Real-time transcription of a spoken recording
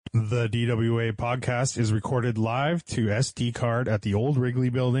The DWA podcast is recorded live to SD card at the old Wrigley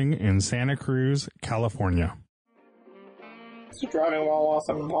Building in Santa Cruz, California. It's the Driving While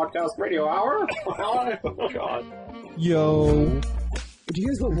Awesome podcast radio hour. Oh, God. Yo. Do you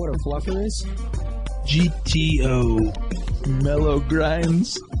guys know what a fluffer is? GTO. Mellow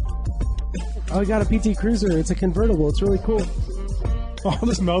grinds. Oh, I got a PT Cruiser. It's a convertible. It's really cool. Oh,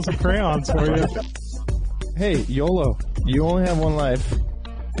 this smells of crayons for you. Hey, YOLO. You only have one life.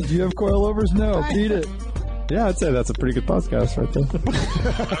 Do you have coilovers? No. Beat it. Yeah, I'd say that's a pretty good podcast right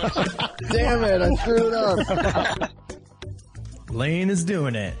there. Damn it, I screwed up. Lane is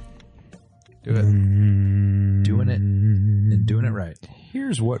doing it. Do it. Doing it and doing it right.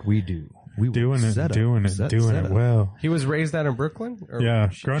 Here's what we do. We Doing it well. He was raised out in Brooklyn? Or Yeah,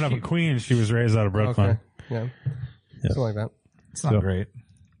 growing up in Queens, she was raised out of Brooklyn. Okay. Yeah. Something like that. It's not great.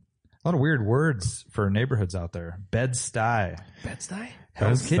 A lot of weird words for neighborhoods out there. Bed-Stuy. Bed-Stuy?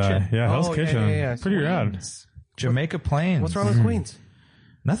 Hell's Kitchen. Yeah, Hell's Kitchen. Yeah. Pretty rad. Jamaica Plains. What's wrong with Queens?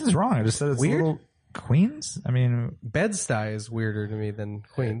 Nothing's wrong. I just said it's Weird? a little... Queens? I mean... Bed-Stuy is weirder to me than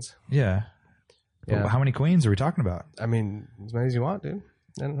Queens. Yeah. Yeah. But how many queens are we talking about? I mean, as many as you want, dude.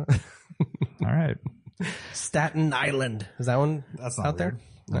 I don't know. All right. Staten Island. Is that one That's not out weird.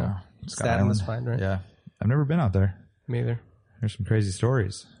 there? No. Staten is fine, right? Yeah. I've never been out there. Me either. There's some crazy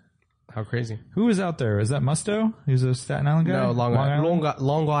stories. How crazy? Who is out there? Is that Musto? He's a Staten Island guy? No, Long Island.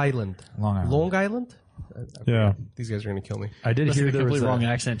 Long Island. Long Island? Yeah. These guys are going to kill me. I did hear there was completely a... wrong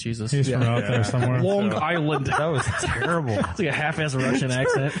accent, Jesus. He's from out there somewhere. Long Island. That was terrible. It's like a half-ass Russian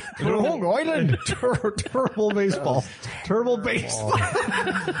accent. Long Island. Terrible baseball. Terrible baseball.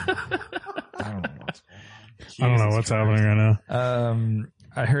 I don't know what's I don't know what's happening right now.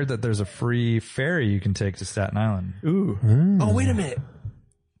 I heard that there's a free ferry you can take to Staten Island. Ooh. Oh, wait a minute.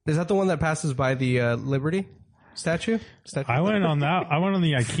 Is that the one that passes by the Liberty statue? I went on that. I went on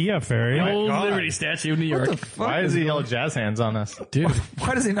the IKEA ferry. Old Liberty Statue of New York. Why does he yell jazz hands on us? Dude,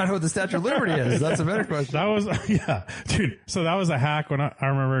 Why does he not know what the Statue of Liberty is? That's a better question. That was, yeah, dude. So that was a hack when I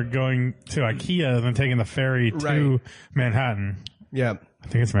remember going to IKEA and then taking the ferry to Manhattan. Yeah. I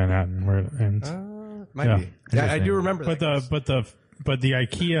think it's Manhattan where it ends. Might be. Yeah, I do remember But that. the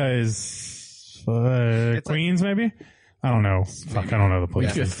IKEA is Queens, maybe. I don't know. Fuck, I don't know the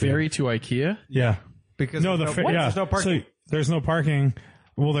place. a ferry to IKEA? Yeah. Because No, there's no parking. So there's no parking.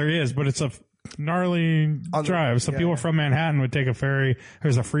 Well, there is, but it's a gnarly drive. So people from Manhattan would take a ferry.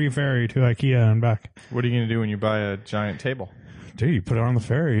 There's a free ferry to IKEA and back. What are you going to do when you buy a giant table? Dude, you put it on the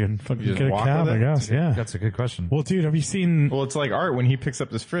ferry and fucking just get a walk cab, with I it? guess. Yeah. That's a good question. Well, dude, have you seen? Well, it's like Art when he picks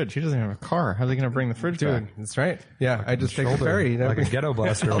up this fridge. He doesn't have a car. How's he going to bring the fridge back? Dude, that's right. Yeah, I just take the ferry. You know? Like a ghetto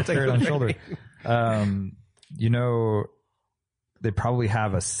blaster. I'll I'll take carry it the on the ferry. shoulder. You know, they probably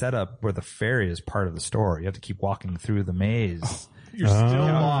have a setup where the ferry is part of the store. You have to keep walking through the maze. You're still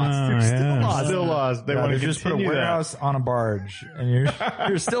lost. You're yeah. still lost. They want to just put a continue that. warehouse on a barge, and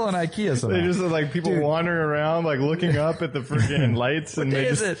you're still in IKEA somehow. They just are like people wandering around, like looking up at the freaking lights, and they day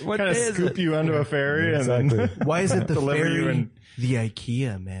is just it? What kind of day is scoop it? you onto a ferry, and then Why is it the deliver you ferry? and- The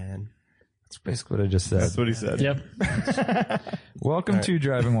IKEA, man. That's basically what I just said. that's what he said. Yep. Welcome to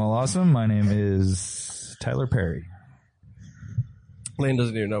Driving While Awesome. My name is Tyler Perry. Lane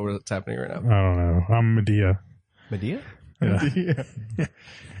doesn't even know what's happening right now. I don't know. I'm Medea. Medea? Yeah.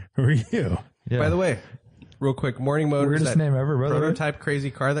 Who are you? Yeah. By the way, real quick, Morning Motors, Weirdest that name ever, brother. prototype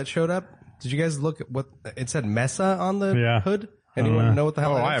crazy car that showed up. Did you guys look at what it said? Mesa on the hood. Anyone know what the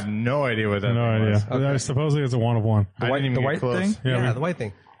hell? Oh, that I is? have no idea what that No thing was. idea. Supposedly it's a one of one. I didn't even the get white close. thing? Yeah, the white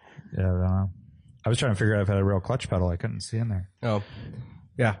thing. Yeah, I don't know. I was trying to figure out if it had a real clutch pedal. I couldn't see in there. Oh,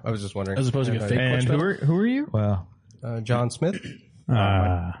 yeah. I was just wondering. As opposed to a fake And clutch pedal? who are you? Well, John Smith.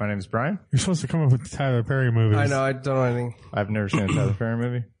 My name is Brian. You're supposed to come up with the Tyler Perry movies. I know. I don't know anything. I've never seen a Tyler Perry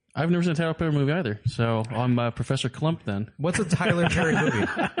movie. I've never seen a Tyler Perry movie either, so I'm Professor Clump then. What's a Tyler Perry movie?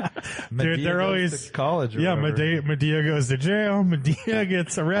 Medea they're goes always to college. Or Yeah, whatever. Medea goes to jail. Medea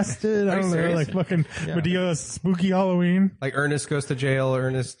gets arrested. I Are you don't know, serious? like fucking Medea's spooky Halloween. Like Ernest Goes to Jail.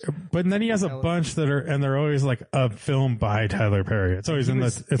 Ernest. But then he has a bunch that are, and they're always like a film by Tyler Perry. It's always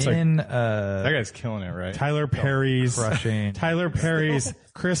it's like in That guy's killing it, right? Tyler Perry's Crushing. Tyler Perry's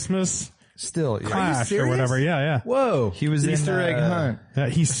Christmas Still, Clash or serious? whatever. Yeah, Whoa. he was Easter in egg hunt. yeah.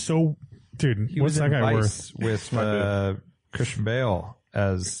 He's so, dude. He What's was that in guy worth? Vice with Christian Bale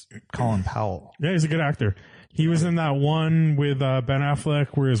as Colin Powell. Yeah, he's a good actor. He was in that one with Ben Affleck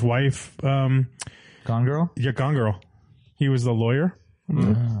where his wife, Gone Girl. Gone Girl. He was the lawyer.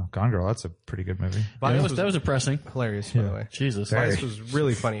 Oh, Gone Girl. That's a pretty good movie. Yeah, that was depressing. Hilarious, by the way. Jesus. Vice was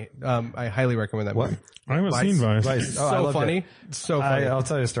really funny. I highly recommend that movie. I haven't Vice. seen Vice. Vice. Oh, I So loved funny. it. So funny. I'll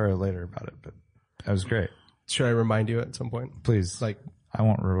tell you a story later about it, but that was great. Should I remind you at some point? Please. Like I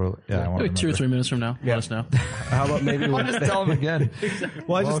won't remember. Yeah, I won't Maybe 2 or 3 minutes from now. Let us know. How about maybe I'll just tell him again.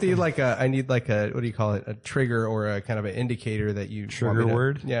 Well, I just need like a what do you call it? A trigger or a kind of an indicator that you Trigger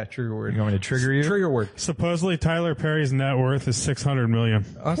word? Yeah, trigger word. You want me to trigger you? Trigger word. Supposedly Tyler Perry's net worth is $600 million.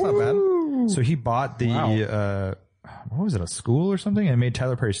 Oh, that's not bad. So he bought the, what was it, a school or something? And made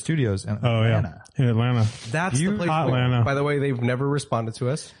Tyler Perry Studios in Atlanta. In Atlanta. That's the place. Atlanta. By the way, they've never responded to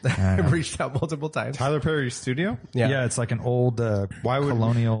us. I've reached out multiple times. Tyler Perry's studio? Yeah, it's like an old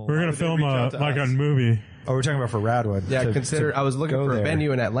colonial. We're going to film out to like us? a movie. Oh, we're talking about for Radwood. Yeah, I was looking go for a there.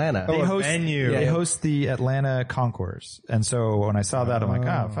 venue in Atlanta. They host, venue. They host the Atlanta Concourse. And so when I saw that, I'm like,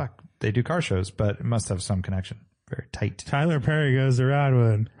 oh, fuck. They do car shows, but it must have some connection. Very tight. Tyler Perry goes to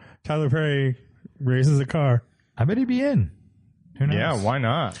Radwood. Tyler Perry races a car. I bet he'd be in. Who knows? Yeah, why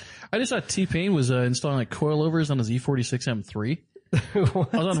not? I just saw T-Pain was installing like coilovers on his E46 M3. I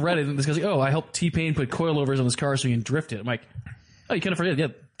was on Reddit and this guy's like, I helped T-Pain put coilovers on his car so he can drift it. I'm like, oh, you kind of forget. Yeah,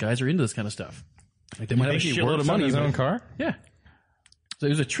 guys are into this kind of stuff. Like they might have a shitload of money. His but- own car? Yeah. So it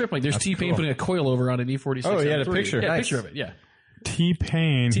was a trip. Like there's T-Pain putting a coilover on an E46 Oh, he had a M3. picture. Yeah, Nice. picture of it. Yeah.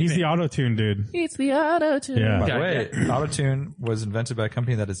 T-Pain. He's the auto-tune dude. It's the auto-tune. Yeah. By the way, Autotune was invented by a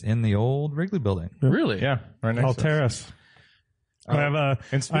company that is in the old Wrigley building. Really? Yeah, right next to us. Alteris. I have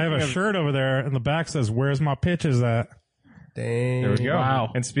a speaking of- shirt over there, and the back says, "Where's my pitches at?" Dang. There we go.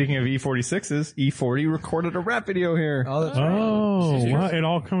 Wow. And speaking of E46s, E40 recorded a rap video here. Oh, that's right. Oh, well, it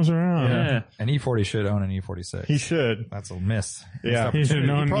all comes around. Yeah. An E40 should own an E46. He should. That's a miss. Yeah. He should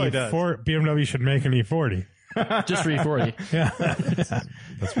know probably does. BMW should make an E40. Just for E40.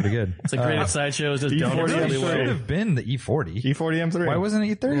 That's pretty good. It's like great at sideshows. Just don't E40 really It should well. have been the E40. E40 M3. Why wasn't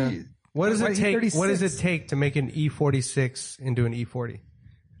it E30? What does Why it take? E36? What does it take to make an E46 into an E40?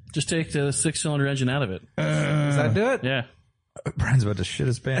 Just take the 6-cylinder engine out of it. Does that do it? Yeah. Brian's about to shit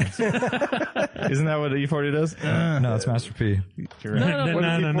his pants. Isn't that what the E40 does? No, it's Master P. No. What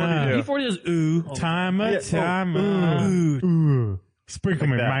does E40 do? E40 is ooh. Time. Ooh. Sprinkle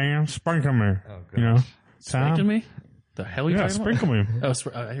me, man. Sprinkle me. You know? Spanking me? The hell are you Yeah, talking about? sprinkle me. Oh,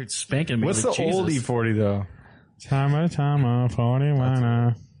 I heard spanking me. What's the like, old Jesus. E40 though? Time,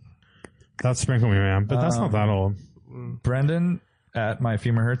 41. That's sprinkle me, man. But that's not that old. Brendan at My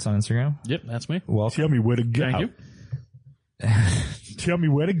Femur Hurts on Instagram. Yep, that's me. Welcome. Tell me where to go. Thank you. Tell me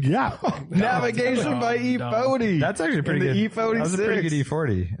where to go. Navigation by E40. That's actually pretty In the good. E46. That was a pretty good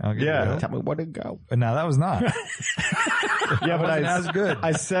E40. I'll give Yeah. you that. me where to go. But no, that was not. Yeah, but wasn't as good.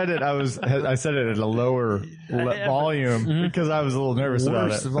 I said it. I said it at a lower volume because I was a little nervous about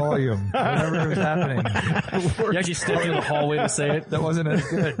Worst it. volume. Whatever was happening. You actually stepped in the hallway to say it. That wasn't as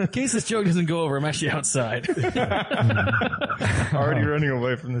good. In case this joke doesn't go over, I'm actually outside. Already running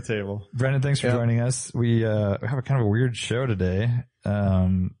away from the table. Brendan, thanks for joining us. We have a kind of a weird show today.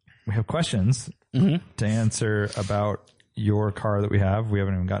 We have questions to answer about your car that we have. We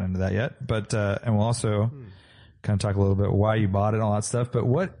haven't even gotten into that yet, but and we'll also kind of talk a little bit why you bought it and all that stuff. But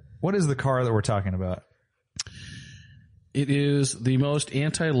what is the car that we're talking about? It is the most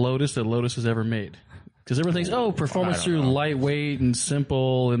anti-Lotus that Lotus has ever made. Because everyone thinks, performance through lightweight and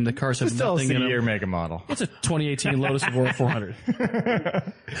simple, and the cars have Just tell us nothing the in year, them. make, and model. It's a 2018 Lotus Evora 400.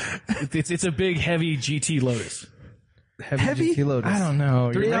 It's a big, heavy GT Lotus. Heavy GT Lotus. I don't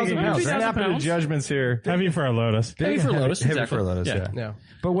know. 3,000 pounds. You're snapping into judgments here. Heavy for a Lotus. Heavy for Lotus, Heavy exactly. for Lotus, yeah. Yeah.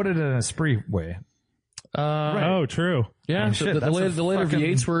 But what did an Esprit weigh? Oh, true. Yeah, mean, so shit, the that's a later fucking-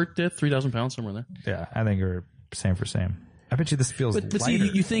 V8s were at 3,000 pounds, somewhere there. Yeah, I think you're same for same. I bet you this feels But see, lighter.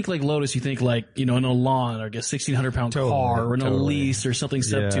 you think like Lotus, you think like, an Elan or a 1,600 pound car or an totally. Elise or something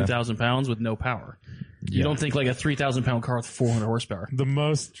sub Yeah. 2,000 pounds with no power. You don't think like a 3,000 pound car with 400 horsepower. The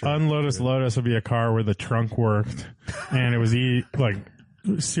most unlotus Lotus would be a car where the trunk worked and it was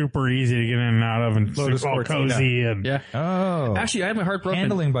super easy to get in and out of and Lotus all Cortina. cozy and Yeah. Oh, Actually, I had my heart broken.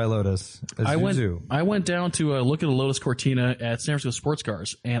 handling by Lotus. I Isuzu. went down to look at a Lotus Cortina at San Francisco Sports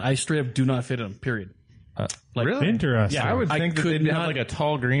Cars, and I straight up do not fit in them. Period. Like, Really? interesting. Yeah, I would I think that could they'd have not- like a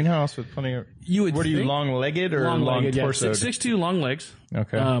tall greenhouse with plenty of. You would What are you, think- long-legged or long Long-legged, yeah. torso? 6'2", long legs.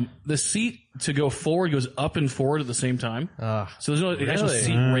 Okay. The seat to go forward goes up and forward at the same time. So there's no actual Really?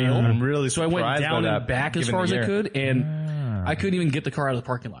 seat rail. I'm really So I went surprised down by and that, back as given far as the I year. could, and I couldn't even get the car out of the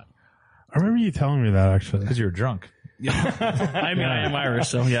parking lot. I remember you telling me that actually. Because you were drunk. I mean, I am Irish,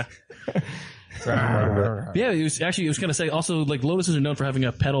 so yeah. Yeah, it was kind of say also like Lotuses are known for having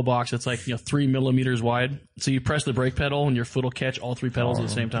a pedal box that's like 3 millimeters wide. So you press the brake pedal and your foot will catch all 3 pedals at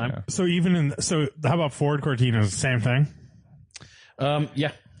the same time. So how about Ford Cortinas? Same thing?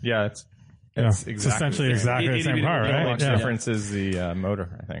 Yeah. Yeah, it's It's exactly essentially the same. exactly the It- same it- car, it- right? The Yeah. difference is the motor,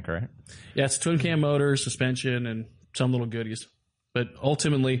 I think, right? Yeah, it's twin cam motor, suspension, and some little goodies. But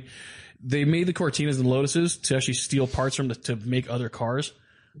ultimately, they made the Cortinas and Lotuses to actually steal parts from to make other cars.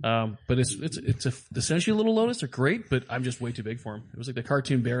 But it's essentially a little Lotus. They're great, but I'm just way too big for them. It was like the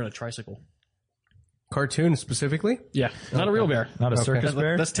cartoon bear and a tricycle. Cartoon specifically? Yeah, not a real bear. Not a circus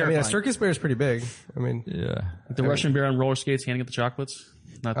bear? That's terrifying. I mean, a circus bear is pretty big. I mean, Yeah. The Russian bear on roller skates handing out the chocolates.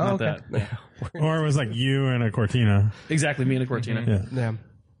 Not okay. that. Yeah. Or it was like you and a Cortina. Exactly, me and a Cortina. yeah.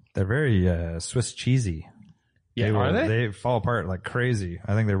 They're very Swiss cheesy. Yeah, Are they? They fall apart like crazy.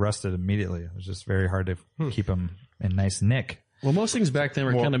 I think they rusted immediately. It was just very hard to keep them in nice nick. Well, most things back then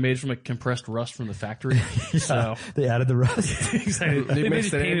were kind of made from a compressed rust from the factory. So They added the rust. exactly, they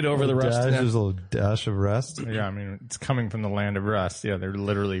mixed it painted in. over the rust. There's a little dash of rust. Yeah, I mean, it's coming from the land of rust. Yeah, they're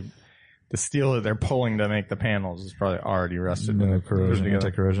literally the steel that they're pulling to make the panels is probably already rusted. No corrosion,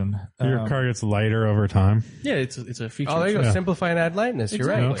 anti-corrosion. Your car gets lighter over time. Yeah, it's a feature. Oh, there you go. Simplify and add lightness. You're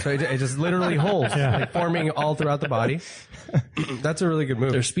right. So it just literally holes, like forming all throughout the body. That's a really good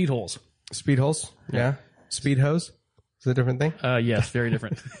move. They're speed holes. Speed holes? Yeah. Speed hose? Is it a different thing? Yes, very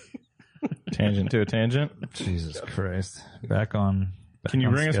different. Tangent to a tangent. Jesus Christ. Back on. Can you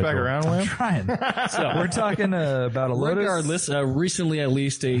bring us back around, I'm Lamb? trying. We're talking about a Lotus. Regardless, recently I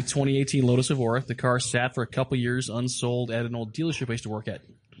leased a 2018 Lotus Evora. The car sat for a couple years unsold at an old dealership I used to work at.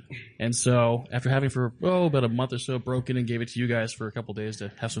 And so after having for about a month or so, broke in and gave it to you guys for a couple days to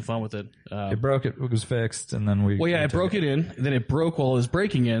have some fun with it. It broke, it was fixed, and then we... Well, yeah, we I took broke it in, then it broke while it was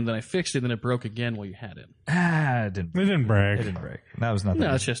breaking in, then I fixed it, then it broke again while you had it. It didn't It didn't break. It didn't break. That was nothing.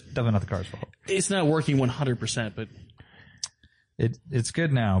 No, it's just- definitely not the car's fault. It's not working 100%, but It's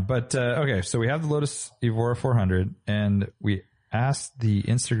good now. But, okay, so we have the Lotus Evora 400, and we asked the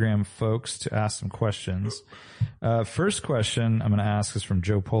Instagram folks to ask some questions. First question I'm going to ask is from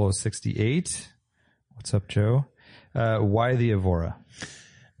Joe Polo 68. What's up, Joe? Why the Evora?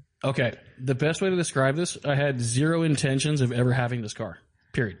 okay. The best way to describe this, I had zero intentions of ever having this car,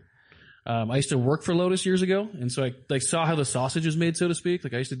 period. I used to work for Lotus years ago, and so I saw how the sausage was made, so to speak.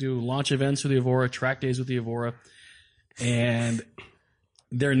 Like I used to do launch events with the Evora, track days with the Evora, and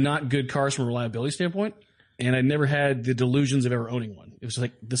they're not good cars from a reliability standpoint. And I never had the delusions of ever owning one. It was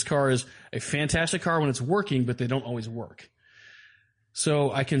like, this car is a fantastic car when it's working, but they don't always work.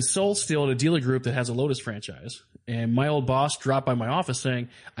 So I consult still at a dealer group that has a Lotus franchise. And my old boss dropped by my office saying,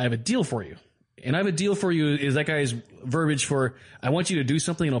 I have a deal for you. And I have a deal for you is that guy's verbiage for, I want you to do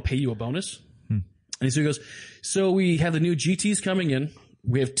something and I'll pay you a bonus. And so he goes, so we have the new GTs coming in.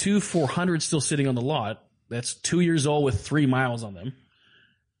 We have two 400s still sitting on the lot. That's 2 years old with 3 miles on them.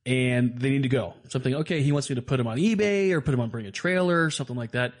 And they need to go. Something, okay, he wants me to put them on eBay or put them on Bring a Trailer, something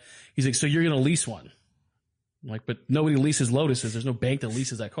like that. He's like, so you're going to lease one. I'm like, but nobody leases Lotuses. There's no bank that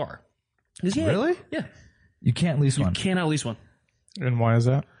leases that car. He goes, yeah. Really? Yeah. You can't lease one. You cannot lease one. And why is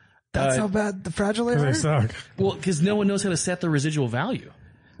that? That's how bad the fragile they They are? suck. Well, because no one knows how to set the residual value.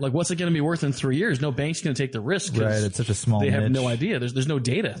 Like, what's it going to be worth in 3 years? No bank's going to take the risk. Right, it's such a small They have niche. no idea. There's no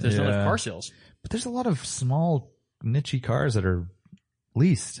data. There's not enough car sales. But there's a lot of small, niche cars that are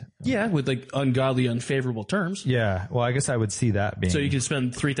leased. Yeah, with like ungodly, unfavorable terms. Yeah, well, I guess I would see that being... So you can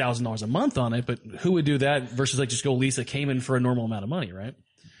spend $3,000 a month on it, but who would do that versus like just go lease a Cayman for a normal amount of money, right?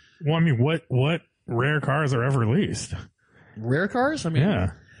 Well, I mean, what rare cars are ever leased? Rare cars? I mean,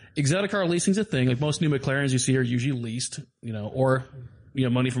 Yeah. exotic car leasing's a thing. Like most new McLarens you see are usually leased, or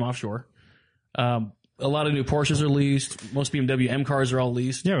money from offshore. A lot of new Porsches are leased. Most BMW M cars are all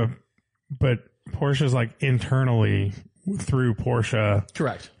leased. Yeah, but Porsche's like internally through Porsche.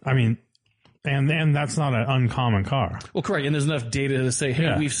 Correct. I mean, and that's not an uncommon car. Well, correct. And there's enough data to say, hey,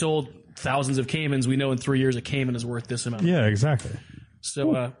 Yeah. we've sold thousands of Caymans. We know in 3 years a Cayman is worth this amount. Yeah, exactly.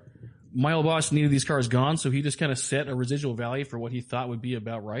 So, my old boss needed these cars gone, so he just kind of set a residual value for what he thought would be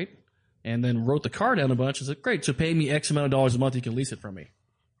about right, and then wrote the car down a bunch and said, great, so pay me X amount of dollars a month, you can lease it from me.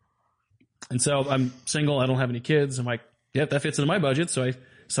 And so I'm single, I don't have any kids. I'm like, yep, that fits into my budget. So I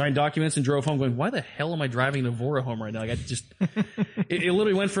signed documents and drove home going, why the hell am I driving an Evora home right now? Like I just, it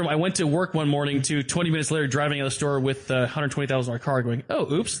literally went from, I went to work one morning to 20 minutes later driving out of the store with a $120,000 car going, oh,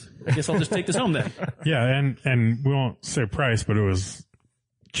 oops, I guess I'll just take this home then. Yeah, and we won't say price, but it was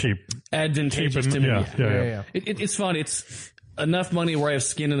cheap. Advantageous Cheap to and- me. yeah. It's fun. It's enough money where I have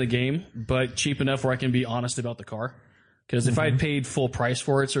skin in the game, but cheap enough where I can be honest about the car. Because if I'd paid full price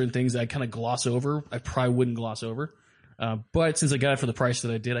for it, certain things I kind of gloss over, I probably wouldn't gloss over. But since I got it for the price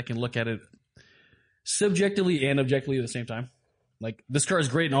that I did, I can look at it subjectively and objectively at the same time. Like, this car is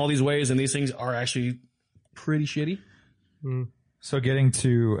great in all these ways, and these things are actually pretty shitty. So getting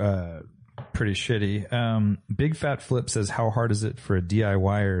to pretty shitty. Big Fat Flip says, how hard is it for a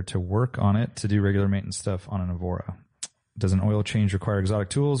DIYer to work on it to do regular maintenance stuff on an Evora? Does an oil change require exotic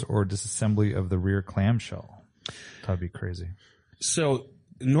tools or disassembly of the rear clamshell? That'd be crazy. So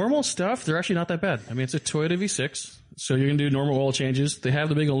normal stuff, they're actually not that bad. I mean, it's a Toyota V6, so you're going to do normal oil changes. They have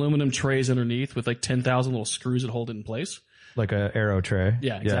the big aluminum trays underneath with like 10,000 little screws that hold it in place. Like a aero tray.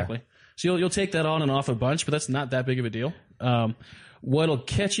 Yeah, exactly. So you'll take that on and off a bunch, but that's not that big of a deal. What'll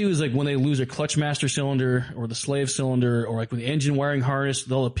catch you is like when they lose a clutch master cylinder or the slave cylinder, or like when the engine wiring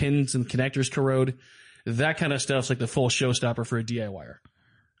harness, all the pins and connectors corrode. That kind of stuff's like the full showstopper for a DIYer.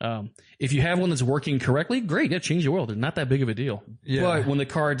 If you have one that's working correctly, great. Yeah, change your oil. They're not that big of a deal. Yeah. But when the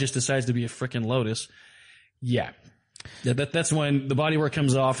car just decides to be a frickin' Lotus, that's when the bodywork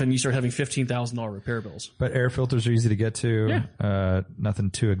comes off and you start having $15,000 repair bills. But air filters are easy to get to. Yeah.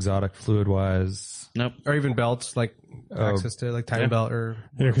 Nothing too exotic fluid wise. Nope. Or even belts, like access to like time belt or.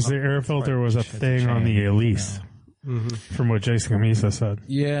 Yeah, because the air filter was a thing on the Elise. From what Jason Camisa said.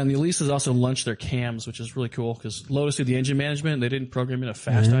 Yeah, and the Elises also launched their cams, which is really cool because Lotus did the engine management. They didn't program in a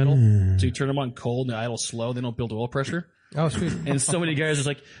fast idle. So you turn them on cold and they idle slow. They don't build oil pressure. Oh, sweet. And so many guys are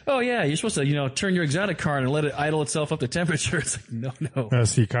like, oh yeah, you're supposed to, turn your exotic car on and let it idle itself up to temperature. It's like, no.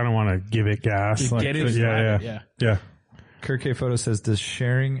 So you kind of want to give it gas. Get it. Yeah. Kirk K. Photo says, does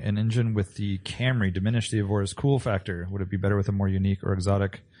sharing an engine with the Camry diminish the Evora's cool factor? Would it be better with a more unique or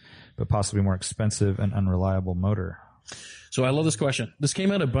exotic, but possibly more expensive and unreliable motor? So I love this question. This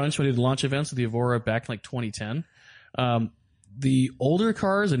came out a bunch when we did launch events with the Evora back in like 2010. The older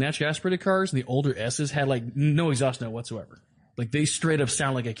cars, the natural aspirated cars, and the older S's had like no exhaust note whatsoever. Like they straight up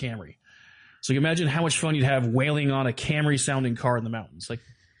sound like a Camry. So you imagine how much fun you'd have wailing on a Camry sounding car in the mountains. Like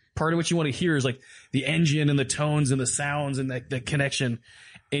part of what you want to hear is like the engine and the tones and the sounds and the connection.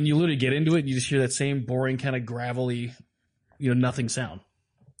 And you literally get into it and you just hear that same boring kind of gravelly, nothing sound.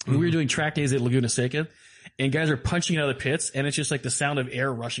 We were doing track days at Laguna Seca and guys are punching out of the pits and it's just like the sound of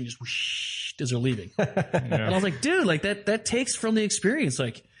air rushing just whoosh as they're leaving. And I was like, dude, like that takes from the experience.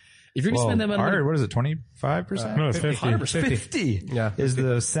 Like if you're going to spend that money. What is it? 25%? No, it's 50. 50. Yeah. Is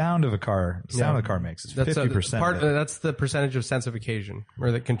the sound of a car. Sound of the car makes. It's 50%. That's the percentage of sense of occasion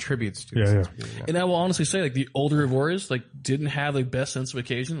or that contributes to sense of occasion. And I will honestly say like the older Evoras like didn't have the best sense of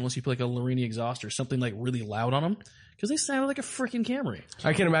occasion unless you put like a Larini exhaust or something like really loud on them. Because they sounded like a freaking Camry.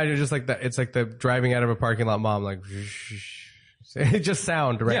 I can imagine just like that. It's like the driving out of a parking lot mom, like it just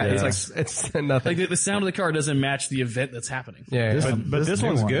sound right. Yeah, it's like it's nothing. Like the sound of the car doesn't match the event that's happening. Yeah, but this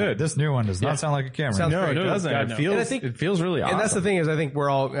one's good. This new one does not sound like a Camry. No, it doesn't. God, no. It feels really awesome. And that's the thing is, I think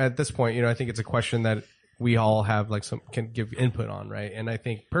we're all at this point. I think it's a question that we all have like can give input on, right? And I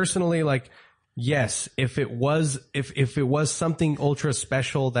think personally, like. Yes, if it was something ultra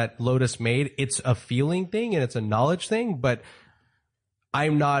special that Lotus made, it's a feeling thing and it's a knowledge thing, but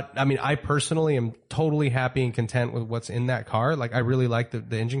I personally am totally happy and content with what's in that car. Like I really like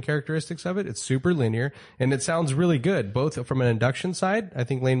the engine characteristics of it. It's super linear and it sounds really good, both from an induction side. I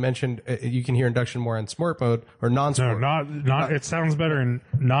think Lane mentioned you can hear induction more in sport mode or non-sport. No, not it sounds better in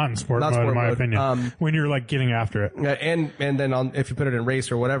not in sport mode in my opinion. When you're like getting after it. And then if you put it in race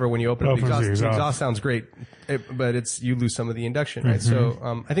or whatever, when you open up the exhaust sounds great. But you lose some of the induction, right?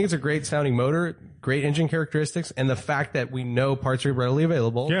 So I think it's a great sounding motor, great engine characteristics, and the fact that we know parts are readily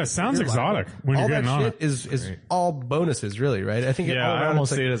available. Yeah, it sounds exotic when you're getting on it. All that shit is all bonuses, really, right? I think. I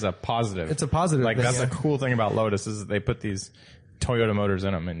almost see it as a positive. It's a positive. Like that's a cool thing about Lotus is that they put these Toyota motors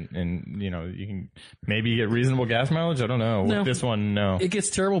in them, and you can maybe get reasonable gas mileage. I don't know. No. With this one, no. It gets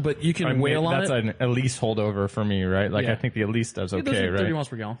terrible, but you can wail on it. That's an Elise holdover for me, right? Like I think the Elise does okay, right? 30 miles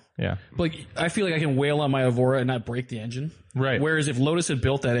per gallon. Yeah. But I feel like I can wail on my Evora and not break the engine. Right. Whereas if Lotus had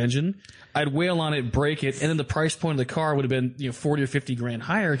built that engine, I'd wail on it, break it, and then the price point of the car would have been 40 or 50 grand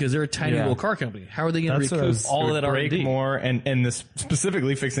higher because they're a tiny little car company. How are they going to recoup all of that break R&D? more and this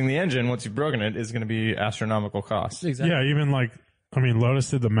specifically fixing the engine once you've broken it is going to be astronomical costs. Exactly. Yeah, even like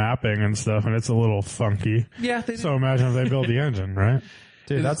Lotus did the mapping and stuff, and it's a little funky. Yeah. They so imagine if they build the engine, right?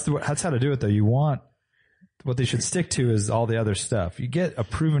 Dude, that's how to do it though. You want what they should stick to is all the other stuff. You get a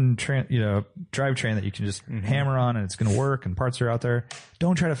proven drivetrain that you can just hammer on and it's going to work and parts are out there.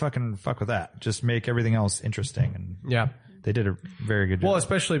 Don't try to fuck with that. Just make everything else interesting. And they did a very good job. Well,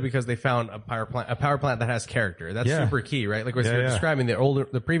 especially because they found a power plant that has character. That's super key, right? Like what you're describing,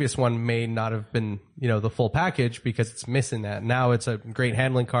 the previous one may not have been, the full package because it's missing that. Now it's a great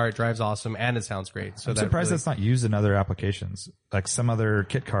handling car. It drives awesome and it sounds great. So I'm surprised that's not used in other applications, like some other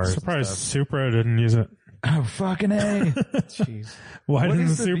kit cars. Surprised Supra didn't use it. Oh, fucking A. Jeez. Why didn't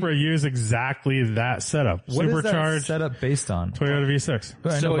Supra use exactly that setup? What Supercharged is that setup based on? Toyota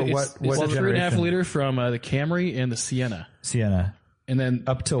V6. So it's what 3.5 liter from the Camry and the Sienna. And then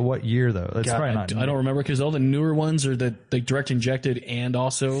up till what year though? That's probably not. I don't remember because all the newer ones are the direct injected and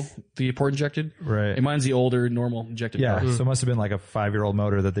also the port injected. Right. And mine's the older normal injected. Yeah. car. So it must have been like a 5-year-old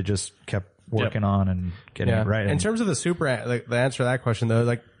motor that they just kept working on and getting it right. In terms of the Supra, like the answer to that question though,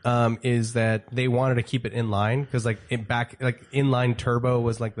 like is that they wanted to keep it in line because like inline turbo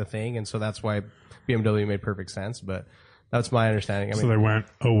was like the thing, and so that's why BMW made perfect sense. But that's my understanding. I mean, so they went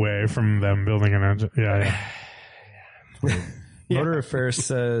away from them building an engine. Yeah. Motor Affairs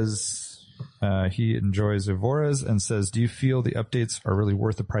says he enjoys Evoras and says, do you feel the updates are really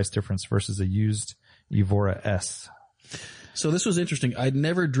worth the price difference versus a used Evora S? So this was interesting. I'd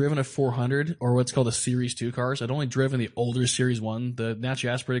never driven a 400 or what's called a Series 2 cars. I'd only driven the older Series 1, the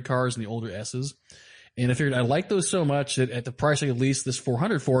naturally aspirated cars and the older S's. And I figured I liked those so much that at the price I could lease this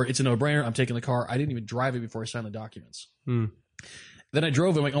 400 for, it's a no-brainer. I'm taking the car. I didn't even drive it before I signed the documents. Then I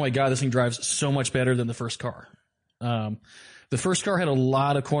drove it. I'm like, oh my God, this thing drives so much better than the first car. The first car had a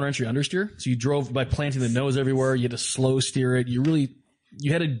lot of corner entry understeer. So you drove by planting the nose everywhere. You had to slow steer it. You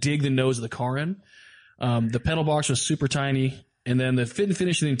had to dig the nose of the car in. The pedal box was super tiny. And then the fit and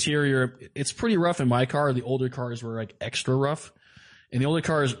finish of the interior, it's pretty rough in my car. The older cars were like extra rough. And the older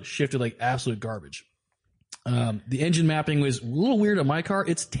cars shifted like absolute garbage. The engine mapping was a little weird on my car.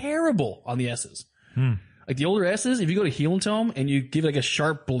 It's terrible on the S's. Like the older S's, if you go to heel and toe 'em and you give like a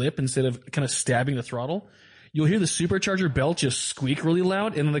sharp blip instead of kind of stabbing the throttle, you'll hear the supercharger belt just squeak really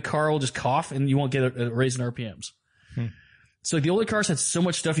loud, and then the car will just cough, and you won't get a raise in RPMs. So the older cars had so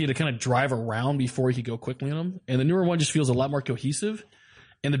much stuff you had to kind of drive around before you could go quickly in them, and the newer one just feels a lot more cohesive.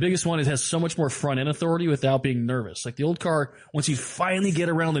 And the biggest one, it has so much more front end authority without being nervous. Like the old car, once you finally get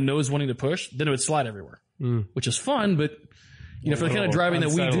around the nose wanting to push, then it would slide everywhere, which is fun, but for the kind of driving that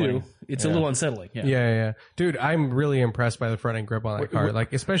we do, it's a little unsettling. Yeah. Dude, I'm really impressed by the front end grip on that car.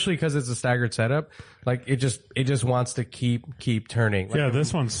 Like, especially because it's a staggered setup. Like, it just wants to keep turning. Like,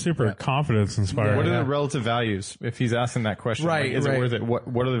 this one's super confidence inspired. What are the relative values? If he's asking that question, Right, like, is right. it worth it?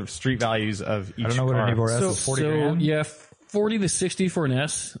 What are the street values of each I don't know what car? an Evora S is, 40 grand? Yeah, 40 to 60 for an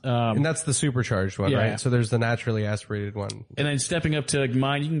S. and that's the supercharged one, Yeah. right? So there's the naturally aspirated one. And then stepping up to like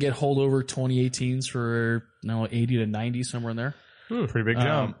mine, you can get holdover 2018s for 80 to 90, somewhere in there. Pretty big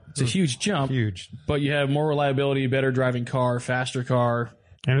jump. It's a huge jump. Huge. But you have more reliability, better driving car, faster car.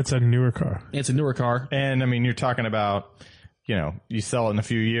 And it's a newer car. It's a newer car. And I mean, you're talking about, you sell it in a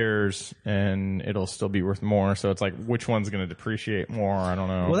few years and it'll still be worth more. So it's like, which one's going to depreciate more? I don't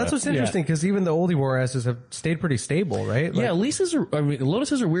know. Well, that's what's interesting because even the old Evora S's have stayed pretty stable, right? Like, Yeah, leases are,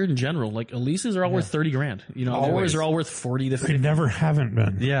 Lotuses are weird in general. Like, leases are all worth 30 grand. Always are all worth 40 to 50. They never haven't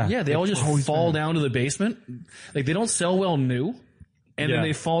been. Yeah, they all just fall down to the basement. Like, they don't sell well new. And then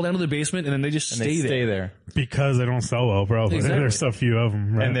they fall down to the basement, and then they just stay there. Because they don't sell well, probably. Exactly. There's so few of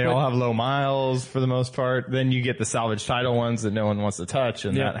them. Right? And they all have low miles for the most part. Then you get the salvage title ones that no one wants to touch,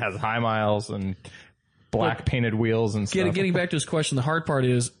 and that has high miles and black painted wheels and stuff. Getting back to his question, the hard part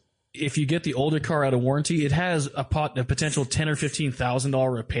is, if you get the older car out of warranty, it has a potential $10,000 or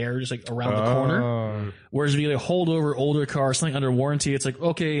 $15,000 repair just like around the corner. Whereas if you get a holdover older car, something under warranty, it's like,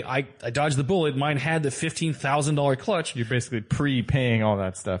 okay, I dodged the bullet. Mine had the $15,000 clutch. You're basically pre-paying all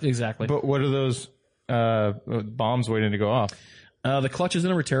that stuff. Exactly. But what are those bombs waiting to go off? The clutches in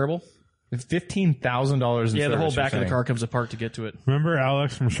them are terrible. $15,000. Yeah, the whole back of the car comes apart to get to it. Remember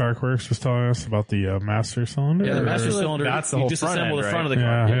Alex from Sharkworks was telling us about the master cylinder? Yeah, the master cylinder. That's the you whole disassemble front end, the front of the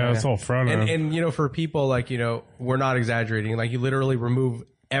Yeah, car. yeah, it's all front end. and for people like, we're not exaggerating. Like, you literally remove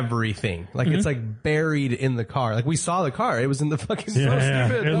everything. Like, it's like buried in the car. Like, we saw the car. It was in the fucking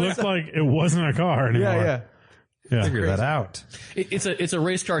yeah. It looked like it wasn't a car anymore. Yeah. Figure that out. It's a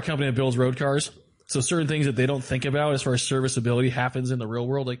race car company that builds road cars. So certain things that they don't think about as far as serviceability happens in the real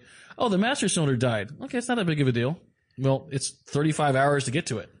world. Like, oh, the master cylinder died. Okay, it's not that big of a deal. Well, it's 35 hours to get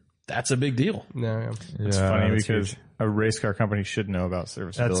to it. That's a big deal. No, It's funny because a race car company should know about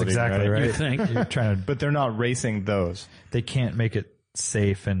serviceability. That's exactly right. You think? You're trying to, But they're not racing those. they can't make it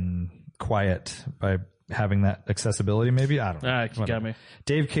safe and quiet by having that accessibility, maybe? I don't know. You got me.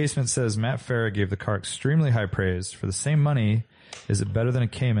 Dave Casement says Matt Farah gave the car extremely high praise. For the same money, is it better than a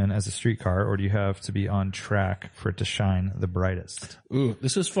Cayman as a street car, or do you have to be on track for it to shine the brightest? Ooh,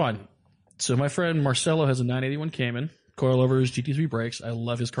 this is fun. So my friend Marcelo has a 981 Cayman, coilovers, GT3 brakes. I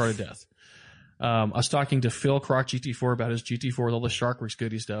love his car to death. I was talking to Phil Croc GT4 about his GT4 with all the Sharkworks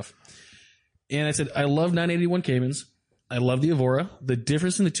goodie stuff. And I said, I love 981 Caymans. I love the Evora. The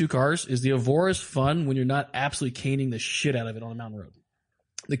difference in the two cars is the Evora is fun when you're not absolutely caning the shit out of it on a mountain road.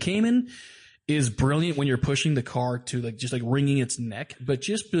 The Cayman is brilliant when you're pushing the car to just wringing its neck, but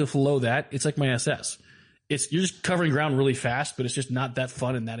just below that, it's like my SS. You're just covering ground really fast, but it's just not that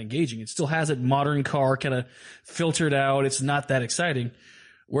fun and that engaging. It still has that modern car kind of filtered out. It's not that exciting.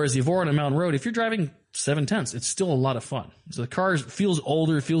 Whereas the Evora on a mountain road, if you're driving 7/10, it's still a lot of fun. So the car feels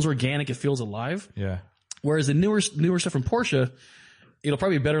older, it feels organic, it feels alive. Yeah. Whereas the newer stuff from Porsche, it'll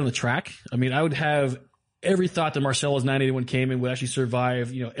probably be better on the track. I mean, I would have every thought that Marcella's 981 Cayman would actually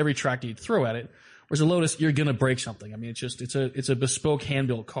survive, every track that you'd throw at it. Whereas a Lotus, you're going to break something. I mean, it's a bespoke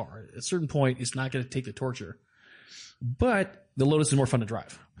hand-built car. At a certain point, it's not going to take the torture. But the Lotus is more fun to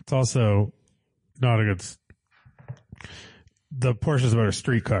drive. It's also not a good. The Porsche is a better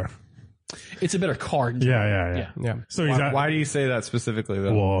street car. It's a better car. Yeah. So Why do you say that specifically,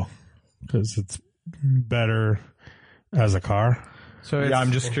 though? Well, because it's better as a car. So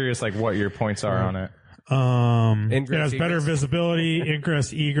I'm just curious, like, what your points are on it. It has better visibility,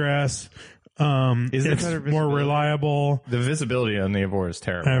 ingress, egress. It's more reliable. The visibility on the Evora is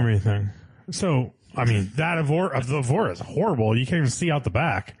terrible. Everything. So, I mean, the Evora is horrible. You can't even see out the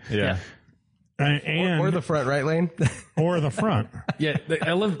back. Yeah. And or the front right lane. Or the front. Yeah,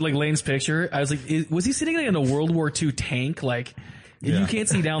 I love like Lane's picture. I was like, was he sitting like in a World War II tank? Like, you can't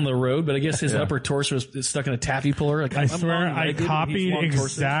see down the road, but I guess his upper torso is stuck in a taffy puller. Like, I swear I copied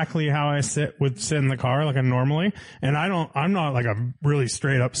exactly how I would sit in the car like I normally. And I'm not like a really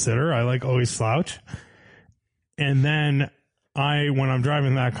straight up sitter. I like always slouch. And then when I'm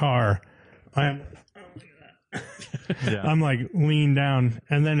driving that car, I'm like lean down,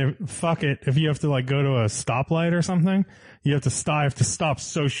 and then if you have to like go to a stoplight or something, you have to stop. I have to stop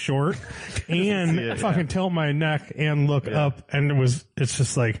so short and fucking tilt my neck and look up, and it's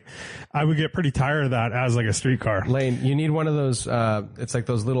just like I would get pretty tired of that as like a street car. Lane, you need one of those. It's like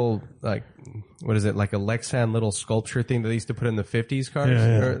those little like. What is it, like a Lexan little sculpture thing that they used to put in the 50s cars?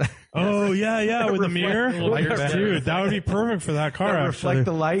 Yeah. Oh, yeah, with the mirror. Dude, that would be perfect for that car, reflect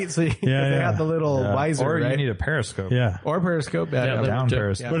the light, so they have the little visor, or right? you need a periscope. Yeah. Or periscope. Down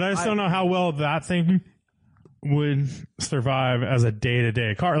periscope. But I just don't know how well that thing would survive as a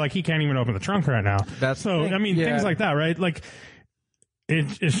day-to-day car. Like, he can't even open the trunk right now. I mean, things like that, right? Like,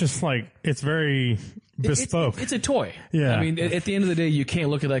 it's just like, it's very bespoke. It's a toy. Yeah. I mean, at the end of the day, you can't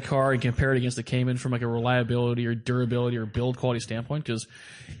look at that car and compare it against the Cayman from like a reliability or durability or build quality standpoint. Because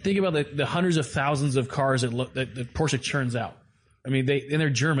think about the hundreds of thousands of cars that Porsche churns out. I mean, they're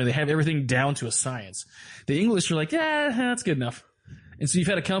German. They have everything down to a science. The English are like, that's good enough. And so you've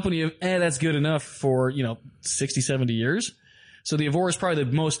had a company of, that's good enough for, 60, 70 years. So the Evora is probably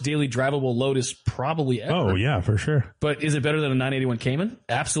the most daily drivable Lotus probably ever. Oh, yeah, for sure. But is it better than a 981 Cayman?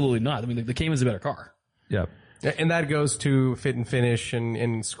 Absolutely not. I mean, the Cayman's a better car. Yep. And that goes to fit and finish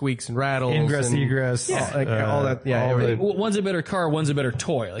and squeaks and rattles. Ingress, egress. All that. Yeah, everything. One's a better car, one's a better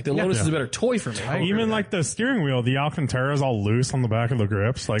toy. Like the Lotus is a better toy for me. Even like the steering wheel, the Alcantara is all loose on the back of the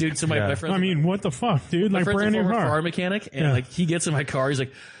grips. Like, dude, so my friend. I mean, what the fuck, dude? Like, brand new car. Car mechanic, and like he gets in my car, he's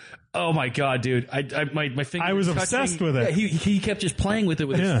like, oh my god, dude! My finger. I was obsessed with it. Yeah, he kept just playing with it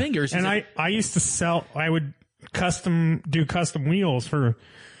with his fingers. And I used to I would do custom wheels for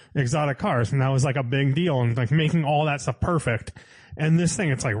exotic cars, and that was like a big deal, and like making all that stuff perfect. And this thing,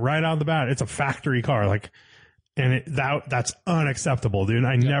 it's like right out of the bat, it's a factory car, like, and that's unacceptable, dude.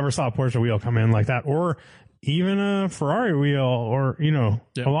 I never saw a Porsche wheel come in like that, or even a Ferrari wheel, or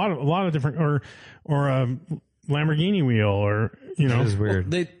a lot of different, or a Lamborghini wheel, or It is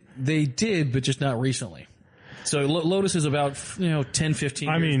weird. Well, they did, but just not recently. So Lotus is about 10, 15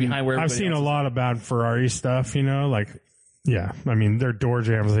 years behind where I've seen else a lot of bad Ferrari stuff, like. Yeah, I mean, their door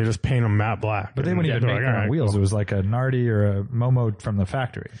jambs, they just paint them matte black. But they wouldn't even make their own wheels. Cool. It was like a Nardi or a Momo from the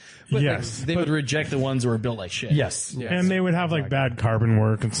factory. But they would reject the ones that were built like shit. Yes. And they would have like bad carbon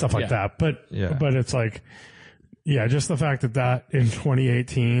work and stuff like that. But it's like, just the fact that in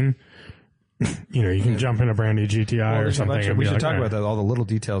 2018, you can jump in a brand new GTI or something. We should talk about that, all the little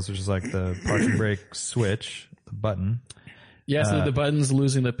details, which is like the parking brake switch, the button. Yes, the button's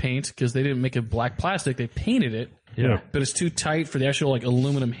losing the paint because they didn't make it black plastic. They painted it. Yeah. But it's too tight for the actual like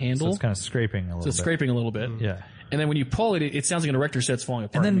aluminum handle. So it's kind of scraping a little bit. So it's scraping a little bit. Yeah. And then when you pull it, it sounds like an erector set's falling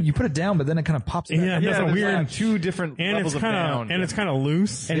apart. And then you put it down, but then it kind of pops back. Yeah, that's a weird. Like two different levels of down. And it's kind of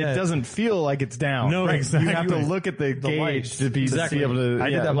loose. And it doesn't feel like it's down. No, exactly. You have to look at the gauge to be able to. I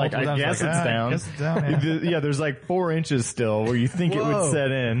did that like, multiple I times. guess it's down. I guess it's down. Yeah, there's like 4 inches still where you think it would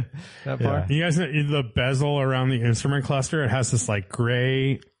set in. That far? You guys know the bezel around the instrument cluster? It has this like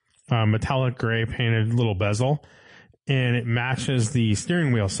gray, metallic gray painted little bezel. And it matches the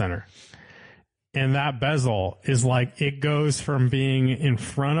steering wheel center. And that bezel is like, it goes from being in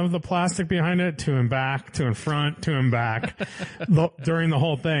front of the plastic behind it to in back to in front to in back during the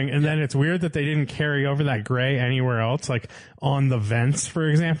whole thing. And then it's weird that they didn't carry over that gray anywhere else, like on the vents, for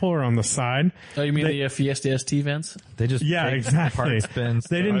example, or on the side. Oh, you mean the Fiesta ST vents? They just exactly. Part spins.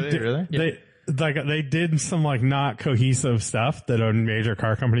 They didn't really? They did some like not cohesive stuff that a major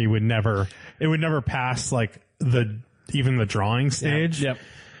car company would never pass like even the drawing stage. Yep.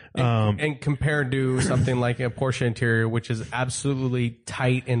 And compared to something like a Porsche interior, which is absolutely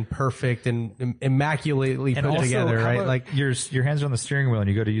tight and perfect and immaculately put also, together, how right? about Like your hands are on the steering wheel and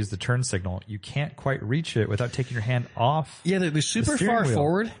you go to use the turn signal. You can't quite reach it without taking your hand off. Yeah, they're super steering far wheel.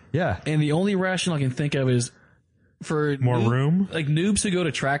 forward. Yeah. And the only rationale I can think of is for More room? like noobs who go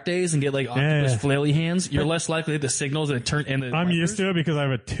to track days and get like octopus Yeah. flaily hands. You're less likely to hit the signals and turn. And the I'm used to it because I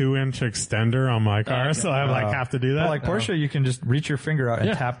have a 2-inch extender on my car, so I have to do that. But like Porsche, you can just reach your finger out and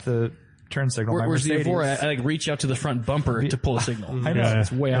Yeah. tap the turn signal. My Whereas the Mercedes- Evora, I like reach out to the front bumper to pull a signal. I know. Yeah.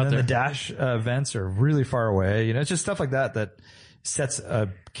 It's way and out then there. the dash vents are really far away. You know, it's just stuff like that that sets a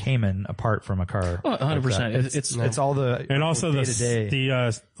Cayman apart from a car. Oh, 100%. Like that. It's all the and also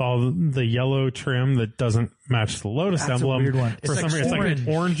day-to-day. all the yellow trim that doesn't match the Lotus That's a emblem. weird one. For It's some like reason, it's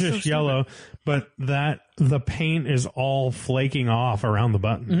like orange. orangish yellow, but the paint is all flaking off around the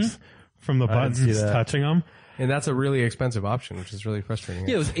buttons from the didn't see buttons that. touching them. and that's a really expensive option, which is really frustrating.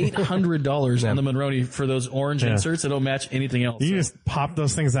 Yeah, it was $800 on the Monroney for those orange inserts that don't match anything else. You So- just pop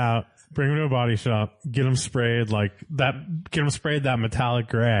those things out, bring them to a body shop, get them sprayed that metallic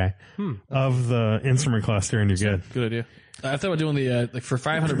gray of the instrument cluster, and you're good. Good idea. I thought about doing the like for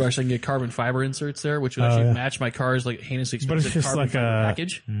 $500 I can get carbon fiber inserts there, which would actually match my car's like heinously expensive it's just carbon like fiber a-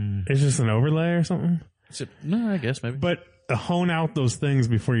 package. It's just an overlay or something. So, no, I guess maybe. But hone out those things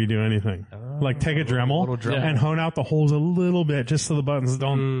before you do anything. Like take a Dremel, little Dremel. and hone out the holes a little bit just so the buttons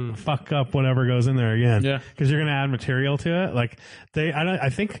don't fuck up whatever goes in there again. Yeah. Because you're going to add material to it. Like I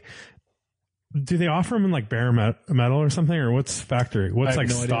think, do they offer them in like bare metal or something, or what's factory? What's I have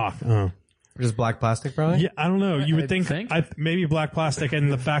like no stock? Oh. Just black plastic, probably. Yeah, I don't know. You would think, maybe black plastic,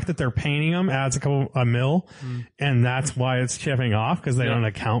 and the fact that they're painting them adds a mil, and that's why it's chipping off because they don't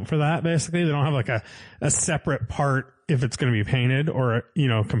account for that. Basically, they don't have like a separate part if it's going to be painted, or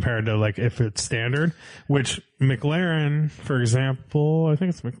compared to like if it's standard. Which McLaren, for example, I think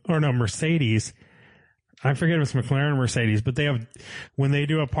it's Mercedes. I forget if it's McLaren or Mercedes, but they have when they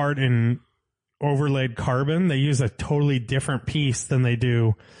do a part in overlaid carbon, they use a totally different piece than they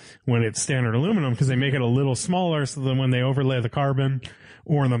do when it's standard aluminum because they make it a little smaller so then when they overlay the carbon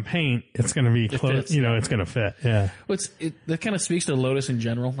or the paint, it's going to be close, fits. it's going to fit. Yeah. That kind of speaks to Lotus in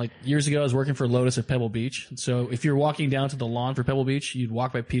general. Like years ago, I was working for Lotus at Pebble Beach. So if you're walking down to the lawn for Pebble Beach, you'd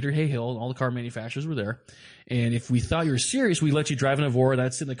walk by Peter Hay Hill, and all the car manufacturers were there. And if we thought you were serious, we'd let you drive an Evora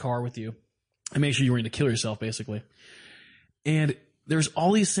that's sit in the car with you and make sure you weren't going to kill yourself, basically. And there's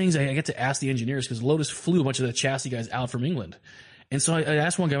all these things I get to ask the engineers because Lotus flew a bunch of the chassis guys out from England. And so I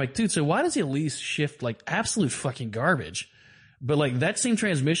asked one guy, like, dude, so why does the Elise shift like absolute fucking garbage? But like that same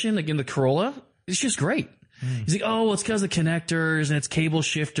transmission, like in the Corolla, it's just great. He's like, oh, it's because of connectors and it's cable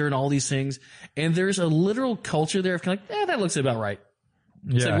shifter and all these things. And there's a literal culture there of kind of like, that looks about right.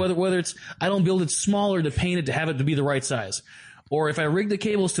 It's like whether it's, I don't build it smaller to paint it to have it to be the right size. Or if I rig the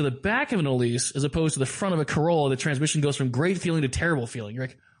cables to the back of an Elise as opposed to the front of a Corolla, the transmission goes from great feeling to terrible feeling. You're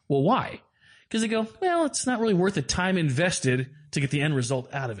like, well, why? Because they go, well, it's not really worth the time invested to get the end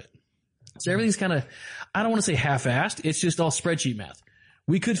result out of it. So everything's kind of, I don't want to say half-assed. It's just all spreadsheet math.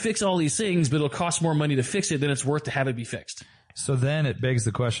 We could fix all these things, but it'll cost more money to fix it than it's worth to have it be fixed. So then it begs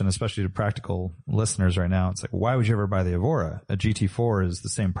the question, especially to practical listeners right now. It's like, why would you ever buy the Evora? A GT4 is the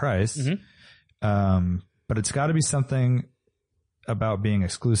same price. But it's got to be something about being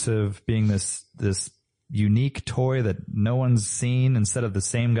exclusive, being this unique toy that no one's seen instead of the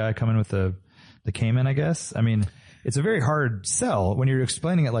same guy coming with the Cayman, I guess. I mean, it's a very hard sell when you're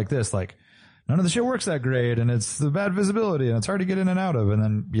explaining it like this, like none of the shit works that great and it's the bad visibility and it's hard to get in and out of. And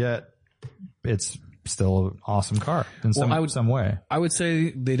then yet it's still an awesome car in some way. I would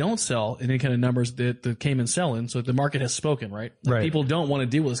say they don't sell any kind of numbers that the Cayman sell in, so the market has spoken, right? Like Right. People don't want to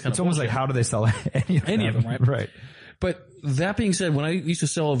deal with this kind It's of almost bullshit. like, how do they sell any of them, right? Right. But that being said, when I used to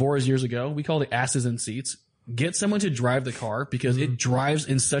sell Evoras years ago, we called it asses in seats. Get someone to drive the car because it drives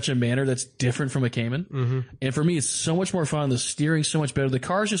in such a manner that's different from a Cayman. And for me, it's so much more fun. The steering's so much better. The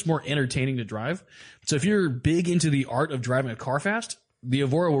car is just more entertaining to drive. So if you're big into the art of driving a car fast, the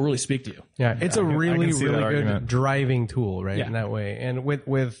Evora will really speak to you. Yeah, it's a I really, can see that really good argument. driving tool, right? Yeah. In that way. And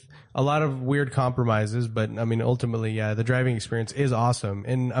with a lot of weird compromises, but I mean, ultimately, yeah, the driving experience is awesome.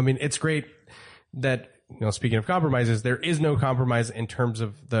 And I mean, it's great that, speaking of compromises, there is no compromise in terms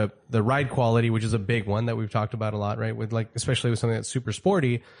of the ride quality, which is a big one that we've talked about a lot, right? With like, especially with something that's super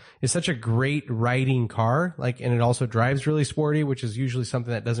sporty, it's such a great riding car, like, and it also drives really sporty, which is usually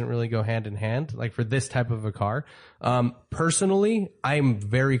something that doesn't really go hand in hand, like for this type of a car. Personally, I'm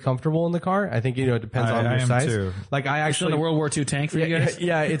very comfortable in the car. I think, it depends on I your am size. too. Like I Still actually, the World War II tank for you guys?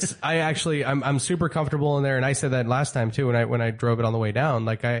 yeah, I'm super comfortable in there. And I said that last time too, when I drove it on the way down,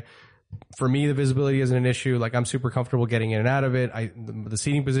 like for me, the visibility isn't an issue. Like I'm super comfortable getting in and out of it. The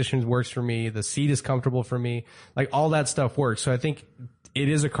seating position works for me. The seat is comfortable for me. Like all that stuff works. So I think it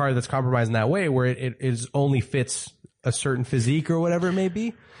is a car that's compromised in that way where it is only fits a certain physique or whatever it may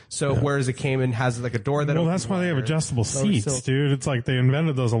be. So whereas a Cayman has like a door that Well, that's why they have adjustable seats, dude. It's like they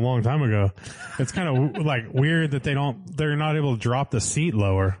invented those a long time ago. It's kind of like weird that they're not able to drop the seat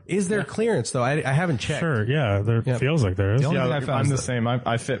lower. Is there clearance though? I haven't checked. Sure, yeah, there feels like there is. The only Yeah, thing I found I'm is the that- same.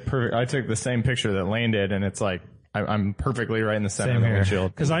 I fit perfect. I took the same picture that Lane did, and it's like I'm perfectly right in the center of the here.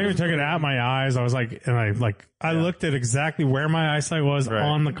 windshield. Because I even took it at my eyes. I was like, I looked at exactly where my eyesight was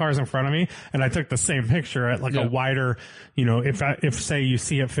on the cars in front of me, and I took the same picture at like a wider, if say you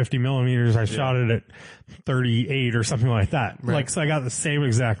see at 50 millimeters, I shot it at 38 or something like that. Like, so I got the same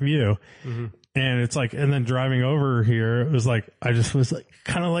exact view. Mm-hmm. And it's like, and then driving over here, it was like, I just was like,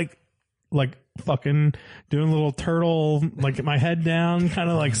 kind of like fucking doing a little turtle, like my head down, kind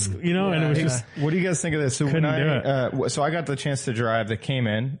of like, and it was just, What do you guys think of this? So Couldn't do so I got the chance to drive the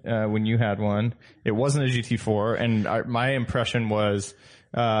Cayman when you had one. It wasn't a GT4, and my impression was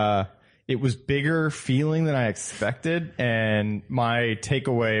it was bigger feeling than I expected. And my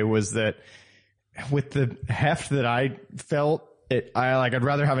takeaway was that with the heft that I felt, I'd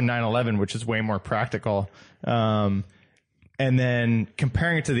rather have a 911, which is way more practical. And then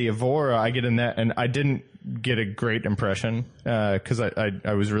comparing it to the Evora, I get in that, and I didn't get a great impression because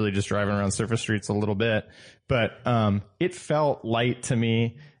I was really just driving around surface streets a little bit. But it felt light to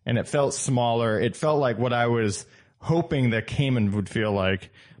me, and it felt smaller. It felt like what I was hoping the Cayman would feel like.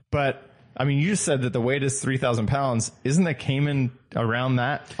 But I mean, you just said that the weight is 3,000 pounds. Isn't the Cayman around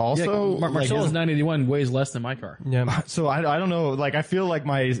that also? Marcelo's 981 weighs less than my car. Yeah. So I don't know. Like I feel like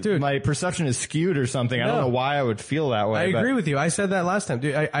my perception is skewed or something. I don't know why I would feel that way. I agree with you. I said that last time,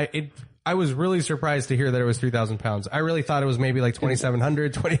 dude. I was really surprised to hear that it was 3,000 pounds. I really thought it was maybe like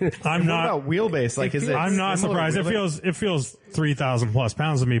 2,700, 20. I'm What not, about wheelbase? Like, is it? I'm not similar surprised. wheelbase? It feels 3,000 plus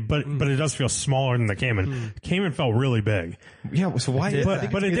pounds to me, but it does feel smaller than the Cayman. Cayman felt really big, Yeah. So why?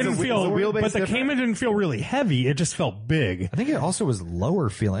 but it didn't feel. But the Cayman didn't feel really heavy. It just felt big. I think it also was lower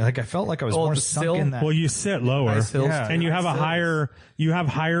feeling. Like I felt like I was more the sunk sill? in that. Well, you sit lower, High sills. Yeah. and you have you have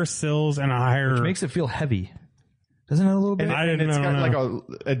higher sills and a higher. Which makes it feel heavy. Doesn't it a little bit? I And didn't it's got know.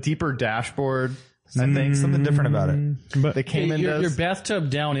 like a deeper dashboard. I think Something something different about it. But the Cayman Your does. bathtub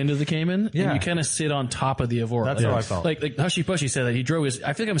down into the Cayman, Yeah. and you kind of sit on top of the Evora. That's how I felt. Like Hushy Pushy said that he drove his.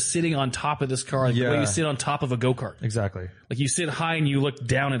 I feel like I'm sitting on top of this car, like the way Yeah. you sit on top of a go kart. Exactly. Like you sit high and you look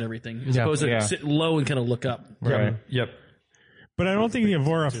down at everything, as opposed to Yeah. sit low and kind of look up. Right. Yep. But I don't think the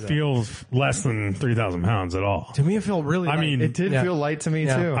Evora feels less than 3,000 pounds at all. To me, it felt really I light. mean, It did feel light to me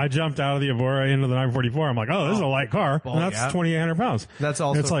too. I jumped out of the Evora into the 944. I'm like, oh, this is a light car. And that's 2,800 pounds. That's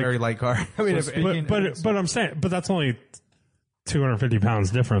also It's a like, very light car. I mean, but I'm saying, but that's only 250 pounds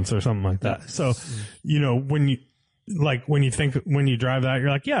difference or something like that. So, when you drive that, you're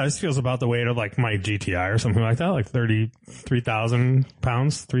like, yeah, this feels about the weight of like my GTI or something like that, like 33,000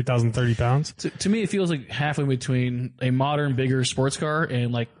 pounds, 3,030 pounds. To me, it feels like halfway between a modern, bigger sports car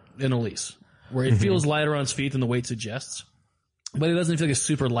and like an Elise, where it feels lighter on its feet than the weight suggests, but it doesn't feel like a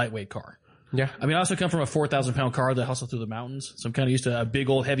super lightweight car. yeah. I mean, I also come from a 4,000 pound car that hustles through the mountains. So I'm kind of used to a big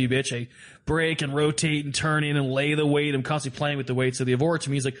old heavy bitch. I brake and rotate and turn in and lay the weight. I'm constantly playing with the weight. So the Evora to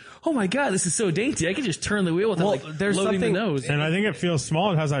me is like, oh my God, this is so dainty. I can just turn the wheel without like there's loading something- the nose. And I think it feels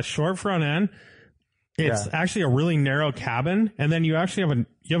small. It has that short front end. It's actually a really narrow cabin, and then you actually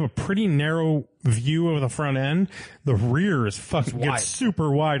have a pretty narrow view of the front end. The rear is gets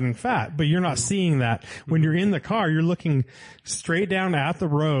super wide and fat, but you're not seeing that when you're in the car. You're looking straight down at the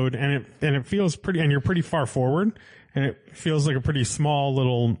road, and it feels pretty, and you're pretty far forward, and it feels like a pretty small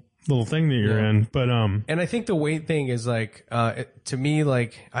little thing that you're in. But And I think the weight thing is like, to me,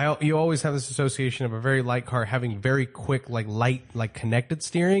 like you always have this association of a very light car having very quick, like light, like connected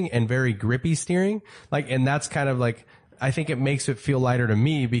steering and very grippy steering. Like, and that's kind of like, I think it makes it feel lighter to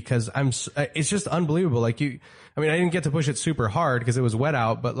me because it's just unbelievable. Like I mean, I didn't get to push it super hard because it was wet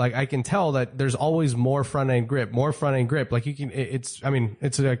out, but like I can tell that there's always more front end grip. Like it's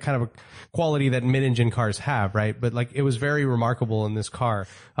a kind of a quality that mid-engine cars have, right? But like it was very remarkable in this car,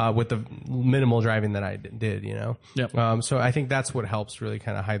 with the minimal driving that I did, Yep. So I think that's what helps really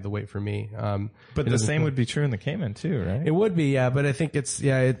kind of hide the weight for me. But the same would be true in the Cayman too, right? It would be, yeah, but I think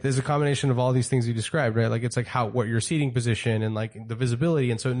there's a combination of all these things you described, right? Like it's like what your seating position and like the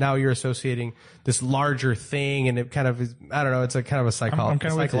visibility, and so now you're associating this larger thing, and it kind of is, I don't know, it's a kind of a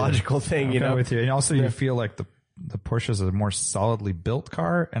psychological thing, I'm kinda with you. And also you feel like the Porsche is a more solidly built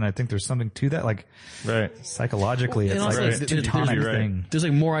car, and I think there's something to that. Like psychologically, And it's also, like like, a Teutonic you're right. thing. there's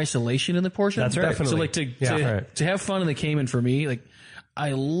like more isolation in the Porsche. That's right. Definitely. So like to have fun in the Cayman for me, like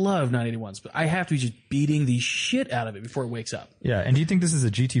I love 981s, but I have to be just beating the shit out of it before it wakes up. Yeah. And do you think this is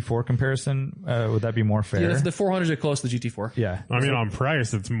a GT4 comparison? Would that be more fair? Yeah, the 400s are close to the GT4. Yeah. I mean, on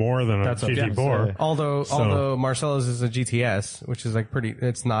price, it's more than a That's what I'm GT4. saying. Although Marcello's is a GTS, which is like pretty.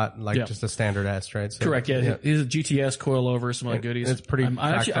 It's not like Yeah. just a standard S, right? So, Correct. Yeah, he's a GTS coilover, some other goodies. it's pretty I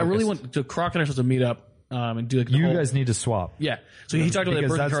really track-focused. want to Croc and I supposed to meet up and do like the You whole- guys need to swap. Yeah. So he talked about the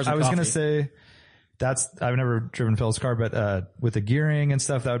Because birthday that's, cars. I and was going to coffee. say I've never driven Phil's car, but with the gearing and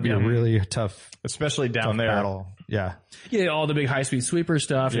stuff, that would be a really tough Especially down there. battle. Yeah. Yeah, all the big high speed sweeper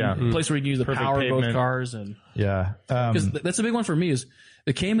stuff. Yeah. And a place where you can use the Perfect power of both pavement. cars and. Yeah. Because that's a big one for me is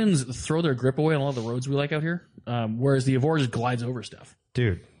the Caymans throw their grip away on a lot of the roads we like out here, whereas the Evora just glides over stuff.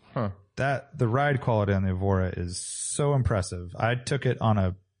 Dude, that the ride quality on the Evora is so impressive. I took it on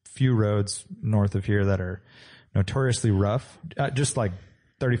a few roads north of here that are notoriously rough, just like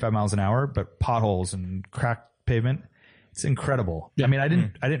 35 miles an hour, but potholes and cracked pavement. It's incredible. I mean, I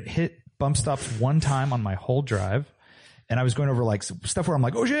didn't hit bump stops one time on my whole drive, and I was going over like stuff where I'm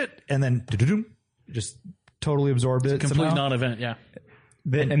like, oh shit, and then just totally absorbed it. Complete somehow. non-event, yeah.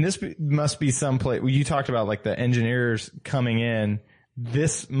 And this must be some place. You talked about like the engineers coming in.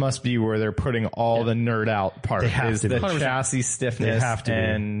 This must be where they're putting all the nerd out part. They have is to the be. chassis stiffness They have to be.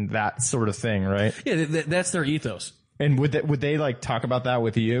 and that sort of thing, right? Yeah, that's their ethos. And would they like talk about that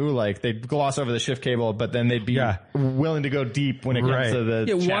with you? Like they'd gloss over the shift cable, but then they'd be willing to go deep when it comes Right. to the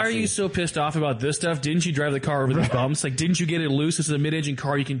Yeah, why are chassis. you so pissed off about this stuff? Didn't you drive the car over the bumps? Like, didn't you get it loose? This is a mid-engine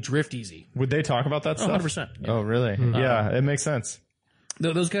car. You can drift easy. Would they talk about that stuff? 100%. Yeah. Oh, really? Yeah, it makes sense.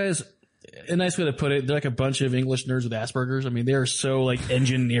 Those guys, a nice way to put it, they're like a bunch of English nerds with Asperger's. I mean, they are so like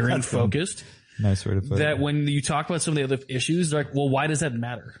engineering focused Nice way to put that it. when you talk about some of the other issues, they're like, well, why does that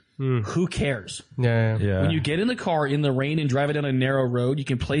matter? Who cares? Yeah. Yeah. When you get in the car in the rain and drive it down a narrow road, you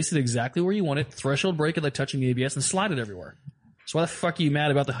can place it exactly where you want it, threshold brake it like touching the ABS, and slide it everywhere. So why the fuck are you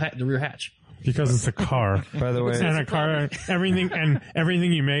mad about the rear hatch? Because it's a car. By the way, And a car,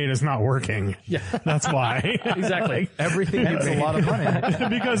 everything you made is not working. Yeah. That's why. Exactly. Everything that's a lot of money.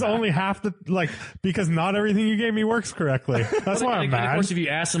 because only half because not everything you gave me works correctly. That's why I'm And of mad. course, if you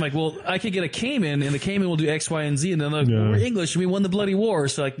ask them, like, well, I could get a Cayman, and the Cayman will do X, Y, and Z, and then they're like, well, we're English, and we won the bloody war.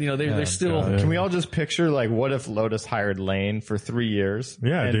 So, like, they're still. Can we all just picture like what if Lotus hired Lane for 3 years?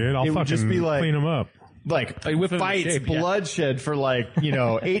 Yeah, And dude. I'll it fucking would just be like clean them up. like I whip him into fights, shape, yeah. bloodshed for like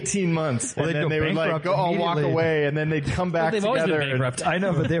 18 months, and they'd then go they would like bankrupt go all walk immediately. away, and then they'd come back They've always been together. and- bankrupt. I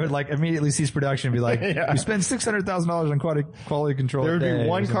know, but they would like immediately cease production and be like, we spend $600,000 on quality control. There would a day be or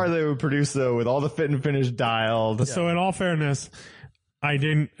one car something. they would produce though with all the fit and finish dialed. So in all fairness, I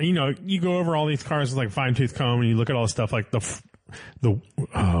didn't, you go over all these cars with like fine tooth comb and you look at all the stuff like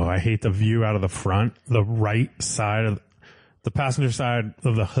I hate the view out of the front, the right side of the passenger side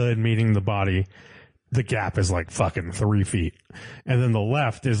of the hood meeting the body. The gap is like fucking 3 feet. And then the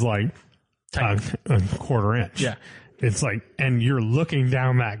left is like a quarter inch. Yeah. It's like, and you're looking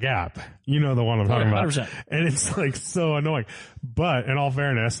down that gap. You know the one I'm talking about. 100%. And it's like so annoying. But in all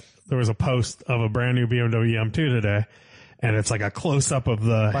fairness, there was a post of a brand new BMW M2 today, and it's like a close up of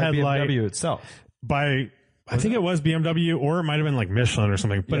the By headlight BMW itself. I think it was BMW, or it might have been like Michelin or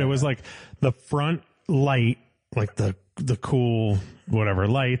something, but it was like the front light, like the cool whatever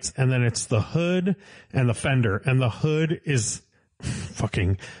lights, and then it's the hood and the fender, and the hood is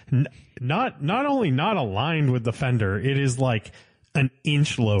fucking not only not aligned with the fender, it is like an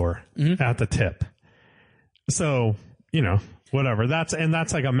inch lower at the tip. So, whatever. That's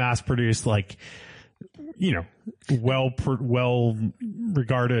like a mass produced, like, well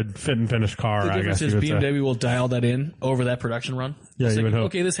regarded fit and finish car. The I difference guess is you would say. BMW will dial that in over that production run. Yeah, It's you like, would hope.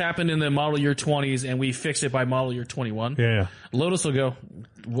 okay, this happened in the model year 20s, and we fixed it by model year 21. Yeah. Lotus will go,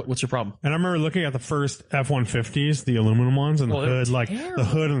 what's your problem? And I remember looking at the first F-150s, the aluminum ones, and Oh, the they were hood, like the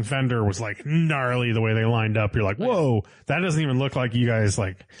hood and fender was like gnarly the way they lined up. You're like, whoa, that doesn't even look like you guys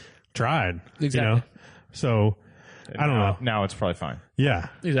like tried. Exactly. So I don't know. Now it's probably fine. Yeah.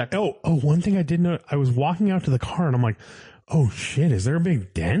 Exactly. Oh, one thing I did know, I was walking out to the car and I'm like, oh shit, is there a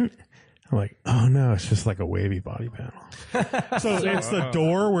big dent? I'm like, oh no, it's just like a wavy body panel. So it's the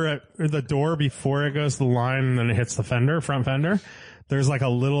door the door before it goes to the line and then it hits the front fender. There's like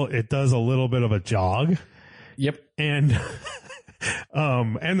it does a little bit of a jog. Yep. And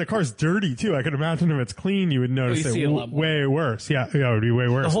the car's dirty too. I could imagine if it's clean, you would notice you see it a lot more. way worse. Yeah, it would be way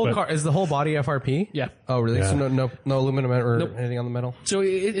worse. The whole but- car is the whole body FRP. Yeah. Oh, really? Yeah. So no aluminum or Nope. anything on the metal. So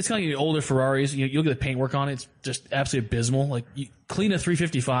it's kind of like older Ferraris. You look at the paintwork on it; it's just absolutely abysmal. Like you clean a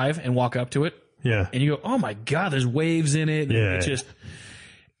 355 and walk up to it, Yeah. and you go, "Oh my god, there's waves in it." Yeah.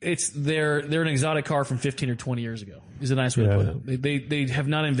 They're an exotic car from 15 or 20 years ago. Is a nice way to put it. They have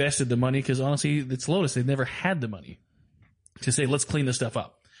not invested the money because honestly, it's Lotus. They've never had the money. to say, let's clean this stuff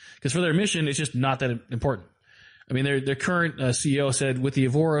up. Because for their mission, it's just not that important. I mean, their current CEO said with the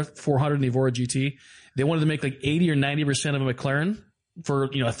Evora 400 and the Evora GT, they wanted to make like 80 or 90% of a McLaren for,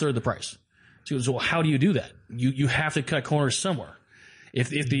 a third the price. So how do you do that? You have to cut corners somewhere. If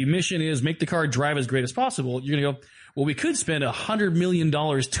the mission is make the car drive as great as possible, you're going to go, well, we could spend $100 million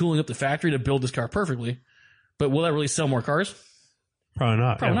tooling up the factory to build this car perfectly, but will that really sell more cars? Probably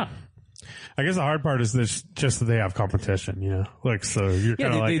not. Probably not. I guess the hard part is this, just that they have competition, like, so you're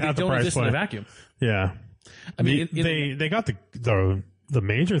kind of like they at the don't price exist in a point. vacuum. Yeah. I mean, they got the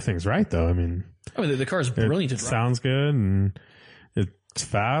major things right though. I mean, the car is brilliant to drive. Sounds good and it's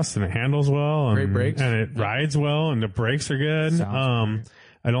fast and it handles well and, Great brakes. and it rides well and the brakes are good. I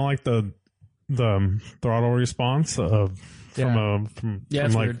don't like the throttle response from it's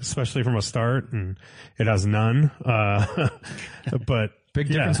like, weird. especially from a start, and it has none. But Big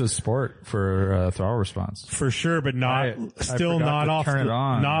difference with sport for throttle response. for sure, but not I still forgot not to off. turn it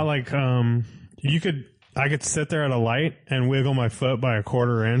on. Not like I could sit there at a light and wiggle my foot by a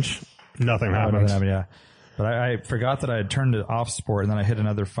quarter inch. Nothing happens. Yeah. But I forgot that I had turned it off sport, and then I hit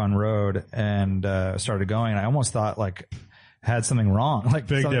another fun road and started going. And I almost thought like had something wrong. Like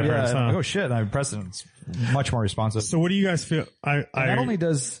Big something- difference, Yeah, huh? like, oh shit! And I pressed it. It's much more responsive. So what do you guys feel? And not only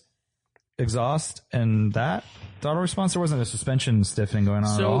does exhaust and that throttle response, there wasn't a suspension stiffening going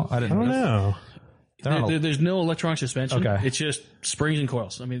on So- at all. I I didn't don't know. There's no electronic suspension. Okay. It's just springs and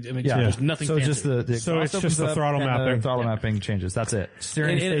coils. I mean, Yeah, there's nothing So fancy. just the So exhaust it's just opens the up throttle and mapping. The throttle mapping changes. That's it.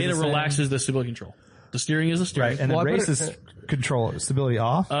 Steering and stays it the same. relaxes the stability control. The steering is the steering. Right, and then Well, I put race it- is control stability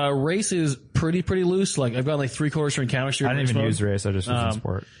off. Race is pretty loose. Like I've got like 3/4 turn counter steer. I didn't even use race. I just used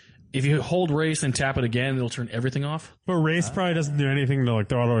sport. If you hold race and tap it again, it'll turn everything off. But race probably doesn't do anything to like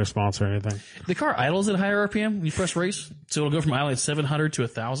throttle response or anything. The car idles at higher RPM when you press race, so it'll go from idling at 700 to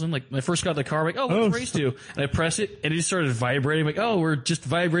 1,000. Like when I first got the car, I'm like, oh, what's race do? And I press it, and it just started vibrating. I'm like, oh, we're just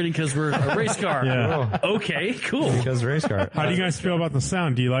vibrating because we're a race car. Yeah. Okay, cool. Because race car. How do you guys feel about the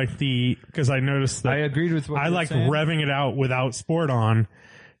sound? Do you like because I noticed that I agreed with what I you were like saying. revving it out without sport on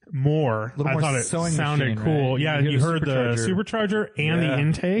more. Little I more thought it sewing sounded machine, cool. right? Yeah, You and you hear heard the the supercharger and Yeah. the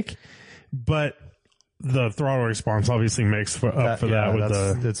intake, but the throttle response obviously makes up for that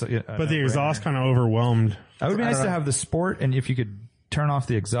with but the exhaust kind of overwhelmed. It would be nice to have the sport, and if you could turn off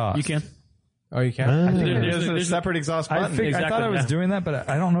the exhaust. You can. Oh, you can? There's a separate exhaust I button. thought Exactly, I was yeah. doing that, but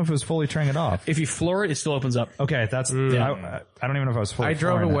I don't know if it was fully turning it off. If you floor it, it still opens up. Okay, that's. I don't even know if I was fully. I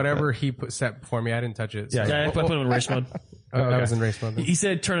drove it flooring whatever he set for me. I didn't touch it. So. Yeah. Yeah, I put it in race mode. I was in race mode. then. He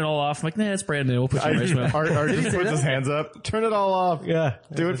said turn it all off. I'm like, nah, it's brand new. We'll put you in race mode. Art just puts his hands up. Turn it all off. Yeah.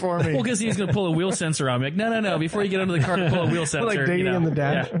 Do it for me. Well, because he's going to pull a wheel sensor on me. Like, no. Before you get under the car, pull a wheel sensor. Like digging in the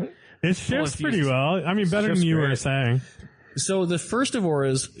dash. Yeah. It shifts it's pretty used. well. I mean, better than you were saying. So the first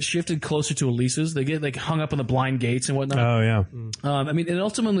Evoras shifted closer to Elisa's. They get like hung up on the blind gates and whatnot. Oh yeah. I mean, and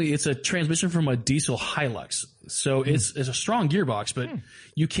ultimately it's a transmission from a diesel Hilux. So it's a strong gearbox, but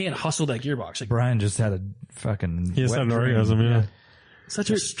you can't hustle that gearbox. Like, Brian just had a fucking. He just wet had an dream. orgasm. Yeah. such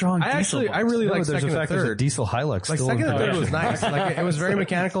a strong diesel box. I really No, like there's second the and fact there's a third. diesel Hilux. Like still second and in third production. was nice. Like it was very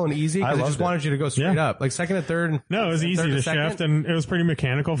mechanical and easy because it loved just it. wanted you to go straight Yeah. up. Like second and third. No, it was and easy third to and second. shift, and it was pretty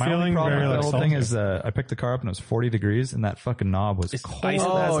mechanical My only feeling. problem Very with like the whole salty. thing is I picked the car up and it was 40 degrees and that fucking knob was cold. Ice,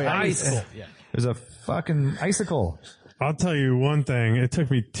 Oh, that's yeah. ice cold. Yeah. It was a fucking icicle. I'll tell you one thing. It took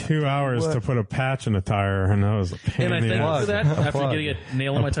me 2 hours to put a patch in a tire, and that was a pain And I in the thank you ass. for that after Plug. getting a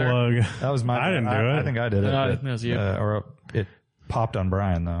nail in my tire. Plug. That was my. I didn't do it. I think I did it. No, but, that was you. or it popped on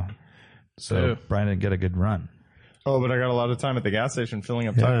Brian though, so Oh. Brian didn't get a good run. Oh, but I got a lot of time at the gas station filling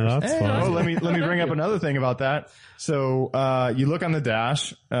up Yeah, tires. that's Oh, fun. let me bring up another thing about that. So you look on the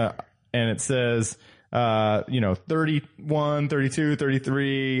dash, and it says 31, 32,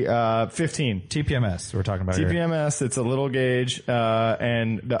 33, 15. TPMS we're talking about here. TPMS, it's a little gauge,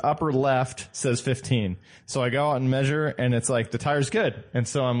 and the upper left says 15. So I go out and measure, and it's like, the tire's good. And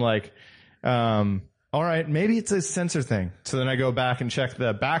so I'm like, all right, maybe it's a sensor thing. So then I go back and check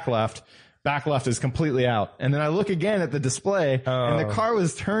the back left. Back left is completely out. And then I look again at the display, and the car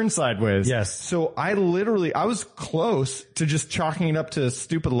was turned sideways. Yes. So I was close to just chalking it up to a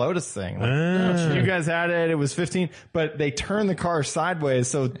stupid Lotus thing. Like, you guys had it, it was 15, but they turned the car sideways,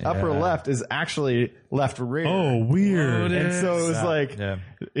 so upper left is actually left rear. Oh, weird. And so it was like,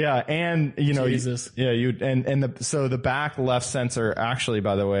 Yeah. and Jesus. so the back left sensor actually,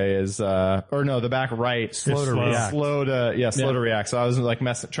 by the way, is, the back right. Slow to react. Slow to react. So I was like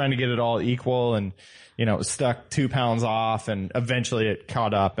trying to get it all equal, and, it was stuck 2 pounds off, and eventually it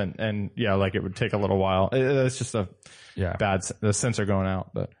caught up, and like it would take a little while. It's just the sensor going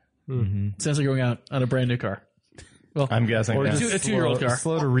out, but. Sensor going out on a brand new car. Well, I'm guessing. a yeah. 2-year-old car.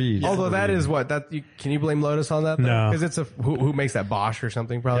 Slow to read. Although that is what can you blame Lotus on that? No. Because it's who makes that, Bosch or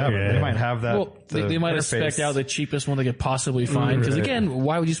something probably. Yeah, but they might have that. Well, they might have interface. spec'd out the cheapest one they could possibly find. Because again,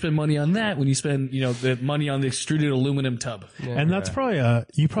 why would you spend money on that when you spend, the money on the extruded aluminum tub? And that's probably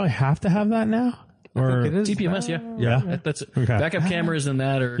you probably have to have that now? Or It is. TPMS, yeah. Yeah. That's it. Okay. Backup cameras and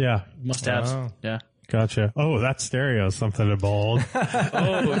that are Yeah. must-haves. Oh. Yeah. Gotcha. Oh, that stereo is something to behold.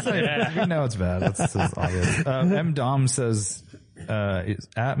 Oh, yeah. We know it's bad. That's obvious. M. Dom says,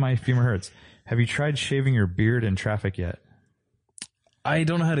 at my femur hurts. Have you tried shaving your beard in traffic yet? I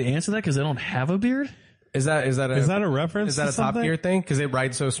don't know how to answer that because I don't have a beard. Is that Is that a reference? is that to a Top something? Gear thing? Because it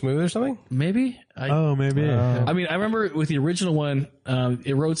rides so smooth or something? Maybe. Oh, maybe. I mean, I remember with the original one,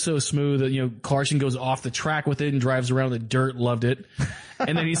 it rode so smooth that, Clarkson goes off the track with it and drives around in the dirt, loved it.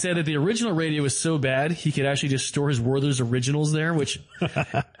 And then he said that the original radio was so bad, he could actually just store his Werther's originals there, which,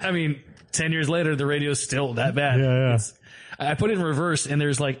 I mean, 10 years later, the radio's still that bad. Yeah. I put it in reverse, and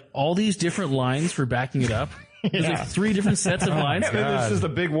there's like all these different lines for backing it up. There's like 3 different sets of lines. It's just a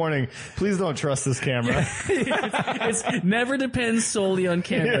big warning. Please don't trust this camera. It never depends solely on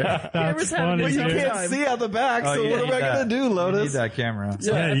camera. Cameras have funny, it dude. sometimes. see out the back, Oh, you need that. You need that camera.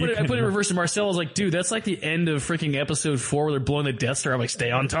 So Yeah, I you put it can- in reverse, and Marcel was like, dude, that's like the end of freaking episode 4 where they're blowing the Death Star. I'm like, stay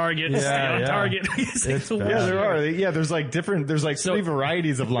on target, stay on yeah. target. He's like, It's "What?" bad. Yeah, there are. Yeah, there's like 3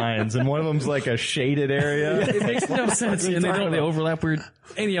 varieties of lines, and one of them's like a shaded area. It makes no sense, and they overlap weird.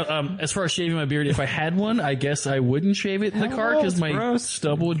 Anyhow, as far as shaving my beard, if I had one, I guess I wouldn't shave it in the car because my gross.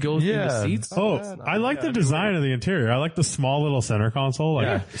 stubble would go through the Yeah. seats. Oh, I like the design of the interior. I like the small little center console. Like,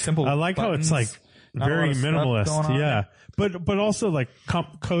 Yeah, simple I like how it's buttons, like not a very lot of stuff minimalist. going on. Yeah, but also like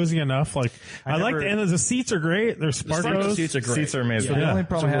cozy enough. Like I like never- and the seats are great. They're Sparkle Sparkos. seats are great. Seats are amazing. So the Yeah. only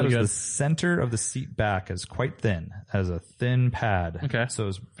problem I had really was good. the center of the seat back is quite thin, has a thin pad. Okay. So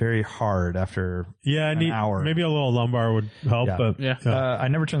it's very hard after Yeah, I an need hour. maybe a little lumbar would help. Yeah. But Yeah. I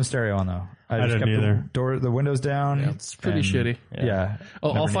never turned the stereo on though. I just didn't kept either. the windows down. It's pretty and- shitty. Yeah. Oh,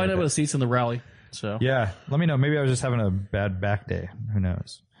 I'll Never find out needed about it. the seats in the rally. So Yeah. Let me know. Maybe I was just having a bad back day. Who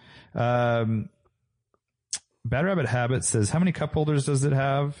knows? Bad Rabbit Habit says, how many cup holders does it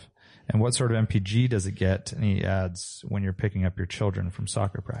have? And what sort of MPG does it get? And he adds, when you're picking up your children from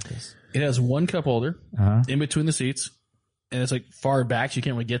soccer practice. it has one cup holder Uh-huh. in between the seats, and it's like far back, so you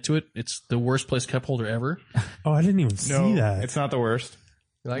can't really get to it. It's the worst placed cup holder ever. Oh, I didn't even see that. It's not the worst.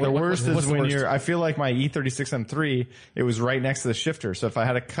 Like, The worst what's is the when worst? I feel like my E36 M3, it was right next to the shifter. So if I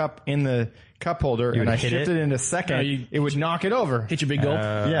had a cup in the cup holder and would I hit shifted it? into second, No, you- it would knock it over. Hit your big gulp.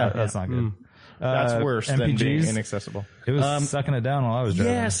 Yeah. That's not good. That's worse than being MPGs? inaccessible. It was sucking it down while I was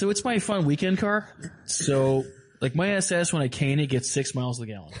driving. Yeah, so it's my fun weekend car. So, like my SS, when I cane it, gets 6 miles to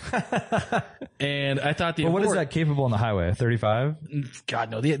the gallon. And I thought the But what is Avora- that capable on the highway? 35?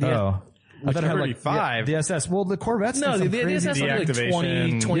 God, no. The Oh. I thought it had like 35. the SS. Well, the Corvettes no, did the some SS crazy. was like 20,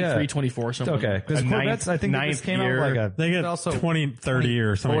 deactivation. 23, Yeah. 24, something. Okay, because A Corvettes, I think ninth this came out year. like a. They get also 20, 30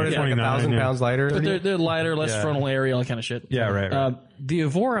 or something. What is it, like 29. 1,000 yeah. pounds lighter? But they're lighter, less Yeah. frontal area, all that kind of shit. Yeah, right. The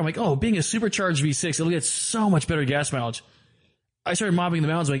Avora, I'm like, oh, being a supercharged V6, it'll get so much better gas mileage. I started mobbing the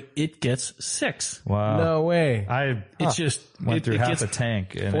mountains, like, it gets 6. Wow. No way. I It's just, went through it half gets, a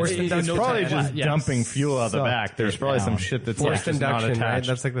tank. And Forced it's- That's no probably time. just Yeah. dumping fuel out the Sucked back. There's it probably down. some shit that's like Forced just not induction, right? attached.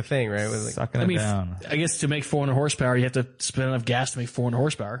 That's like the thing, right? With like, sucking I mean, it down. I guess to make 400 horsepower, you have to spend enough gas to make 400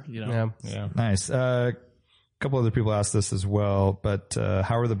 horsepower, you know? yeah. Nice. A couple other people asked this as well, but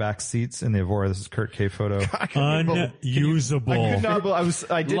how are the back seats in the Avora? This is Kurt K. Photo. Unusable. I could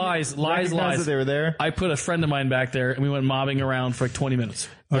not. I didn't Lies. recognize that they were there. I put a friend of mine back there, and we went mobbing around for like 20 minutes.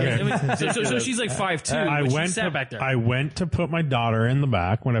 Okay. I mean, so she's like 5'2", I but she went sat to, back there. I went to put my daughter in the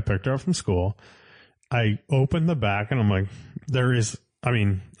back when I picked her up from school. I opened the back and I'm like, there is, I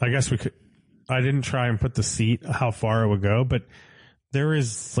mean, I guess we could, I didn't try and put the seat how far it would go, but there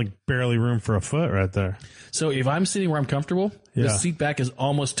is like barely room for a foot right there. So if I'm sitting where I'm comfortable, the Yeah. seat back is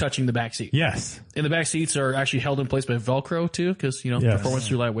almost touching the back seat. Yes. And the back seats are actually held in place by Velcro too, because, you know, Yes. performance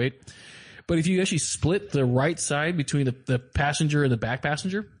through lightweight. But if you actually split the right side between the passenger and the back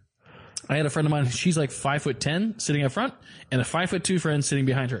passenger, I had a friend of mine, she's like 5'10" sitting up front, and a 5'2" friend sitting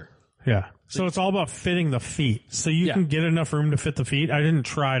behind her. Yeah. So it's all about fitting the feet. So you Yeah. can get enough room to fit the feet. I didn't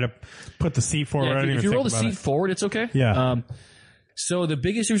try to put the seat forward. I Yeah, didn't if even you roll the think about seat it. forward, it's okay. Yeah. So the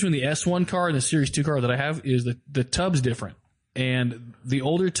biggest difference between the S1 car and the Series 2 car that I have is the tub's different. And the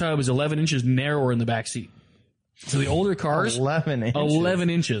older tub is 11 inches narrower in the back seat. So the older cars, 11 inches. 11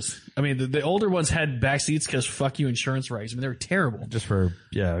 inches. I mean, the older ones had back seats because fuck you insurance rights. I mean, they were terrible. Just for,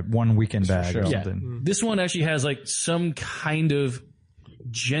 one weekend bag or Yeah. something. This one actually has like some kind of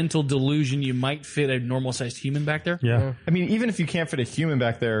gentle delusion you might fit a normal sized human back there. Yeah. I mean, even if you can't fit a human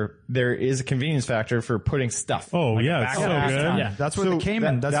back there, there is a convenience factor for putting stuff. Oh, yeah. It's so good. Yeah. That's what the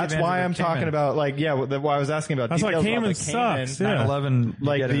Cayman. That's why I'm talking about, like, why I was asking about. That's why details about Cayman the sucks. Cayman. Yeah. 911.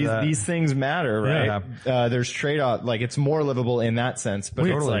 Like these things matter, right? There's trade-off. Like, it's more livable in that sense, but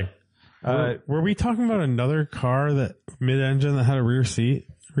it's Totally. like, Were we talking about another car that mid-engine that had a rear seat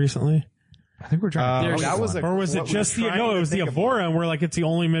recently? I think we're trying. There's- that was Or was it just the, no, it was the Evora, and we're like, it's the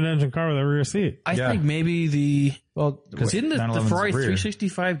only mid-engine car with a rear seat. I think maybe didn't the 911's Ferrari rear.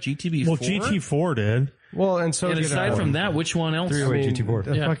 365 GTB4? Well, GT4 did. Well, and so And did, aside from that, which one else? Three-way GT4.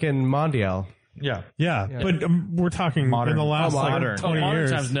 the Yeah. fucking Mondial. Yeah. Yeah. But we're talking Modern. in the last modern. like 20 modern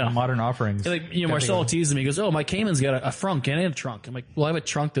years. times, no. Modern offerings. Like, Marcelo teases me. He goes, "Oh, my Cayman's got a front and a trunk." I'm like, "Well, I have a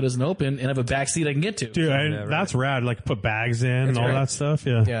trunk that doesn't open, and I have a back seat I can get to." Dude, that's rad. Like, put bags in and all right. that stuff.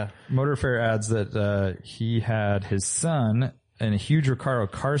 Yeah. Yeah. Motor Fair adds that he had his son in a huge Recaro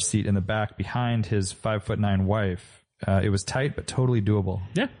car seat in the back behind his 5'9" wife. It was tight but totally doable.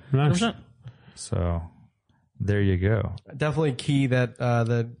 Yeah, Nice. 100%. So there you go. Definitely key that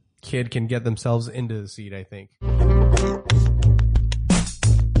the kid can get themselves into the seat, I think.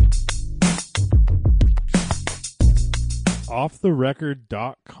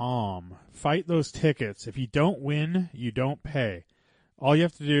 offtherecord.com. Fight those tickets. If you don't win, you don't pay. All you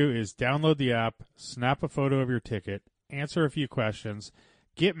have to do is download the app, snap a photo of your ticket, answer a few questions,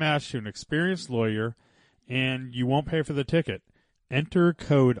 get matched to an experienced lawyer, and you won't pay for the ticket. Enter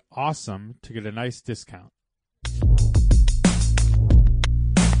code AWESOME to get a nice discount.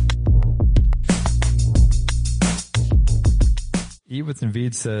 Eat with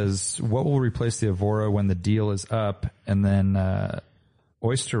Naveed says, what will replace the Evora when the deal is up? And then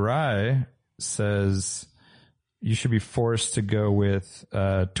Oyster Rye says, you should be forced to go with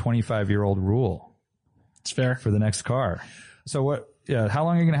a 25-year-old rule It's fair. for the next car. So what? Yeah, how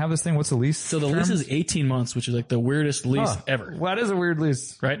long are you going to have this thing? What's the lease? So the term? lease is 18 months, which is like the weirdest lease ever. Well, that is a weird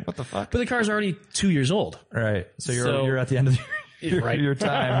lease. Right? What the fuck? But the car's already 2 years old. Right. So you're So- you're at the end of Right. your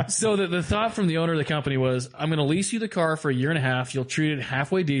time. So the thought from the owner of the company was, I'm going to lease you the car for a year and a half. You'll treat it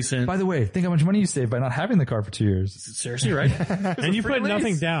halfway decent. By the way, think how much money you save by not having the car for 2 years. Seriously, right? And you put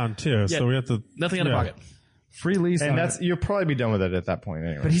nothing down, too. So we have to. Nothing out of Yeah. pocket. Free lease. and on that's, you'll probably be done with it at that point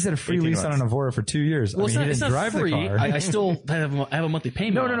anyway. But he said a free 18 lease on months. an Evora for 2 years. Well, I mean, he it's didn't not drive free. the car. I still have a monthly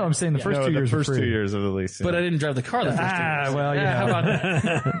payment. No, on it. I'm saying the first No, 2 years the first were free. 2 years of the lease. But I didn't drive the car the first 2 years. Well, you Yeah, how know. about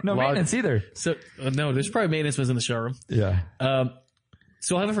that? No maintenance either. So, no, there's probably maintenance was in the showroom. Yeah.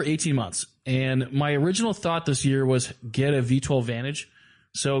 So I'll have it for 18 months. And my original thought this year was get a V12 Vantage.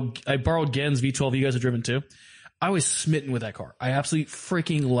 So I borrowed Gen's V12. You guys have driven too. I was smitten with that car. I absolutely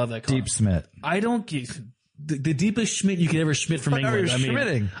freaking love that car. Deep Smith. I don't get the deepest schmidt you could ever schmidt from England. you're I mean,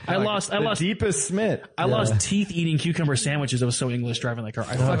 schmitting. I lost deepest Smith. I lost teeth eating cucumber sandwiches. I was so English driving that car.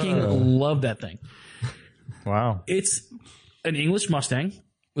 I fucking love that thing. Wow. It's an English Mustang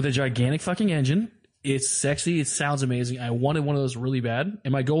with a gigantic fucking engine. It's sexy. It sounds amazing. I wanted one of those really bad.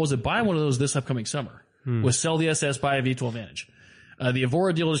 And my goal was to buy one of those this upcoming summer. Was sell the SS, buy a V12 Vantage. The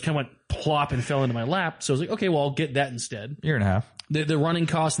Evora deal just kind of went plop and fell into my lap. So I was like, okay, well, I'll get that instead. Year and a half. The running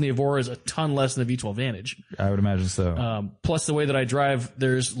cost in the Evora is a ton less than the V12 Vantage. I would imagine so. Plus the way that I drive,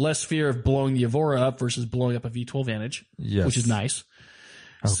 there's less fear of blowing the Evora up versus blowing up a V12 Vantage, Yes. which is nice.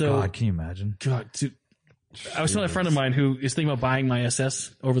 oh, so- God. Can you imagine? God, dude, I was telling a friend of mine who is thinking about buying my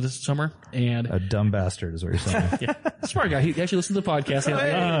SS over this summer, and A dumb bastard is what you're saying. yeah, smart guy. He actually listens to the podcast.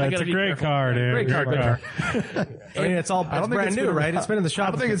 I It's gotta a be great careful. car, dude. Great car, great car. I mean, it's all it's brand new, right? It's been in the shop.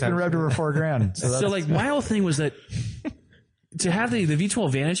 I don't think it's been revved over $4,000. So, So that's, like my whole thing was that to have the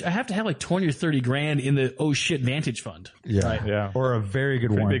V12 Vantage, I have to have like 20 or 30 grand in the oh shit Vantage fund. yeah. Yeah. Or a very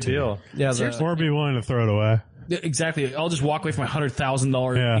good warranty. Big deal. Yeah, Or be willing to throw it away. Exactly. I'll just walk away from my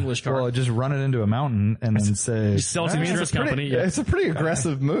 $100,000 Yeah. English car. Well, just run it into a mountain and then say, Just sell it to the insurance company. Yeah. It's a pretty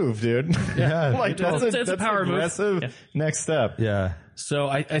aggressive move, dude. yeah. Like that's It's a that's power move. aggressive Yeah. next step. yeah. So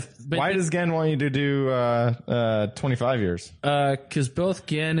but Why does Gen want you to do 25 years? because both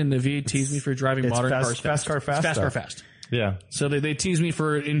Gen and Naveed tease me for driving It's modern fast- cars fast car fast Fast car stuff. fast. Yeah. So they tease me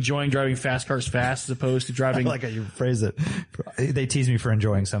for enjoying driving fast cars fast as opposed to driving. I like how you phrase it. They tease me for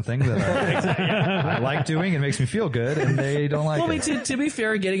enjoying something that I like doing. It makes me feel good, and they don't like Well, I it. mean, to be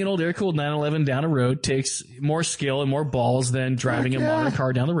fair, getting an old air-cooled 911 down a road takes more skill and more balls than driving a modern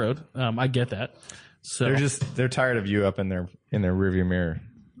car down the road. I get that. So They're tired of you up in their rearview mirror.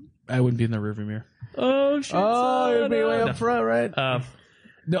 I wouldn't be in the rearview mirror. Oh, shit. oh, it'd be way up front, right?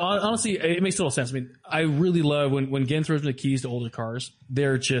 No, honestly, it makes total sense. I mean, I really love when Gen throws me the keys to older cars.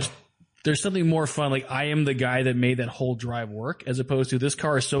 There's something more fun. Like, I am the guy that made that whole drive work, as opposed to this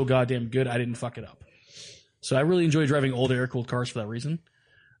car is so goddamn good, I didn't fuck it up. So I really enjoy driving old air-cooled cars for that reason.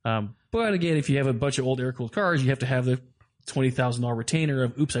 But again, if you have a bunch of old air-cooled cars, you have to have the $20,000 retainer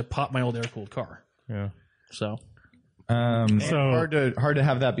of, oops, I popped my old air-cooled car. Yeah. So So Hard to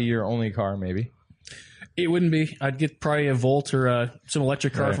have that be your only car, maybe. it wouldn't be. I'd get probably a Volt or some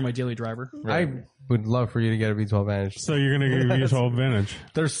electric car for my daily driver. I would love for you to get a V12 Vantage. so you're gonna get a V12 Vantage.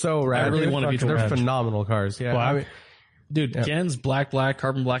 They're so rad. I really want a V12 They're Vantage. phenomenal cars. Yeah. Black? I mean, Dude, Gen's black,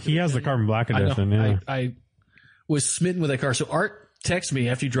 carbon black. He has the carbon black I know. edition. Yeah. I was smitten with that car. So Art texted me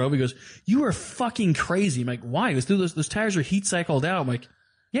after he drove. He goes, "You are fucking crazy." I'm like, "Why?" He goes, "Dude, those tires are heat cycled out." I'm like,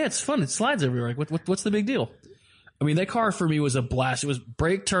 "Yeah, it's fun. It slides everywhere." Like, what's the big deal? I mean, that car for me was a blast. It was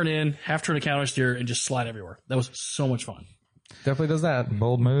brake, turn in, half turn to counter steer, and just slide everywhere. That was so much fun. definitely does that.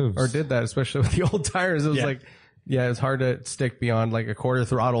 Bold moves. Or did that, especially with the old tires. It was it was hard to stick beyond like a quarter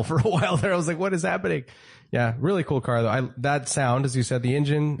throttle for a while there. I was like, what is happening? Yeah, really cool car though. That sound, as you said, the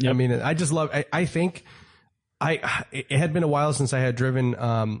engine. I mean, I just love, I think it had been a while since I had driven,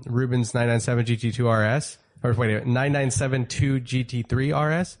 Ruben's 997 GT2 RS, or wait, 9972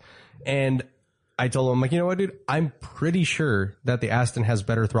 GT3 RS. And I told him, I'm like, you know what, dude? I'm pretty sure that the Aston has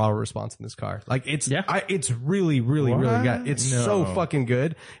better throttle response in this car. Like it's, it's really, really, really good. It's so fucking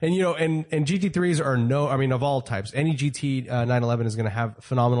good. And you know, and GT3s are of all types, any GT 911 is going to have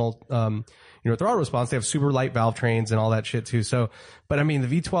phenomenal, throttle response. They have super light valve trains and all that shit too. So, but I mean,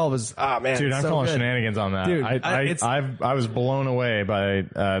 the V12 is, man. Dude, I'm so calling good. shenanigans on that. Dude, I was blown away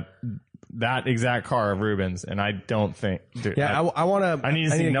by that exact car of Ruben's, and I don't think. Dude, Yeah, I want to. I need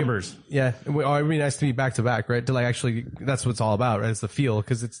to see numbers. Yeah, it would be nice to be back to back, right? To like actually, that's what it's all about, right? It's the feel,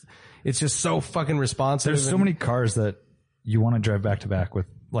 because it's just so fucking responsive. There's so many cars that you want to drive back to back with,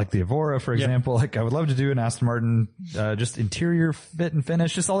 like the Evora, for example. Like I would love to do an Aston Martin, just interior fit and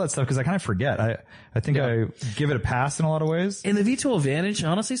finish, just all that stuff, because I kind of forget. I think I give it a pass in a lot of ways. And the V12 Vantage,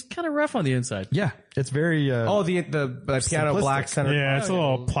 honestly, is kind of rough on the inside. Yeah, it's very. the piano black center. Yeah, it's a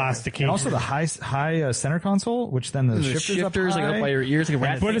little plasticky. And also the high center console, which then the Shifters like up by your ears, like a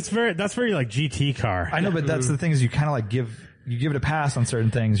rat. But that's very like GT car. I know, but that's the thing is you kind of like give it a pass on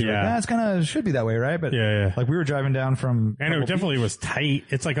certain things. You're like, it's kind of should be that way, right? But like we were driving down from, and it definitely was tight.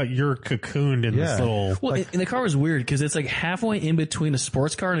 It's like you're cocooned in this little. Well, and the car was weird because it's like halfway in between a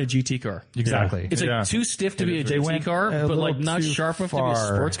sports car and a GT car. Exactly. It's like too stiff to be a GT car, but like not sharp enough to be a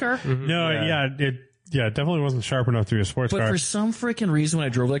sports car. It definitely wasn't sharp enough to be a sports car. But for some freaking reason, when I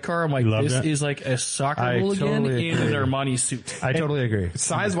drove that car, I'm like, this is like a soccer hooligan in an Armani suit. I totally agree.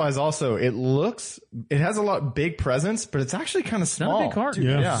 Size wise, also, it has a lot big presence, but it's actually kind of small. Not a big car.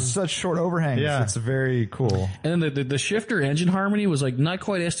 Yeah. Such short overhangs. Yeah. It's very cool. And then the shifter engine harmony was like not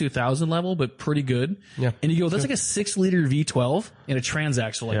quite S2000 level, but pretty good. Yeah. And you go, that's like a 6-liter V12 in a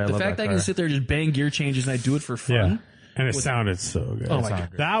transaxle. Like the fact that I can sit there and just bang gear changes and I do it for fun. Yeah. And it sounded so good. Oh my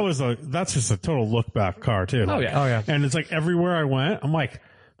God. That's just a total look back car too. Oh yeah. And it's like everywhere I went, I'm like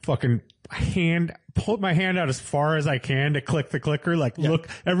fucking put my hand out as far as I can to click the clicker. Like, look,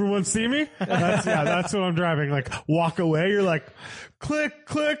 everyone see me? That's what I'm driving. Like walk away. You're like, click.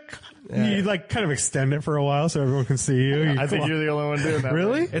 You like kind of extend it for a while so everyone can see you. I think you're the only one doing that.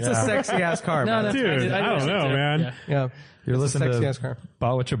 Really? It's a sexy ass car, No, man. that's Dude, I don't know, man. Yeah. You're listening sexy to ass car. Ba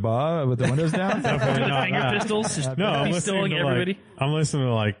Wacha Ba with the windows down? Definitely not Finger that. pistols, just No, I'm pistoling listening to everybody. I'm listening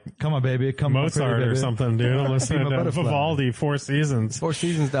to like Come on, baby. Come on, Mozart pretty or baby. something, dude. I'm listening Be my to butterfly. Vivaldi, Four Seasons. 4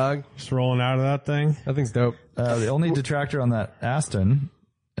 Seasons, dog. Just rolling out of that thing. That thing's dope. The only detractor on that Aston,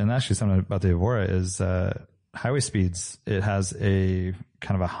 and actually something about the Evora, is highway speeds. It has a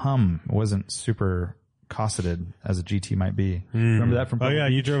kind of a hum. It wasn't super cosseted as a GT might be. Remember that from Oh Pebble? yeah,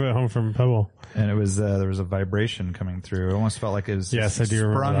 you drove it home from Pebble. And it was there was a vibration coming through. It almost felt like it was Yes, I do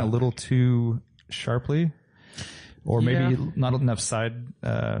remember sprung that. a little too sharply, or maybe not enough sidewall.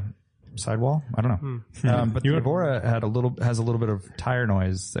 I don't know. But the Evora has a little bit of tire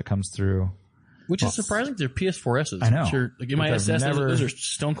noise that comes through. Which is surprising. They're PS4Ss. I know. Sure, like in my Which I've SS, never- those are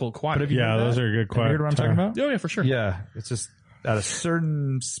stone cold quiet. Yeah, those are good. Have you heard what I'm talking about? Oh yeah, for sure. Yeah, it's just at a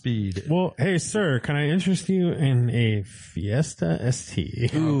certain speed. Well, hey, sir, can I interest you in a Fiesta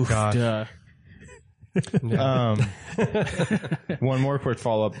ST? Ooh, duh. One more quick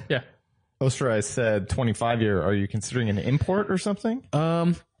follow up. Yeah. Osterized said 25 year. Are you considering an import or something?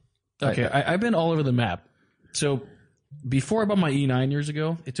 Okay, I've been all over the map. So before I bought my E9 years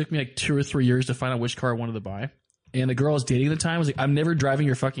ago, it took me like 2 or 3 years to find out which car I wanted to buy. And the girl I was dating at the time was like, I'm never driving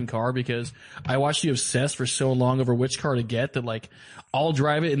your fucking car because I watched you obsess for so long over which car to get that like I'll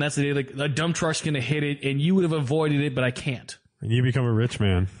drive it and that's the day like a dump truck's gonna hit it and you would have avoided it, but I can't. And you become a rich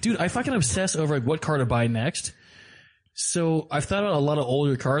man. Dude, I fucking obsess over like what car to buy next. So I've thought about a lot of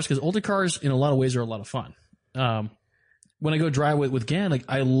older cars because older cars in a lot of ways are a lot of fun. When I go drive with Gan, like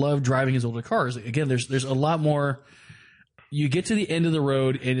I love driving his older cars. Again, there's a lot more you get to the end of the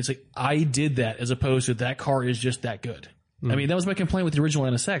road and it's like, I did that, as opposed to that car is just that good. I mean, that was my complaint with the original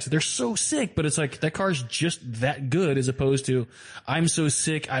NSX. They're so sick, but it's like that car's just that good, as opposed to I'm so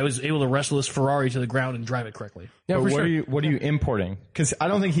sick I was able to wrestle this Ferrari to the ground and drive it correctly. Yeah, But for sure. what are you importing? Because I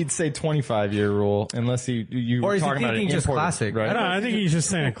don't think he'd say 25-year rule unless you Or were is he talking about an thinking just imported, classic? right? I think he's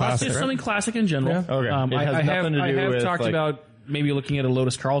just saying a It's classic. just something classic in general. Okay. It has I nothing to do have with, talked like- about maybe looking at a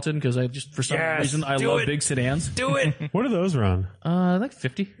Lotus Carlton, because I just, for some reason, I love big sedans. Do it. What do those run? Like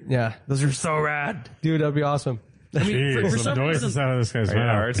 50. Yeah, those are so rad, dude. That'd be awesome. I mean, Jeez, for the some noise reason, is out of this guy's Yeah,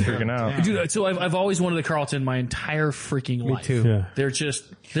 mouth. Art's freaking out. dude, so I've always wanted a Carlton my entire freaking life. too. Yeah. They're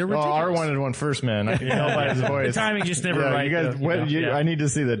Well, ridiculous. Art wanted one first, man. I can tell by his voice. The timing just never Yeah, right. you guys, though, you know? I need to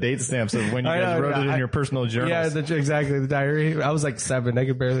see the date stamps of when you I guys know, wrote it in I- your personal journals. Yeah, exactly. The diary. I was like 7. I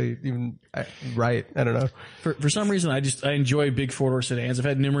could barely even write. I don't know. For some reason, I enjoy big four-door sedans. I've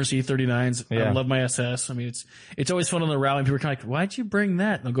had numerous E39s. I Yeah. love my SS. I mean, it's always fun on the rally. And people are kind of like, "Why'd you bring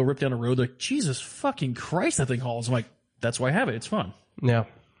that?" And they'll go rip down the road. They're like, "Jesus fucking Christ, that thing hauls." I'm like, "That's why I have it. It's fun." Yeah.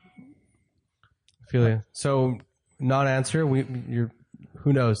 I feel you. So, non-answer. You're.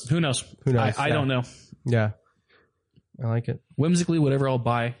 Who knows? Who knows? Who knows? I Yeah. don't know. Yeah. I like it. Whimsically, whatever I'll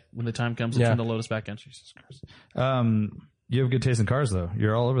buy when the time comes to Yeah. turn the Lotus back in. Jesus Christ. You have good taste in cars, though.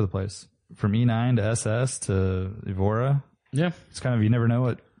 You're all over the place, from E9 to SS to Evora. Yeah, It's kind of, you never know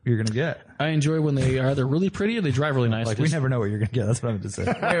what you're gonna get. I enjoy when they are either really pretty or they drive really nice. Like, we never know what you're gonna get. That's what I'm going to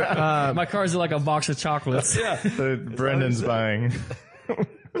say. My cars are like a box of chocolates. that Brendan's buying.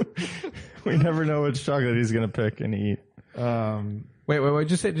 We never know which chocolate he's going to pick and eat. Wait.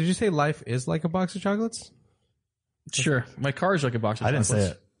 Did you say life is like a box of chocolates? Sure, my car's like a box of I didn't chocolates.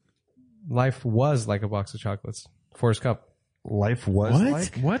 say it. Life was like a box of chocolates. Forrest Gump. Life was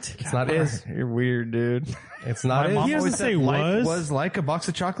like. What? It's not is. You're weird, dude. It's not is. He doesn't say life was. was like a box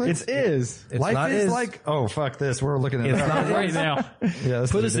of chocolates. It's is. It's life not is like. Oh fuck this. We're looking at It's that. not Right now, Yeah,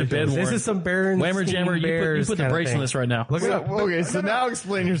 this put is us in bed, ridiculous. This Warren. is some Baron. Whammer Jammer, you put the brakes on this right now. Look it up. Okay, so now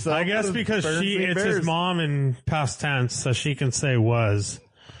explain yourself. I guess because it's his mom. mom in past tense, so she can say was.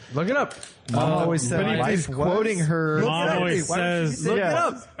 Look it up. Mom always said But life he's was. quoting her. Mom always says. Look it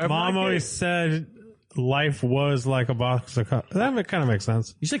up. Mom always said life was like a box of. That kind of makes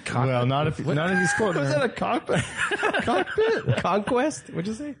sense. You said cockpit. Well, not if he's quoting her. a cockpit? Cockpit? Conquest? What'd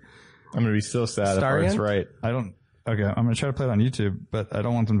you say? I'm going to be so sad if Art's Starion? right. I don't. Okay, I'm gonna try to play it on YouTube, but I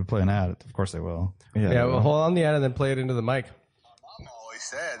don't want them to play an ad. Of course they will. Yeah, well, hold on the ad and then play it into the mic. Mom always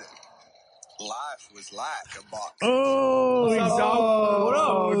said life was like a box.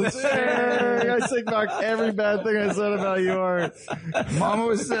 I take back every bad thing I said about you, Art. Mom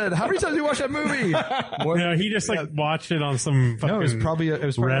always said, "How many times do you watch that movie?" No, he just like watched it on some. Fucking No, it was probably like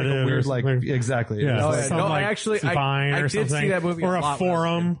Reddit a or weird like something. exactly. Yeah, It was yeah. like- some, No, I like, actually- Vine I or did see something, that movie a or a lot when I was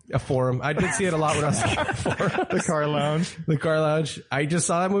forum. A forum. I did see it a lot when I was a kid. The car lounge. The Car Lounge. I just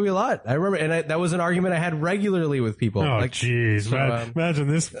saw that movie a lot. I remember, and that was an argument I had regularly with people. Oh, like, jeez! so, Imagine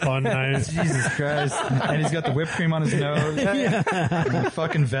this fun night. Jesus Christ! And he's got the whipped cream on his nose. And the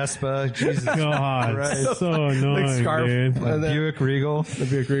fucking Vespa. Jesus God, Christ. so annoying, scarf. dude. And then Buick Regal. the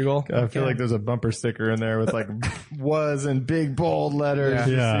Buick Regal. I feel like there's a bumper sticker in there with like was in big bold letters, Yeah. just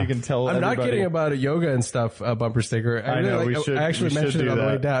so Yeah. you can tell. I'm not everybody. kidding about a yoga and stuff bumper sticker. I know, we should- I actually we should mentioned it do on the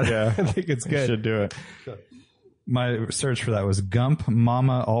way that. down. Yeah. I think it's You good. should do it. My search for that was Gump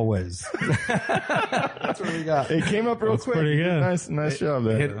Mama Always. It came up real quick. pretty good. Nice job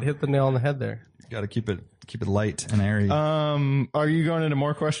there. Hit the nail on the head there. Got to keep it light and airy. Are you going into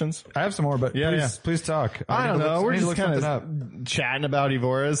more questions? I have some more, but Yeah, please talk. I don't need to know. look- We're I need to just look kind something of chatting about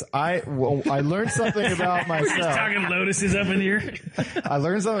Evoras. I learned something about myself. Talking Lotuses up in here. I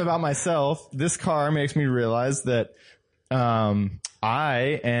learned something about myself. This car makes me realize that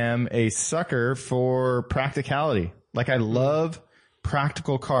I am a sucker for practicality. Like I love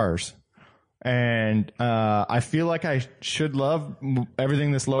practical cars. And I feel like I should love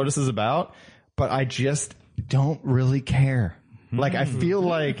everything this Lotus is about, but I just don't really care. Like I feel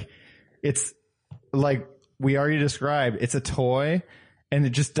like it's like we already described, it's a toy and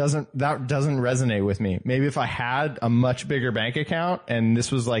it just doesn't resonate with me. Maybe if I had a much bigger bank account and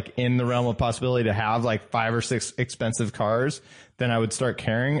this was like in the realm of possibility to have like 5 or 6 expensive cars, then I would start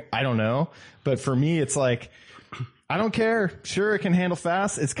caring. I don't know. But for me, it's like, I don't care. Sure, it can handle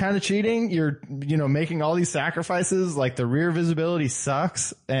fast. It's kind of cheating. You're, making all these sacrifices. Like the rear visibility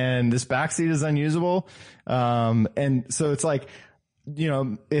sucks and this backseat is unusable. And so it's like,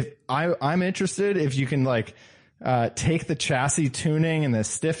 if I'm interested, if you can like, take the chassis tuning and the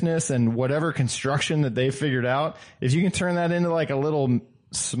stiffness and whatever construction that they figured out, if you can turn that into like a little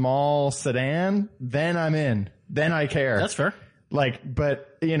small sedan, then I'm in. Then I care. That's fair. Like,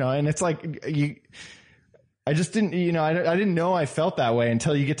 but and it's like I just didn't, I didn't know I felt that way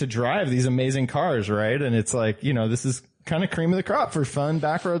until you get to drive these amazing cars, right? And it's like, this is kind of cream of the crop for fun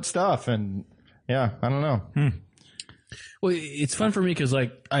backroad stuff. And yeah, I don't know. Well, it's fun for me because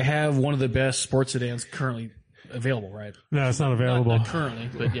like I have one of the best sports sedans currently available, right? No, it's not available. Not currently,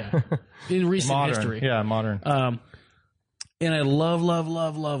 but yeah, in recent Modern. history. Yeah, modern. And I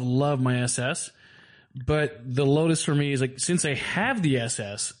love my SS. But the Lotus for me is like, since I have the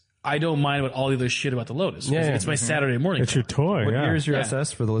SS, I don't mind about all the other shit about the Lotus. It's my Saturday morning. It's your toy. What yeah. year is your Yeah.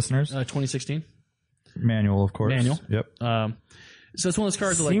 SS for the listeners? 2016. Manual, of course. Manual. Yep. So it's one of those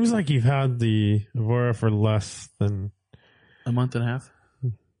cars that like Seems like you've had the Evora for less than. a month and a half.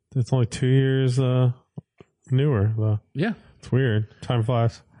 It's only 2 years newer, though. Yeah. It's weird. Time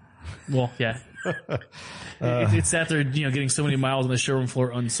flies. Well, yeah. It's sat there, getting so many miles on the showroom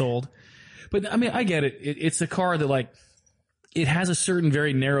floor unsold. But I mean, I get it. It's a car that like, it has a certain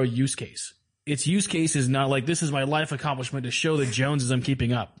very narrow use case. Its use case is not like, this is my life accomplishment to show the Joneses I'm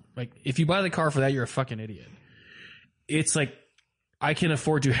keeping up. Like, if you buy the car for that, you're a fucking idiot. It's like, I can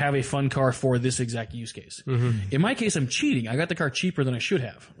afford to have a fun car for this exact use case. In my case, I'm cheating. I got the car cheaper than I should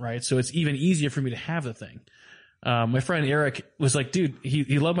have, right? So it's even easier for me to have the thing. My friend Eric was like, dude,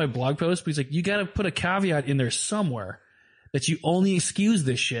 he loved my blog post, but he's like, you got to put a caveat in there somewhere that you only excuse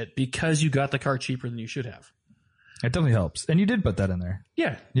this shit because you got the car cheaper than you should have. It definitely helps. And you did put that in there.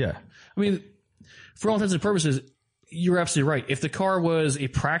 Yeah. Yeah. I mean, for all intents and purposes, you're absolutely right. If the car was a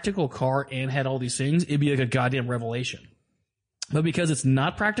practical car and had all these things, it'd be like a goddamn revelation. But because it's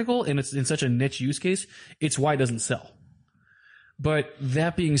not practical and it's in such a niche use case, it's why it doesn't sell. But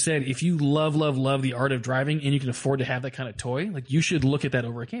that being said, if you love the art of driving and you can afford to have that kind of toy, like you should look at that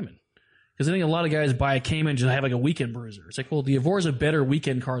over a Cayman. Because I think a lot of guys buy a Cayman just to have like a weekend bruiser. It's like, well, the Evora is a better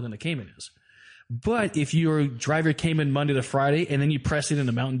weekend car than the Cayman is. But if you drive your Cayman Monday to Friday and then you press it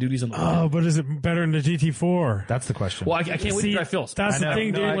into mountain duties on the weekend. Oh, but is it better than the GT4? That's the question. Well, I can't wait to drive Phil's. That's the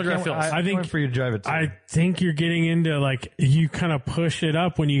thing, dude. I think for you to drive it too. I think you're getting into like you kind of push it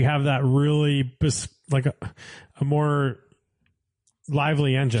up when you have that really like a more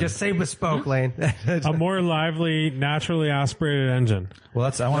lively engine, Just say bespoke, Lane. a more lively, naturally aspirated engine. Well,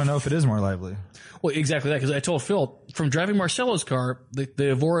 I want to know if it is more lively. Well, exactly that. Because I told Phil, from driving Marcelo's car, the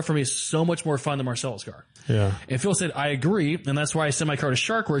Evora for me is so much more fun than Marcelo's car. Yeah, And Phil said, I agree. And that's why I sent my car to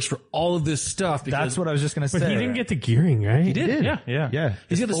Sharkworks for all of this stuff. Because That's what I was just going to say. but he didn't get the gearing, right? he did. Yeah. Yeah.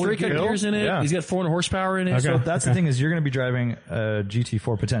 He's got the straight cut gear. gears in it. Yeah. He's got 400 horsepower in it. Okay. So That's the thing is you're going to be driving a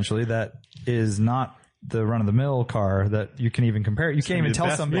GT4 potentially that is not the run of the mill car that you can even compare. You can't even the tell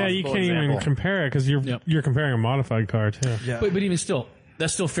best somebody. Yeah, you Possible can't even example. compare it because you're comparing a modified car too. Yeah. But even still,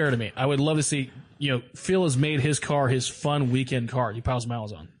 that's still fair to me. I would love to see, Phil has made his car his fun weekend car. He piles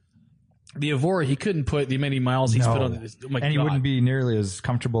miles on. The Evora, he couldn't put the many miles he's put on this. Oh my and he God. wouldn't be nearly as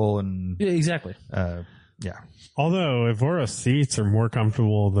comfortable and Yeah, exactly. yeah. Although Evora seats are more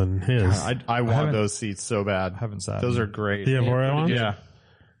comfortable than his. I want those seats so bad. haven't sat Those in are great. The Evora ones? Yeah.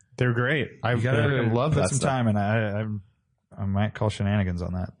 They're great. I You gotta freaking love put that some stuff. time, and I might call shenanigans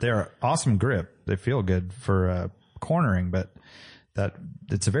on that. They're awesome grip. They feel good for cornering, but that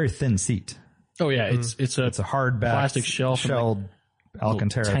it's a very thin seat. Oh yeah, it's a hard back plastic shelf and, shelled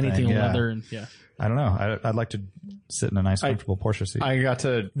Alcantara tiny thing. thing of Yeah. leather and yeah. I don't know. I'd like to sit in a nice, comfortable Porsche seat. I got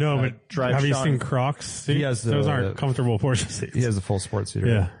to No, but drive have you Sean. seen Crocs? Seats? He has Those the- aren't comfortable Porsche seats. He has a full sports seater.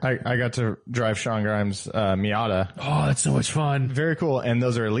 Yeah. I got to drive Sean Grimes' Miata. Oh, that's so much fun. Very cool. And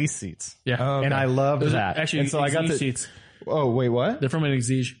those are Elise seats. Yeah. Oh, And I loved Those are that. actually and so I got Exige to. seats. Oh, wait, what? They're from an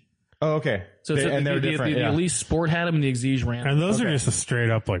Exige. Oh, okay. So it's and they're different. The yeah. Elise Sport had them and the Exige ran. And those are just a straight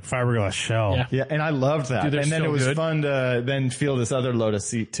up like fiberglass shell. Yeah. Yeah, and I loved that. Dude, they're and then so it was good. fun to then feel this other Lotus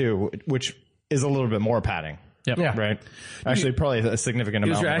seat too, which is a little bit more padding. Yep. Yeah. Right. Actually, probably a significant It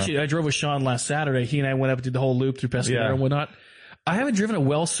was amount. actually, I drove with Sean last Saturday. He and I went up and did the whole loop through Pescadero Yeah. and whatnot. I haven't driven a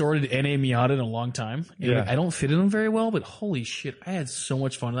well-sorted NA Miata in a long time. And Yeah. I don't fit in them very well, but holy shit, I had so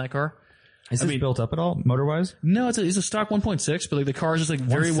much fun in that car. Is this built up at all, motor-wise? No, it's a stock 1.6, but like the car is just like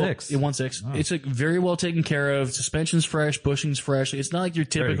very well. 1.6? Yeah, 1.6. It's like very well taken care of. Suspension's fresh, bushing's fresh. It's not like your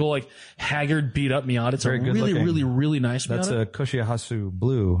typical like haggard, beat up Miata. It's Very a good really, looking. really, really nice That's Miata. a Kushihasu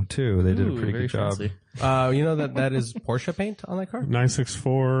blue too. They did a Ooh, pretty very good job. fancy. You know that is Porsche paint on that car?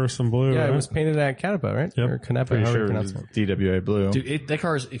 964, some blue. Yeah, right? it was painted at Canepa, right? Yep. Or Canepa, Pretty however sure you it was pronounce it. DWA blue. Dude, that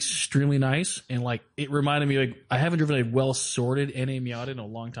car is extremely nice, and like it reminded me, like I haven't driven a well sorted NA Miata in a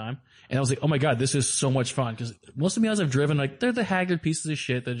long time, and I was like, oh my god, this is so much fun because most of the Miatas I've driven, like they're the haggard pieces of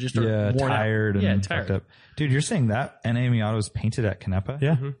shit that just are worn tired out. and Yeah, fucked tired. up. Dude, you're saying that NA Miata was painted at Canepa?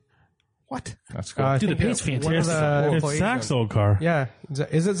 Yeah. What? That's cool. I Dude, the think paint's one of fantastic. the It's employees Zach's owned- old car. Yeah.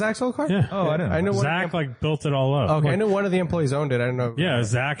 Is it Zach's old car? Yeah. Oh, I didn't know. I know one Zach of the, like built it all up. okay, I know one of the employees owned it. I don't know. Yeah,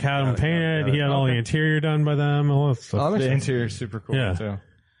 Zach had them painted. He had all the interior done by them. All that stuff. Oh, that makes The sense. interior is super cool Yeah. too.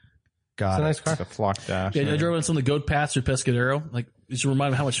 Got It's a it. nice car. The flock dash. Yeah, I drove on some of the goat paths through Pescadero. Like, it just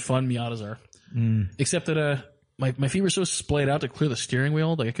reminded me how much fun Miatas are. Except that, my feet were so splayed out to clear the steering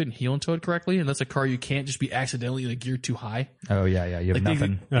wheel, like I couldn't heel into it correctly, and that's a car you can't just be accidentally in a gear too high. Oh yeah, yeah. You have Like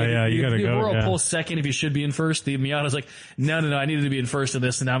nothing. Oh, yeah, you gotta go, We're yeah. pull second if you should be in first. The Miata's like, no, I needed to be in first in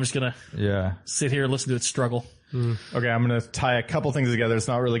this, and now I'm just gonna Yeah. sit here and listen to it struggle. Okay, I'm going to tie a couple things together. It's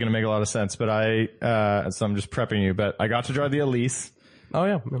not really going to make a lot of sense, but so I'm just prepping you, but I got to drive the Elise. Oh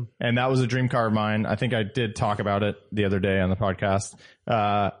yeah. And that was a dream car of mine. I think I did talk about it the other day on the podcast.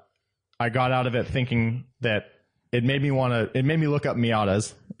 I got out of it thinking that it made me look up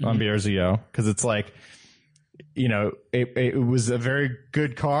Miatas on BRZO, because it's like, you know, it was a very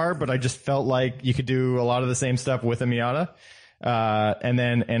good car, but I just felt like you could do a lot of the same stuff with a Miata.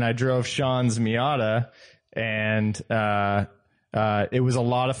 And I drove Sean's Miata, and it was a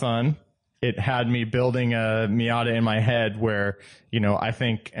lot of fun. It had me building a Miata in my head where, you know, I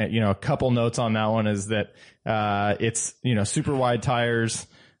think, you know, a couple notes on that one is that, it's, you know, super wide tires,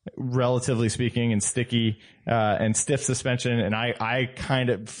 relatively speaking, and sticky, and stiff suspension. And I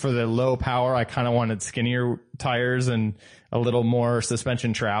kind of, for the low power, I kind of wanted skinnier tires and a little more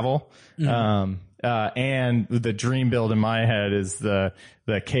suspension travel. And the dream build in my head is the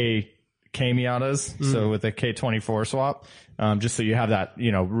K Miatas. So with the K24 swap, just so you have that,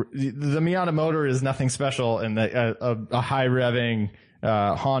 you know, the Miata motor is nothing special, and a high revving,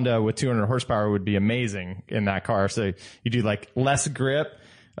 Honda with 200 horsepower would be amazing in that car. So you do like less grip,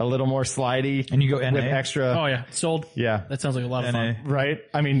 a little more slidey, And you go NA? with extra. Oh yeah, sold. Yeah. That sounds like a lot of fun. Right?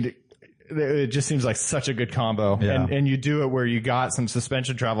 I mean, it just seems like such a good combo. Yeah. And you do it where you got some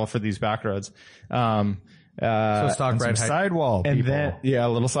suspension travel for these back roads. So stock And some ride height. sidewall And people. then, yeah, a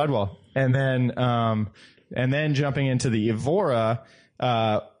little sidewall. And then jumping into the Evora,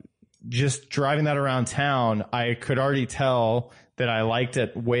 just driving that around town, I could already tell that I liked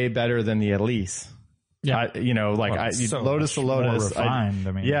it way better than the Elise. Yeah. You know, like Well, it's so Lotus to much more Lotus. refined,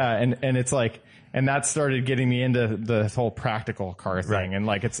 I mean. yeah. And it's like, and that started getting me into the whole practical car thing. Right. And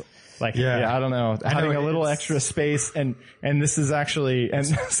like, it's like, Yeah. yeah, I don't know, having a little it's- extra space. And this is actually, and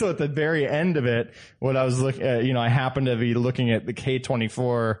so at the very end of it, what I was looking at, you know, I happened to be looking at the K24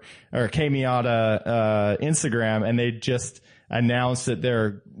 or K Miata, Instagram, and they just announced that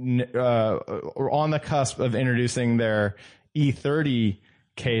they're, on the cusp of introducing their E30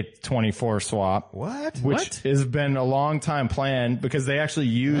 K24 swap. What? Which has been a long time planned, because they actually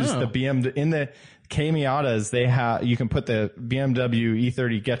use the BMW in the K Miatas. They have, you can put the BMW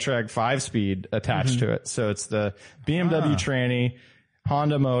E30 Getrag 5-speed attached to it. So it's the BMW tranny,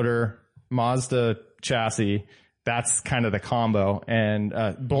 Honda motor, Mazda chassis. That's kind of the combo, and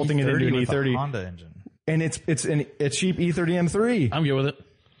bolting it into an with a E30, Honda engine. and it's a cheap E30 M3. I'm good with it.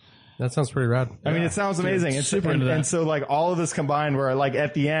 That sounds pretty rad. I mean, it sounds amazing. It's super into that. And so like all of this combined, where like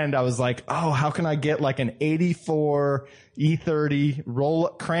at the end I was like, oh, how can I get like an 84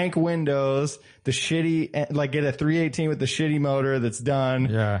 E30 crank windows, the shitty, like get a 318 with the shitty motor that's done.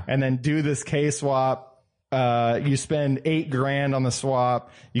 Yeah. And then do this K swap. You spend $8,000 on the swap,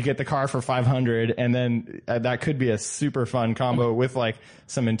 you get the car for 500, and then that could be a super fun combo with like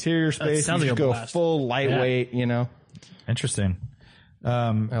some interior space. sounds You like just a go blast. full lightweight, you know. Interesting.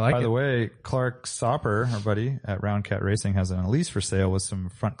 I like By it. the way, Clark Sopper, our buddy at Round Cat Racing, has an Elise for sale with some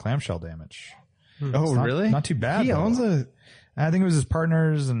front clamshell damage. Oh, Not- Not too bad. He though. owns a I think it was his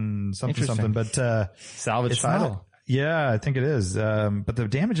partners and Interesting. something. But salvage it's title. not. Yeah, I think it is. But the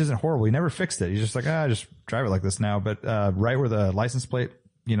damage isn't horrible. He never fixed it. He's just like, just drive it like this now. But right where the license plate,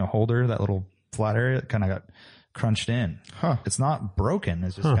 holder, that little flat area, kind of got crunched in. Huh. It's not broken.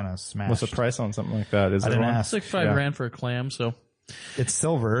 It's just kind of smashed. What's the price on something like that? Is I there didn't one? ask. It's like $5,000 for a clam. So It's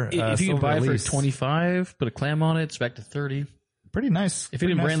silver. if you can silver buy it for Elise. 25, put a clam on it, it's back to 30. Pretty nice. If you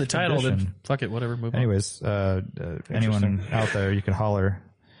pretty didn't brand the nice title, condition. then fuck it, whatever. Move on. Anyways, anyone out there, you can holler.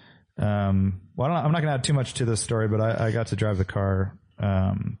 Well, I'm not going to add too much to this story, but I got to drive the car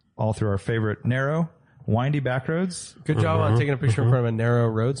all through our favorite narrow, windy back roads. Good job on taking a picture in front of a narrow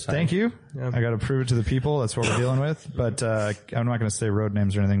road sign. Thank you. I got to prove it to the people. That's what we're dealing with. But I'm not going to say road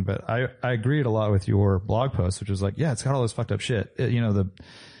names or anything. But I agreed a lot with your blog post, which was like, yeah, it's got all this fucked up shit. The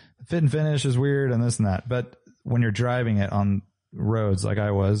fit and finish is weird and this and that. But when you're driving it on roads like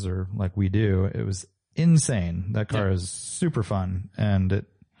I was, or like we do, it was insane. That car is super fun, and it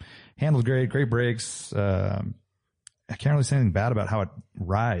handles great brakes. I can't really say anything bad about how it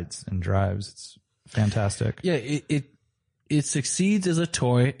rides and drives. It's fantastic. Yeah, it it succeeds as a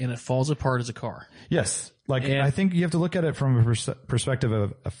toy and it falls apart as a car. Yes. Like, And- I think you have to look at it from a perspective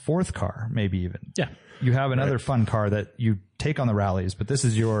of a fourth car, maybe even. Yeah. You have another fun car that you take on the rallies, but this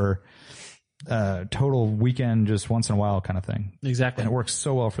is your total weekend, just once in a while kind of thing. Exactly. And it works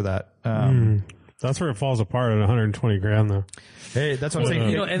so well for that. That's where it falls apart at 120 grand, though. Hey, that's what I'm saying.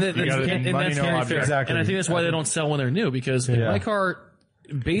 You know, and, gotta and think money, that's no very object. fair. Exactly. And I think that's why they don't sell when they're new, because my car,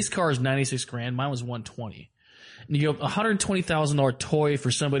 base car is 96 grand. Mine was 120. And you go $120,000 toy for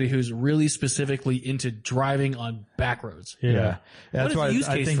somebody who's really specifically into driving on back roads. Yeah. That's is why the use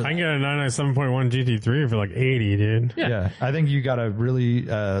I case think for I can get a 997.1 GT3 for like 80, dude. Yeah, I think you got to really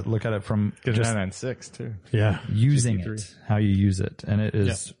look at it from Good just 996 too. Yeah. using it, how you use it, and it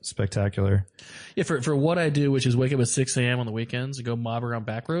is spectacular. Yeah, for what I do, which is wake up at 6 a.m. on the weekends and go mob around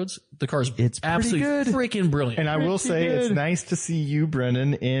back roads, the car's It's pretty absolutely good. freaking brilliant. And I will say it's nice to see you,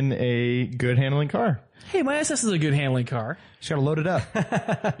 Brendan, in a good handling car. Hey, my SS is a good handling car. Just got to load it up.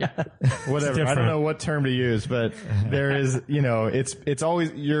 Whatever. I different. don't know what term to use, but there is, it's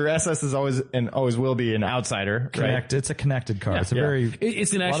always, your SS is always and always will be an outsider, right? It's a connected car. It's a Yeah. very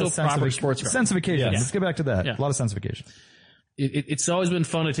It's an lot actual of proper sensific- sports car. Sensification. Yeah. Let's get back to that. Yeah. A lot of sensification. It's always been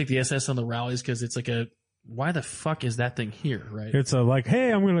fun to take the SS on the rallies because it's like why the fuck is that thing here, right? It's like,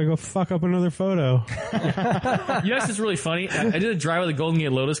 hey, I'm going to go fuck up another photo. You know, it's just really funny. I did a drive with the Golden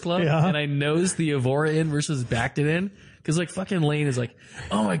Gate Lotus Club, Yeah. and I nosed the Evora in versus backed it in. Because like fucking Lane is like,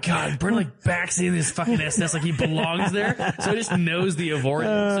 oh my god, Brent like backs in his fucking SS like he belongs there. So I just nosed the Evora.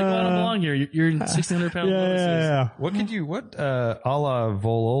 It's like, well, I don't belong here. You're in 1,600 pound Lotuses. Yeah. What could you, a la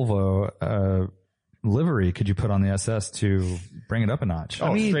Volvo livery could you put on the SS to bring it up a notch?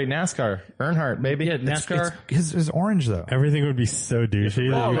 Oh, straight NASCAR. Earnhardt, maybe. Yeah, NASCAR. His orange though. Everything would be so douchey.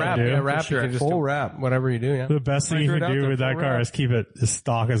 that Oh, you wrap, could do. yeah, wrap. sure. You can just Full do wrap. whatever you do. Yeah. The best thing you threw it can out do there, with that full car wrap. is keep it as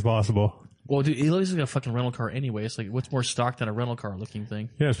stock as possible. Well, dude, it looks like a fucking rental car anyway. It's like, what's more stock than a rental car looking thing?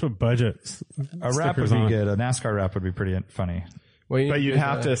 Yeah, just put budget. A wrap would stickers be on it. good. A NASCAR wrap would be pretty funny. Well, But you'd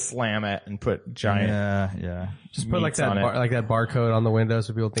have to slam it and put giant. Yeah. just put like meats on that, it. like that barcode on the window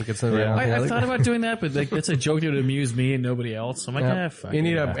so people think it's a real. I've thought about doing that, but like, it's a joke that would amuse me and nobody else. I'm like, fuck You it.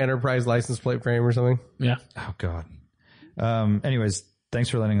 need an enterprise license plate frame or something. Yeah. Oh God. Anyways, thanks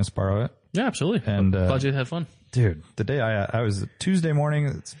for letting us borrow it. Yeah, absolutely. And, Glad you had fun. Dude, the day I was Tuesday morning,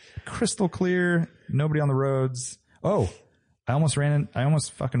 it's crystal clear, nobody on the roads. Oh, I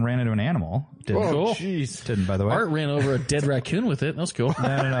almost fucking ran into an animal. Didn't. Cool. Didn't, by the way. Art ran over a dead raccoon with it. That was cool. No.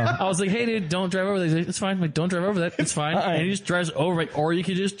 I was like, hey, dude, don't drive over that. He's like, it's fine. I'm like, don't drive over that. It's fine. And he just drives over it. Or you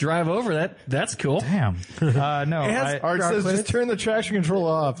could just drive over that. That's cool. Damn. No. Art says just turn the traction control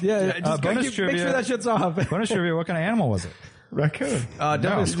off. Yeah, just bonus make trivia. sure that shit's off. Bonus trivia, what kind of animal was it? Raccoon. Definitely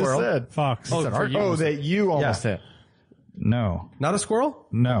You just squirrel. said. Fox. Oh, for you. Oh, that you almost hit. No. Not a squirrel?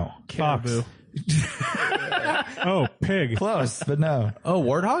 No. Caribou. Oh, pig. Close, but no. Oh,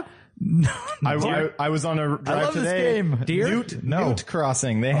 warthog? I was on a drive love this today. game. Deer? Newt, No. Newt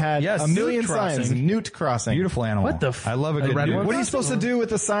Crossing. They had yes, a million Newt signs. Crossing. Newt Crossing. Beautiful animal. What the I love a good red dude. one? What are you supposed to do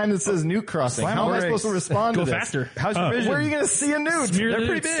with a sign that says Newt Crossing? Slam How am I the supposed to brakes. respond Go to this? faster. How's your vision? Where are you going to see a newt? Smear They're the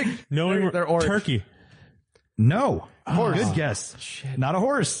pretty newts. big. Knowing They're orange. turkey. No. Horse. Good guess. Not a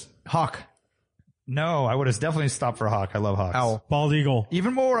horse. Hawk. No, I would have definitely stopped for a hawk. I love hawks. Owl. Bald eagle.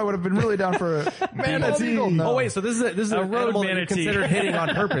 Even more, I would have been really down for a manatee. Oh wait, so this is a road animal that you manatee. considered hitting on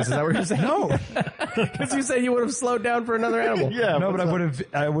purpose. Is that what you're saying? No, Because you said you would have slowed down for another animal. Yeah, no, but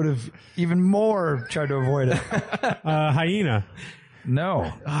I would have even more tried to avoid it. Hyena.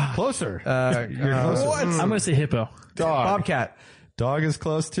 No, closer. You're closer. What? I'm going to say hippo. Dog. Bobcat. Dog is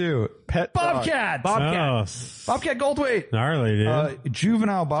close too. Pet dog. Bobcat. Oh, Bobcat Goldthwait. gnarly, dude.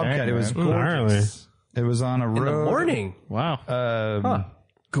 Juvenile bobcat. Dang, It was man. gorgeous. It was on a road. In the morning. Wow.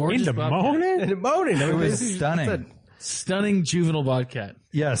 Gorgeous In the bobcat. morning? In the morning. It was stunning. Stunning juvenile bobcat.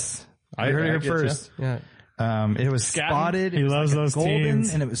 Yes, I you heard it I here get ya. first. Yeah. It was spotted. He It was loves like a those golden,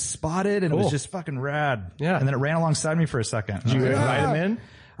 teens. and it was spotted, and it was just fucking rad. Yeah. And then it ran alongside me for a second. Did you invite him in?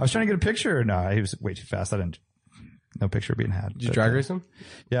 I was trying to get a picture. No, he was way too fast. I didn't. No picture being had. Did you drag race him?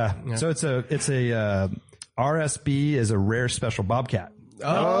 Yeah. So it's a RSB is a rare special bobcat.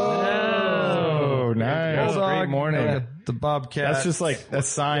 Oh, nice. Great morning. The bobcat. That's just like a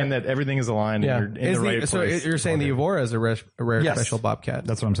sign that everything is aligned Yeah. and you're in the right so place. you're saying the Evora is a rare Yes. special Bobcat.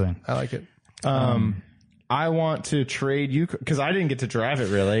 That's what I'm saying. I like it. I want to trade you because I didn't get to drive it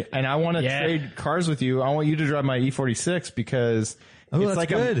really, and I want to trade cars with you. I want you to drive my E46 because it's that's like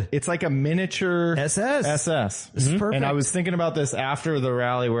good. it's like a miniature SS. SS. This is perfect. And I was thinking about this after the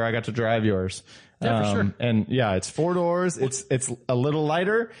rally where I got to drive yours. Yeah, for sure. And yeah, it's 4 doors. It's a little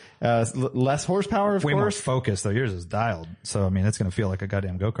lighter, less horsepower, of Way more course. focused though. Yours is dialed, so I mean it's going to feel like a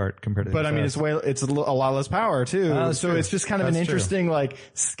goddamn go-kart compared to. But the I mean, FS. it's a lot less power too. that's So true. it's just kind of That's an true. interesting, like,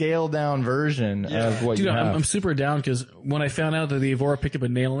 scaled down version of what Dude, you have. I'm super down because when I found out that the Evora picked up a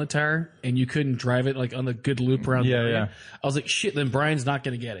nail in the tire and you couldn't drive it like on the good loop around the area, I was like, shit, then Brian's not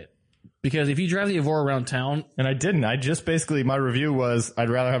going to get it. Because if you drive the Evora around town, And I didn't. I just basically, my review was, I'd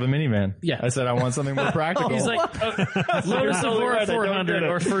rather have a minivan. Yeah. I said I want something more practical. he's like, Lotus Evora 400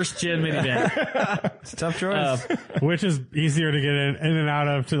 or first gen minivan. It's a tough choice. Which is easier to get in and out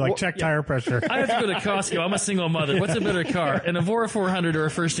of to like check tire pressure. I have to go to Costco. I'm a single mother. What's a better car? An Evora 400 or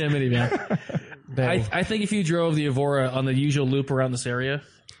a first gen minivan? I think if you drove the Evora on the usual loop around this area,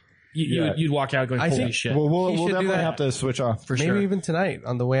 you'd walk out going, holy shit. Well, You we'll should do definitely that. have to switch off. For Maybe sure. even tonight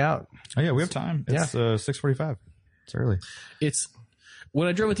on the way out. Oh yeah, we have time. It's 6:45. It's early. It's when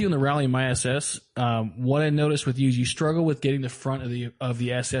I drove with you in the rally in my SS. What I noticed with you is you struggle with getting the front of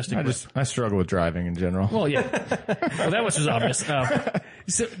the SS to grip. I struggle with driving in general. Well, yeah. Well, that much was obvious.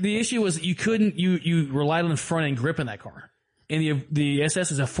 So the issue was you couldn't. You relied on the front end grip in that car, and the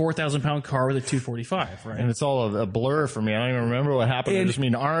SS is a 4,000-pound car with a 245, right? And it's all a blur for me. I don't even remember what happened. I just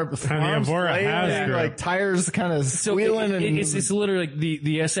mean arms Evora has flailing, grip. like tires kind of So squealing. it's literally like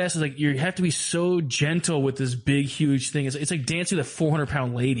the SS is like you have to be so gentle with this big huge thing. It's like dancing with a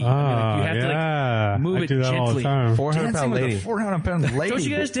 400-pound lady. I mean, like, you have to like move I it do that all the gently. time. 400-pound lady. 400-pound lady. Don't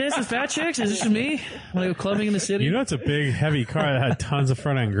you guys dance with fat chicks? Is this just me? When I go clubbing in the city? You know, it's a big, heavy car that had tons of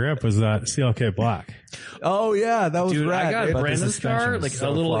front end grip. Was that CLK Black? Oh yeah, that was Dude, rad. I got But the Brandon's suspension car was like so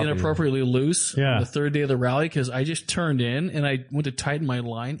a little floppy. inappropriately loose Yeah. on the third day of the rally because I just turned in and I went to tighten my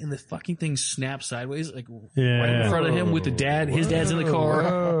line and the fucking thing snapped sideways like right in front of him with the dad. His dad's in the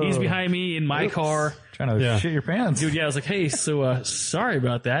car. He's behind me in my car. Trying to shit your pants. Dude, yeah, I was like, hey, so sorry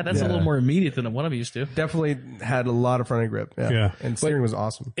about that. That's a little more immediate than what I'm used to. Definitely had a lot of front end grip. Yeah. And steering was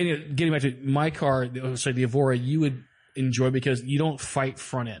awesome. Anyway, getting back to my car, the Evora, you would enjoy because you don't fight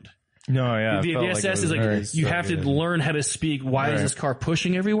front end. No, yeah. it The felt like SS it was is very like you have to good. learn how to speak. Why is this car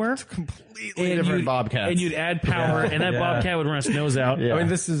pushing everywhere? Completely different Bobcats. And you'd add power, and that Bobcat would run its nose out. Yeah. I mean,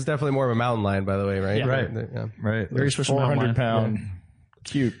 this is definitely more of a mountain lion, by the way, right? Yeah. Right. Yeah. Right. Very special mountain 400 lion. pound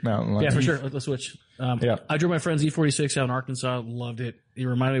cute mountain lion. Yeah, for sure. Let's switch. Yeah. I drove my friend's E46 out in Arkansas. Loved it. It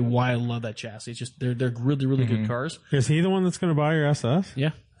reminded me why I love that chassis. It's just they're really really good cars. Is he the one that's going to buy your SS?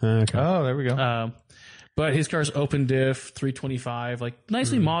 Yeah. Okay. Oh, there we go. But his car's open diff, 325, like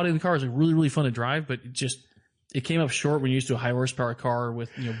nicely modded. The car is like really really fun to drive, but it came up short when you're used to a high horsepower car with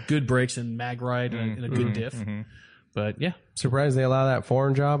good brakes and mag ride and a good diff. But yeah, Surprised they allow that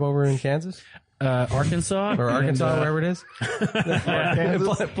foreign job over in Kansas Arkansas or Arkansas, wherever it is.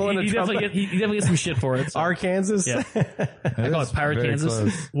 Pulling a he definitely gets some shit for it. So. Arkansas. Yeah. I call it Pirate Very Kansas.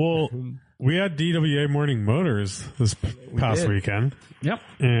 close. Well, we had DWA Morning Motors this past did. weekend, Yep.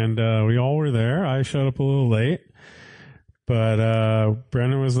 and we all were there. I showed up a little late, but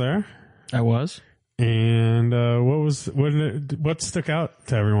Brendan was there. I was. And what stuck out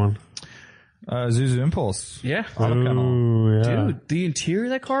to everyone? Zuzu Impulse. Yeah. Auto panel. Ooh, yeah. Dude, the interior of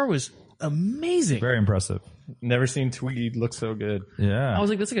that car was amazing. Very impressive. Never seen Tweed look so good. Yeah. I was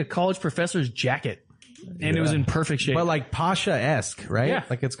like, that's like a college professor's jacket. And it was in perfect shape. But like Pasha-esque, right? Yeah.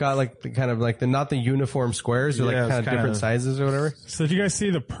 Like it's got like the kind of like not the uniform squares or like Yeah, it's kind of different kinda- sizes or whatever. So did you guys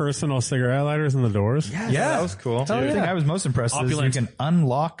see the personal cigarette lighters in the doors? yeah. That was cool. The thing I was most impressed is you Opulent. can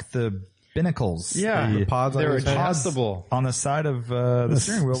unlock the binnacles. Yeah, The the pods on They're the side. adjustable. on the side of the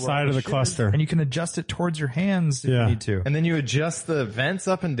steering wheel. Side of the cluster. And you can adjust it towards your hands if Yeah. you need to. And then you adjust the vents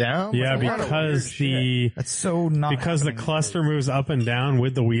up and down. Yeah, Like, a lot of weird because shit. That's so not because the happening. cluster moves up and down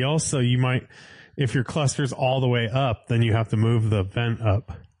with the wheel, so you might, if your cluster's all the way up, then you have to move the vent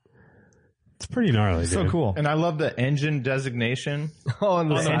up. It's pretty gnarly, so dude. cool. And I love the engine designation On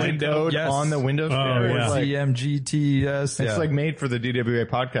the engine window. code Yes. on the window. Oh, It's yeah. like, CMGTS. it's like made for the DWA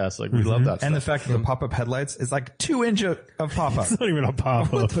podcast. Like we love that and the stuff. fact that the pop-up headlights is like 2 inch of pop-up. It's not even a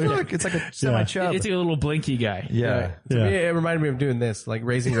pop up. Look, it's like a semi-chub. it's like a little blinky guy. Yeah. To Yeah. me, it reminded me of doing this, like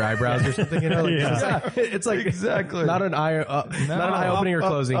raising your eyebrows or something. You know, like, Yeah. it's like Exactly. not an eye, not an eye opening or Up,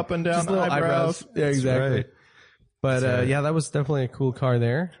 closing, up and down just little eyebrows. Yeah, exactly. right. But yeah, that was definitely a cool car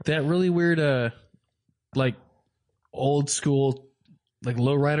there. That really weird, like old school, like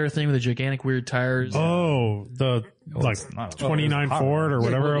lowrider thing with the gigantic weird tires. Oh, the like it's not- 29 Ford or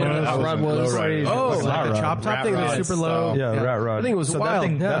whatever Yeah, it Hot was. Rod was. Oh, Like like Hot the Rod. chop top Rat thing, the Rod super low. style. Yeah, Rat Rod. I think it was so wild. That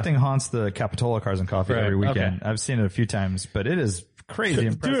thing, yeah. that thing haunts the Capitola Cars and Coffee Right. every weekend. Okay. I've seen it a few times, but it is crazy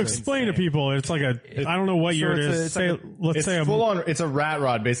impressive. To explain to people, it's like I don't know what year it is. Let's say full on. It's a rat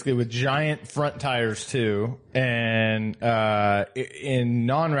rod basically with giant front tires too, and in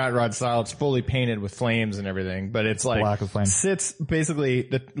non-rat rod style, it's fully painted with flames and everything. But it's like Black with flames. Sits basically.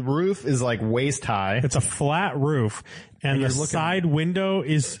 The roof is like waist high. it's a flat roof, and the side window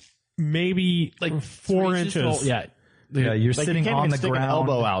is maybe like 4 3 inches. tall. Yeah. Yeah, you're Like, sitting you can't on even the stick ground. an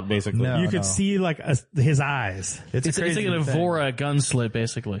elbow out basically. No. You could see like his eyes. It's like an Evora gun slit,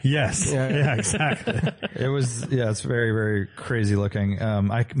 basically. Yes. Yeah, exactly. It was, it's very, very crazy looking.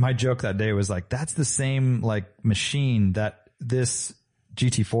 My joke that day was like, that's the same like machine that this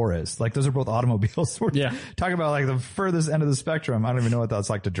GT4 is. Like, those are both automobiles. We're Yeah. talking about like the furthest end of the spectrum. I don't even know what that's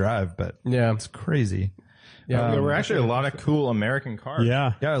like to drive, but Yeah. it's crazy. Yeah, there were actually a lot of cool American cars.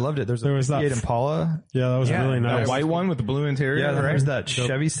 Yeah. Yeah, I loved it. There was was a that 58 Impala. Yeah, that was really nice. That white one with the blue interior. Yeah, then right? there was that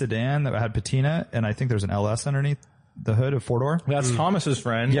Chevy sedan that had patina, and I think there's an LS underneath the hood, a 4-door. That's Thomas's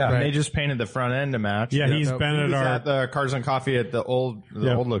friend. Yeah. and they just painted the front end to match. Yeah, he's been He at was our at the Cars and Coffee at the old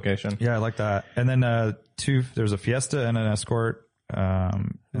location. Yeah, I like that. And then there's a Fiesta and an Escort.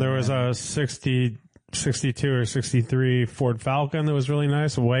 There was a 62 or 63 Ford Falcon that was really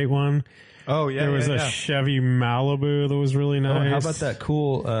nice, a white one. Oh yeah, There was a Chevy Malibu that was really nice. Oh, how about that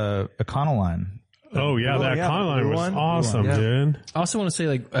cool Econoline? Oh yeah, that Econoline was one. awesome, dude. I also want to say,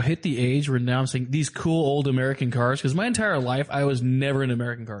 like, I hit the age where now I'm saying these cool old American cars, because my entire life I was never into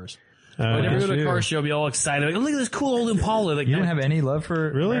American cars. I never go to a car show, be all excited, like, look at this cool old Impala. Like, You didn't have any love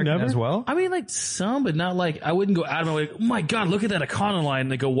for Really? American Never? as well? I mean, like, some, but not like, I wouldn't go out of my way, like, oh my god, look at that Econoline,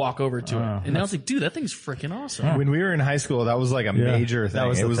 and then go walk over to it. And now it's like, dude, that thing's freaking awesome. When we were in high school, that was like a major thing.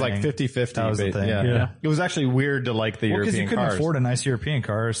 was it the was thing. like 50-50. That was the thing. Yeah. It was actually weird to like the Well, because European you couldn't cars. afford a nice European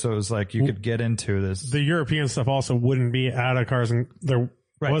car, so it was like you could get into this. The European stuff also wouldn't be at a Cars and there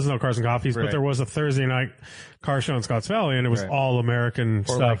was no Cars and Coffees, but Right. there was a Thursday night car show in Scotts Valley, and it was all American or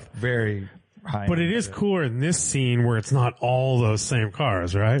stuff. like very high. But it is cooler in this scene where it's not all those same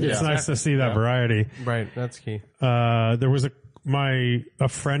cars, right? It's nice to see that variety. Right. That's key. There was a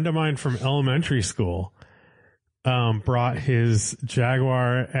friend of mine from elementary school, brought his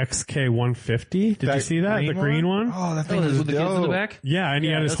Jaguar XK 150. Did you see that? The green one? Oh, that Oh, thing with was the kids in the dope. back? Yeah, and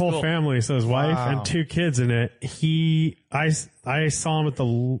he had his that's whole cool. family, so his wife and 2 kids in it. I saw him at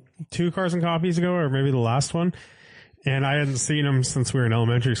the 2 Cars and Coffees ago, or maybe the last one, and I hadn't seen him since we were in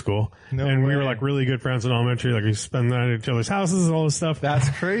elementary school. And we were like really good friends in elementary. Like we spent the night at each other's houses and all this stuff. That's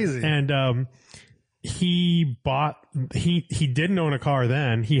crazy. And he didn't own a car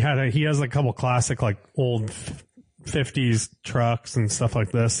then. He has like a couple classic like old 50s trucks and stuff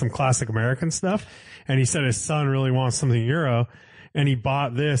like this, some classic American stuff. And he said his son really wants something Euro, and he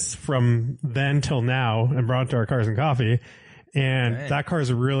bought this from then till now and brought it to our Cars and Coffee. And that car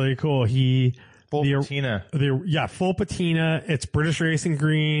is really cool. Full patina. Full patina. It's British Racing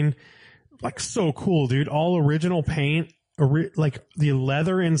green. Like so cool, dude. All original paint. Like the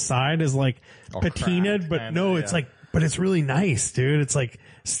leather inside is like patinaed, but no, it's like, but it's really nice, dude. It's like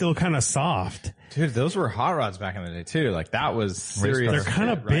still kind of soft. Dude, those were hot rods back in the day too. Like that was serious. They're kind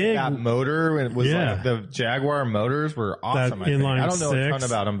of shit, big. Right? That motor, it was Yeah. like the Jaguar motors were awesome. That I think. inline I don't know a ton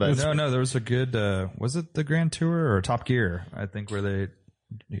six. about them, but No, there was a good, was it the Grand Tour or Top Gear? I think where they,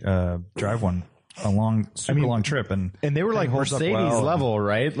 drive one a long, super long trip and they were like holds up Mercedes well. level,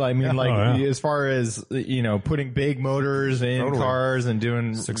 right? I mean, as far as, putting big motors in Totally. cars and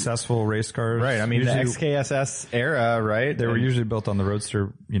doing successful race cars. right. I mean, Usually the XKSS era, right? they were usually built on the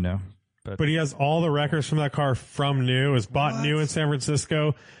Roadster, But he has all the records from that car from new. It was bought new in San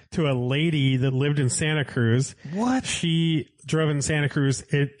Francisco to a lady that lived in Santa Cruz. What? She drove in Santa Cruz,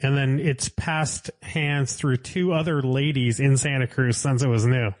 and then it's passed hands through 2 other ladies in Santa Cruz since it was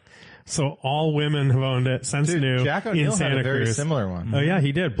new. So all women have owned it since new Jack in O'Neill Santa had a very Cruz. similar one. Oh yeah,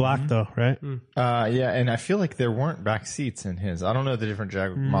 he did. Black though, right? Yeah, and I feel like there weren't back seats in his. I don't know the different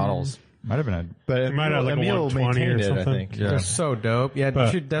Jag models, Might have been a, but might have like a Emil 120 or maintained it, I something. think. yeah. They're so dope. Yeah,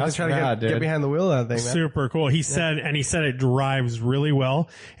 you should definitely that's try to rad, get dude. behind the wheel of that thing, man. Super cool. He said it drives really well.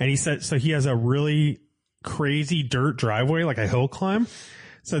 And he said, so he has a really crazy dirt driveway, like a hill climb.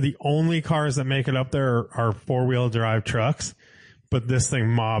 So the only cars that make it up there are 4-wheel drive trucks, but this thing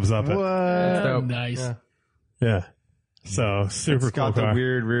mobs up it. That's dope. Nice. Yeah. So super It's cool got the car.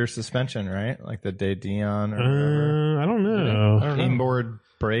 weird rear suspension, right? Like the De Dion or whatever. I don't know. Inboard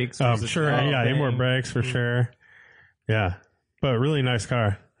brakes. I'm sure. Yeah. Inboard brakes for sure. Yeah. But really nice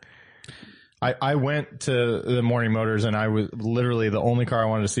car. I went to the Morning Motors and I was literally the only car I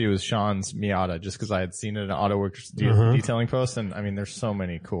wanted to see was Sean's Miata just because I had seen it in an AutoWorks detailing post. And I mean, there's so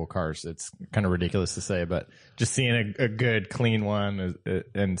many cool cars. It's kind of ridiculous to say, but just seeing a good, clean one.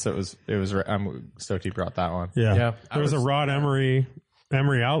 And so it was, I'm stoked he brought that one. Yeah. There was a Rod Emery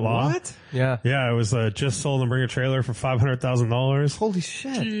Outlaw. What? Yeah. Yeah, it was just sold and bring a trailer for $500,000. Holy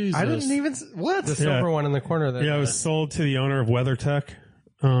shit. Jesus. I didn't even, what? The silver one in the corner there. Yeah, it was sold to the owner of WeatherTech.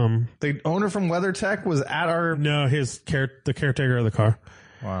 The owner from WeatherTech was at our, No, the caretaker of the car.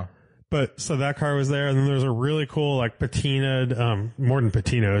 wow. But so that car was there, and then there was a really cool like patinaed, more than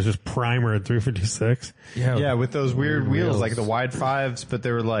patina, it was just primered 356. Yeah, with those weird wheels, like the wide fives, but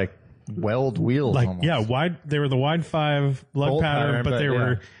they were like weld wheels. Like almost. they were the wide 5 lug Bolt pattern, but they yeah.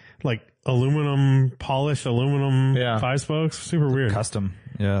 were like polished aluminum 5-spokes. Super weird. Custom.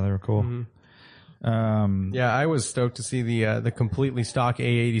 Yeah, they were cool. Yeah, I was stoked to see the completely stock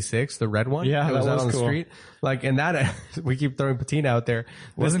A86, the red one. Yeah, it was that out was on the cool. street. Like, and that we keep throwing patina out there.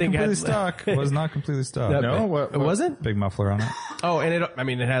 Wasn't completely stock. Was not completely stock. No, what It wasn't. Big muffler on it. Oh, and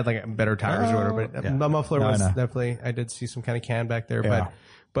it had like better tires or whatever. But the muffler No, I was know. definitely. I did see some kind of can back there, Yeah.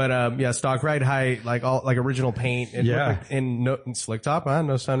 but yeah, stock ride height, like original paint. It Yeah. looked like, and slick top,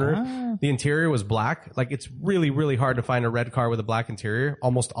 no sunroof. The interior was black. Like it's really, really hard to find a red car with a black interior.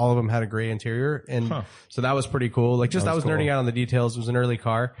 Almost all of them had a gray interior, and so that was pretty cool. Like I was nerding out on the details. It was an early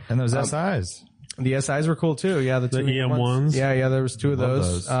car. And those SIs. The SIs were cool too. Yeah, the two EM1s. Yeah, there was 2 of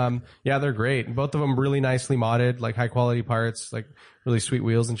those. those. Yeah, they're great. Both of them really nicely modded, like high quality parts, like really sweet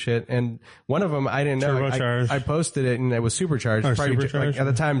wheels and shit. And one of them I didn't know. Turbocharged. I posted it and it was supercharged. Oh, Probably, supercharged? like, at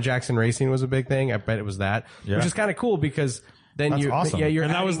the time, Jackson Racing was a big thing. I bet it was that, which is kind of cool because then That's awesome. you're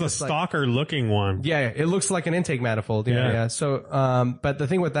And that was adding the this, like- stalker looking one. yeah, it looks like an intake manifold. Yeah. Yeah. So, but the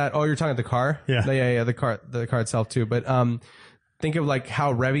thing with that, you're talking about the car? Yeah. Yeah, the car itself too. But, think of like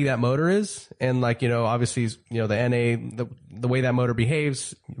how revvy that motor is. And like, obviously, the NA, the way that motor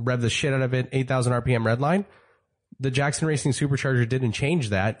behaves, rev the shit out of it, 8,000 RPM redline. The Jackson Racing supercharger didn't change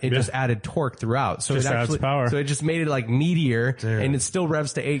that. It just added torque throughout. So Just it adds actually, power. So it just made it like meatier and it still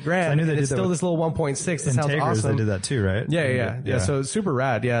revs to $8,000. I knew they and it's did that still with this little 1.6. That sounds Integras, awesome. they did that too, right? Yeah. So it's super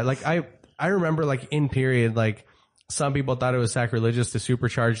rad. Yeah. Like I remember like in period, like some people thought it was sacrilegious to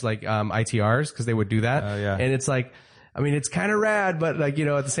supercharge like, ITRs because they would do that. Oh, yeah. And it's like, I mean, it's kind of rad, but like,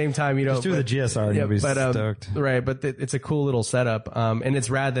 at the same time, Just do the GSR and you'll be stoked. Right. But it's a cool little setup. And it's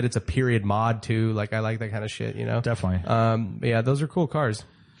rad that it's a period mod too. Like I like that kind of shit, Definitely. But yeah, those are cool cars.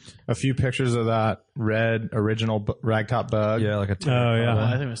 A few pictures of that red original ragtop bug. Yeah, like a Oh, yeah.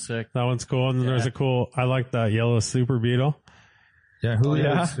 I think it was sick. That one's cool. And then there's I like that yellow Super Beetle. Yeah,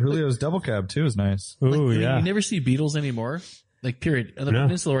 Julio's double cab too is nice. Ooh, You yeah. never see Beetles anymore. Like, period. On the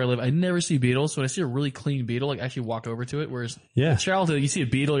peninsula where I live, I never see Beetles. So when I see a really clean Beetle, like, I actually walk over to it. Whereas Yeah. in childhood, you see a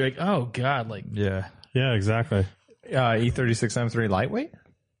Beetle, you're like, oh, God. Like, Yeah. Yeah, exactly. E36 M3 lightweight.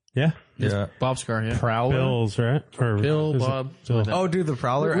 Yeah. Yeah. Bob's car, yeah. Prowler. Bills, right? Or Bill, is it Bob. Bill? something like Oh, dude, the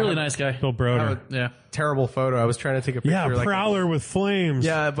Prowler. that. Really nice guy. Bill Broder. Yeah. Terrible photo. I was trying to take a picture. Yeah, like, Prowler with flames.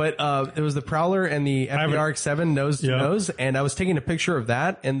 Yeah, but it was the Prowler and the FD RX-7 nose to Yeah. nose, and I was taking a picture of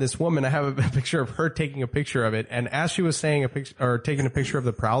that. And this woman, I have a picture of her taking a picture of it. And as she was saying taking a picture of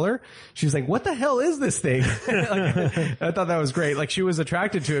the Prowler, she was like, "What the hell is this thing?" Like, I thought that was great. Like she was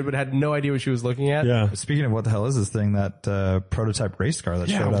attracted to it, but had no idea what she was looking at. Yeah. Speaking of what the hell is this thing, that prototype race car that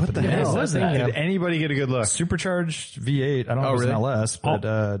showed up at the hell is that? Did anybody get a good look? supercharged V8. I don't know if it's really? an LS, but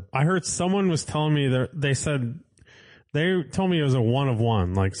I heard someone was telling me that they told me it was a one of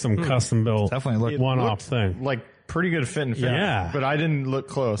one, like some custom built Definitely looked- one off thing. Like pretty good fit and finish. Yeah. But I didn't look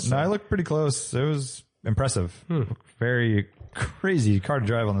close. no, I looked pretty close. It was impressive. Very crazy car to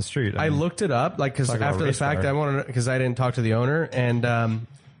drive on the street. I mean, looked it up, like, cause Talk about after the race fact, car. I wanted to, cause I didn't talk to the owner, and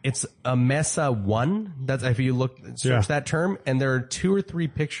it's a Mesa 1. That's if you search that term, and there are 2 or 3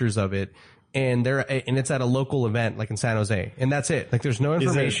 pictures of it, and it's at a local event, like in San Jose, and that's it. Like, there's no Is it the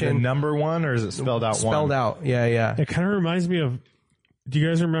information. number one or is it spelled out one? Spelled out, yeah. It kind of reminds me of. Do you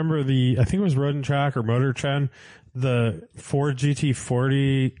guys remember I think it was Road and Track or Motor Trend, the Ford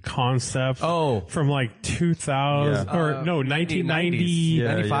GT40 concept? Oh. from like 2000 Yeah. or no 1990, 90s.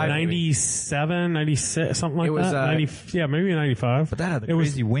 95, 97, 96, something like It was, that. 90, yeah, maybe 95. but that had the it was,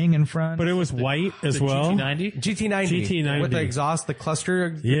 crazy wing in front. but it was white as The well. GT90. GT90 with the exhaust, the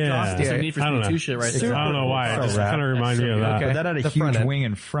cluster Yeah. exhaust. Some Need for I don't Speed know. 2 shit right I there. don't know why. It So just rad. kind of reminded me of that. Okay. But that had a The front huge end. wing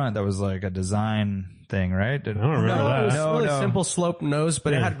in front that was like a design thing, right? I don't remember No, it was that. really No. simple slope nose,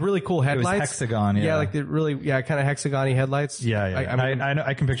 but it Yeah. had really cool headlights. hexagon, yeah. like the really, kind of hexagon-y headlights. Yeah. I mean,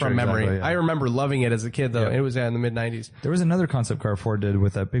 I can picture from it exactly, memory. yeah. I remember loving it as a kid, though. Yeah. It was in the mid-90s. There was another concept car Ford did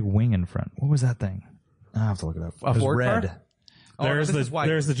with that big wing in front. What was that thing? I have to look it up. It was Ford car? red. There's this is why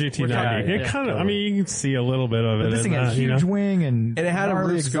the we're talking- GT90. It kind of, I mean, you can see a little bit of it. But this in thing had that, a you know? huge wing and And it had a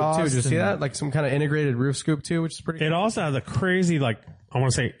gnarly roof scoop too. Did you exhaust see and- that? Like some kind of integrated roof scoop too, which is pretty. It also has a crazy, like, I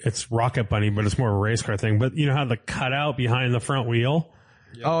want to say it's Rocket Bunny, but it's more of a race car thing. But you know how the cutout behind the front wheel?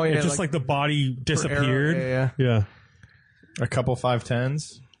 Oh yeah, It's just like the body disappeared. yeah. A couple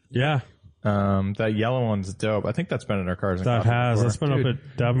 510s. Yeah. That yellow one's dope. I think that's been in our cars. That has. That's been up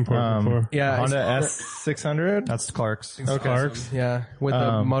at Davenport before. Yeah, Honda it's- S600. That's Clark's. Clark's. Yeah, with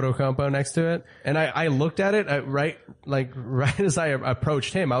the Moto Compo next to it. And I looked at it right as I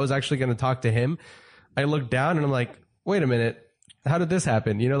approached him. I was actually going to talk to him. I looked down and I'm like, wait a minute. How did this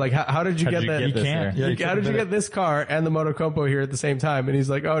happen? You know, like how did you get that? You can't. Yeah, How did you get this car and the Moto Compo here at the same time? And he's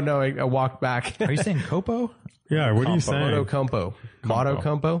like, oh no, I walked back. Are you saying Copo? Yeah, what are you saying? Moto Compo. Moto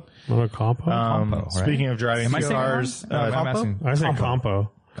Compo. Moto Compo? Compo, right? Speaking of driving Am I saying cars, it wrong? No, I'm asking. I say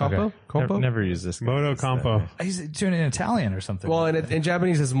Compo. Compo? Compo? never use this. Moto Compo. He's doing it in Italian or something. Well, in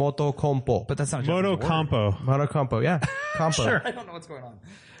Japanese it's Moto Compo. but that's not Moto Japanese word. Compo. Moto Compo, yeah. Compo. I don't know what's going on.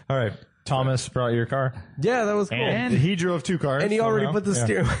 All right, Thomas brought your car, Yeah, that was cool. and he drove 2 cars, And he already somehow.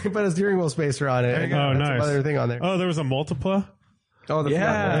 put the put a steering wheel spacer on it. And Oh, that's nice. another thing on there. Oh, there was a Multipla? Oh, the Yeah,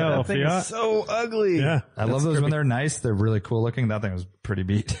 Yeah, that thing Fiat. is so ugly. Yeah. I love those when they're nice. They're really cool looking. That thing was pretty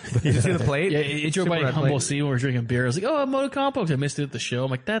beat. Did you see the plate? Yeah, it drove by Super a Humble plate. C when we were drinking beer. I was like, oh, Moto Compo. I missed it at the show.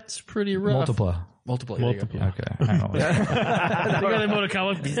 I'm like, that's pretty rough. Multipla. Multiple. There you go. Okay. I don't know. They got a Moto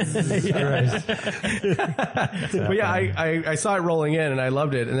Compo. But yeah, I saw it rolling in and I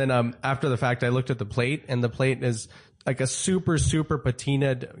loved it. And then after the fact, I looked at the plate, and the plate is like a super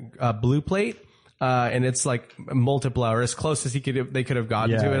patinaed blue plate. And it's like Multipla, or as close as they could have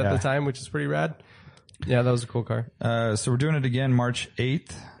gotten to it at yeah. the time, which is pretty rad. Yeah, that was a cool car. So we're doing it again March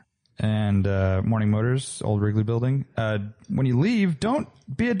 8th and Morning Motors, Old Wrigley Building. When you leave, don't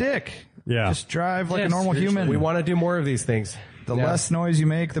be a dick. Yeah. Just drive like Yeah, a normal seriously. human. We want to do more of these things. the Yeah. less noise you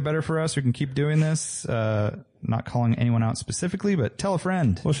make, the better for us. We can keep doing this. Not calling anyone out specifically, but tell a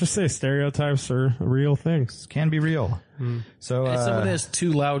friend. Let's just say stereotypes are real things. Can be real. So As someone that has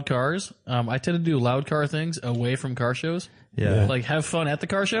 2 loud cars, I tend to do loud car things away from car shows. yeah. Like have fun at the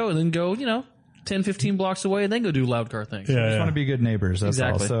car show and then go, 10, 15 blocks away and then go do loud car things. just want to be good neighbors. That's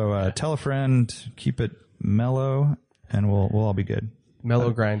Exactly. all. So tell a friend, keep it mellow, and we'll all be good.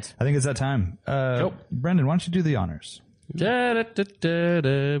 Mellow grind. I think it's that time. Brendan, why don't you do the honors? Well, that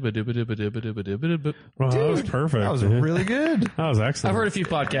was perfect. That was dude. really good. That was excellent. I've heard a few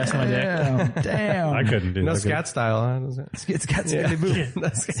podcasts in my day. Damn. I couldn't do No that. scat style, huh? Does it? It's got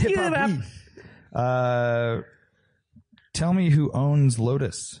Tell me who owns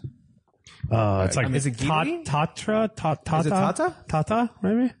Lotus. It's like is it Geely? Tatra? Tata? Is it Tata? Tata,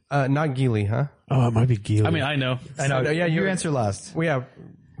 maybe? Not Geely, huh? Oh, it might be Geely. I mean, I know. I know. yeah, you you're- answer last. Well, yeah.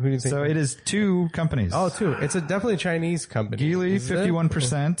 Who do you think? So it is 2 companies. Oh, 2. It's definitely a Chinese company. Geely, Is it?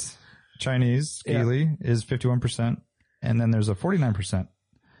 51%. Chinese, Yeah. Geely is 51%. And then there's a 49%.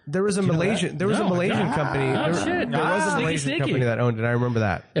 There was a Malaysian. There was a Malaysian company. Oh, there, shit. there was a Sneaky, Malaysian sneaky. company that owned it. I remember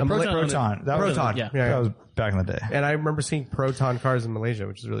that. Yeah, A Malay- Proton. That was, Proton. yeah. that was back in the day. And I remember seeing Proton cars in Malaysia,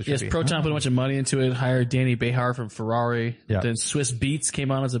 which is really Yes, trippy. Proton put a bunch of money into it, hired Danny Behar from Ferrari. Yeah. Then Swiss Beats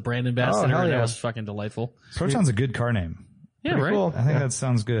came on as a brand ambassador, hell and that yeah. was fucking delightful. Proton's a good car name. Yeah, Pretty right? cool. I think that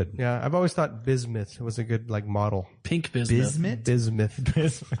sounds good. Yeah, I've always thought Bismuth was a good model. Pink business. Bismuth.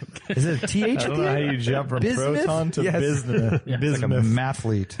 Is it a TH I at don't the know how end? you jump from Bismuth? Proton to Yes. Bismuth. Like a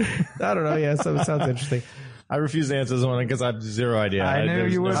mathlete. I don't know. Yeah, so it sounds interesting. I refuse to answer this one because I have zero idea. I knew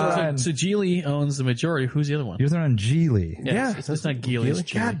there's you would. So Geely owns the majority. Who's the other one? You're throwing Geely. Yeah. It's not Geely. It's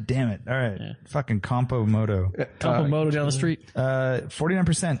Geely. God damn it. All right. Fucking Compo Moto. Moto down the street.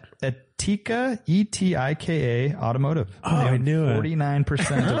 49%. Etika, E-T-I-K-A Automotive. Oh, I knew it.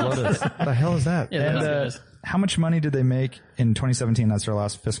 49% of Lotus. What the hell is that? Yeah, And that's how much money did they make in 2017? That's their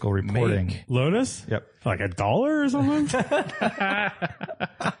last fiscal reporting. Lotus? Yep. Like $1 or something?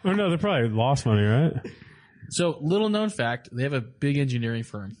 Oh, no, they probably lost money, right? So, little known fact, they have a big engineering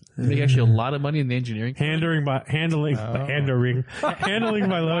firm. They make actually a lot of money in the engineering. Handling by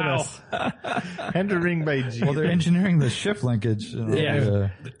Lotus. Hendering by G. Well, they're engineering the shift linkage. Yeah.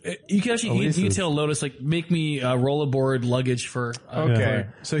 You can actually, you Elises. tell Lotus, like, make me rollerboard luggage for, Okay,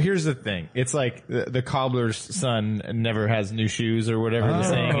 so here's the thing. It's like the cobbler's son never has new shoes or whatever the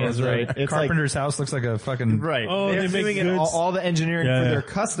saying is, right? It's Carpenter's house looks like a fucking right. Oh, They're they make doing it, goods. all the engineering Yeah, for yeah. their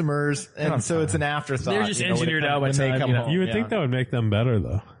customers, and so it's an afterthought. They're just when it engineered out by when they time, come you know. home. You would Yeah. think that would make them better,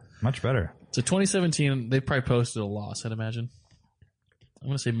 though. much better. So 2017, they probably posted a loss, I'd imagine. I'm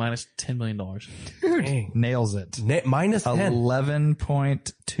going to say minus $10 million. Nails it. Minus 10.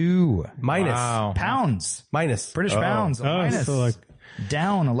 11.2 Minus. Wow. pounds. Minus. British pounds. Oh, Minus. so like,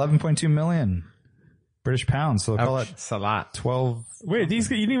 Down 11.2 million. British pounds. So call it It's a lot. 12. Wait, you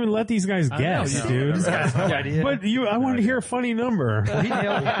didn't even let these guys guess, dude. But I wanted to hear a funny number. He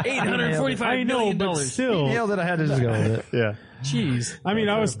nailed it. $845 I know, million. but still. He nailed it. I had to just go with it. Yeah. Jeez. I mean,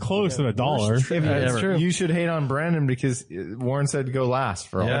 I was close to $1. That's true. You should hate on Brandon because Warren said go last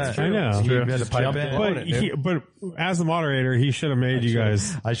for all. Yeah. I know. You had to pipe in. But as the moderator, he should have made you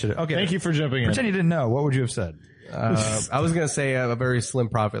guys. I should have. Okay. Thank you for jumping in. Pretend you didn't know. What would you have said? I was gonna say a very slim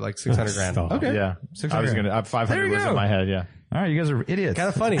profit, like 600 grand. Stop. Okay. Yeah. I was gonna. 500 There you was go. in my head. Yeah. All right. You guys are idiots. Kind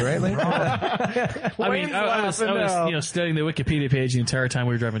of funny, right? Like, I mean, I was studying the Wikipedia page the entire time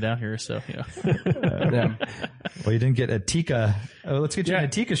we were driving down here, so, yeah. Well, you didn't get a Tika. Oh, let's get you an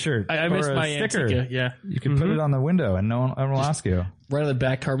Antika shirt. I or missed a my sticker. Antica, yeah. You can put it on the window and no one will ask you. Right on the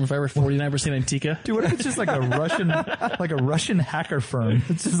back, carbon fiber, 49% Antica. Dude, what if it's just like a Russian hacker firm?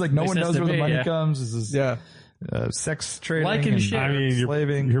 It's just like no Makes one sense knows to where the me, money yeah. comes. This is Yeah. sex trading. Like and and share. I mean,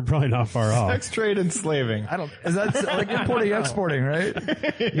 slaving. you're probably not far off. Sex trade and slaving. I don't. Is that like importing, exporting? Right?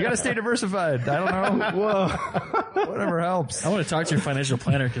 You got to stay diversified. I don't know. Whoa. Whatever helps. I want to talk to your financial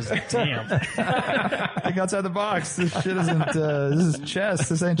planner because, damn. Think outside the box. This shit isn't. This is chess.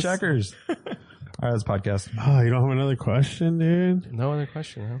 This ain't checkers. All right, that's podcast. Oh, you don't have another question, dude? No other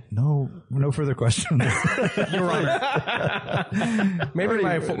question, huh? No further questions. Maybe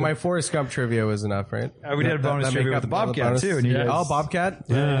my Forrest Gump trivia was enough, right? We did a bonus That trivia make with the up Bobcat bonus- too. And you Yeah. guys, Oh, Bobcat?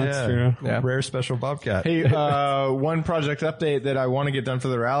 Yeah, that's true. Yeah. Rare special Bobcat. Hey, one project update that I want to get done for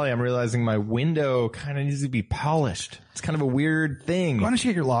the rally. I'm realizing my window kind of needs to be polished. It's kind of a weird thing. Why don't you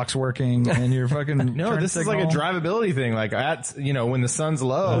get your locks working and your fucking No, turn this is like a signal? drivability thing. Like when the sun's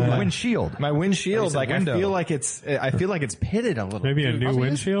low, Your like, windshield. my windshield, said like window. I feel like it's pitted a little. Maybe a new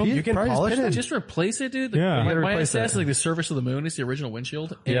windshield? You can polish it? Just replace it, dude. Yeah. You My gotta my replace stats it. is like the surface of the moon is the original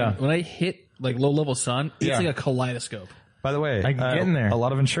windshield. And Yeah. when I hit like low level sun, it's Yeah. like a kaleidoscope. By the way, I can get in there. A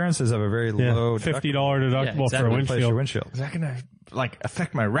lot of insurances have a very low $50 deductible exactly. for a replace your windshield. windshield. Is that gonna like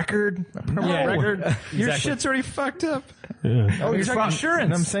affect my record? My permanent record? Your shit's already fucked up. Yeah. Oh, you're talking insurance.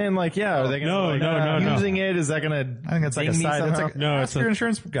 And I'm saying like, yeah, are they gonna No. using it? Is that gonna? I think it's like a ding me side. It's somehow? like, No, ask it's your a-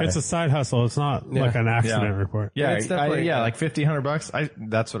 insurance guy. It's a side hustle. It's not like an accident report. Yeah, It's definitely- like $50-$100.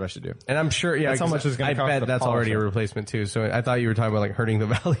 That's what I should do. And I'm sure, yeah, That's how much it's gonna I cost bet to that's polish already it. a replacement too. So I thought you were talking about like hurting the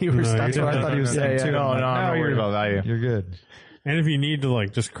value or stuff. That's what I thought he was saying too. No, I'm not worried about value. You're good. And if you need to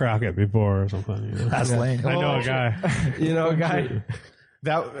like just crack it before or something. You know? That's lame. I know a guy. You know, guy.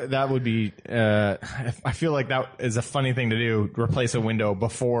 That would be. I feel like that is a funny thing to do. Replace a window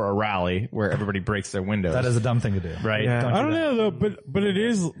before a rally where everybody breaks their windows. That is a dumb thing to do. right. Yeah. Don't I do don't that. know though, but it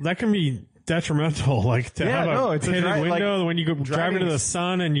is, that can be detrimental. Like to Yeah, have no, a it's a pitted dri- like, window when you go drive driving- into the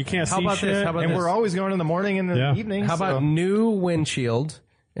sun and you can't How see about shit. this? How about And this? we're always going in the morning and the Yeah. evening. How about new windshield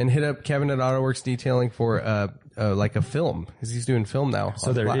and hit up Kevin at AutoWorks Detailing for like a film because he's doing film now.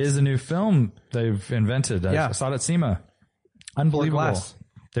 So there is a new film they've invented. Yeah. I saw it at SEMA. Unbelievable. glass.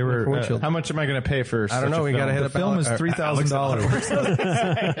 They were. windshield. How much am I going to pay for? I don't know. We got to hit The up. film is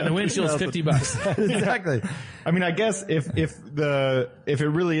 $3,000. And the windshield's $50. Exactly. I mean, I guess if it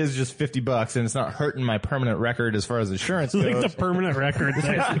really is just $50 and it's not hurting my permanent record as far as insurance goes, Like the permanent record. You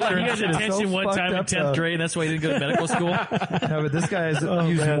guys had tension so one fucked time in up, 10th though. grade. That's why you didn't go to medical school. No, but this guy has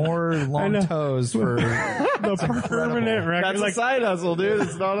used more long toes for. The permanent record. that's Like a side hustle, dude.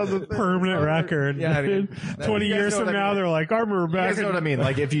 It's not on the permanent record. Yeah, dude. 20 You guys years know from what I now, mean. they're like, I remember You back guys know in what I mean?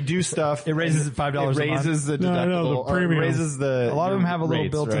 Like if you do stuff, It raises it $5 a month. It raises the No, deductible. no, the or premium. raises the. A lot of them have a little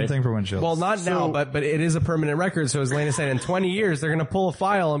rates, built-in right? thing for windshields. Well, not now, but it is a permanent record. So as Lena said, in 20 years they're going to pull a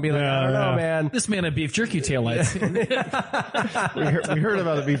file and be like, I don't know, yeah. man. This man had beef jerky taillights. we heard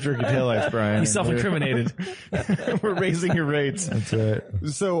about the beef jerky taillights, Brian. He's self-incriminated. We're raising your rates. That's right.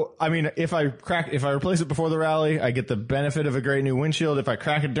 So, I mean, if I replace it before the rally, I get the benefit of a great new windshield. If I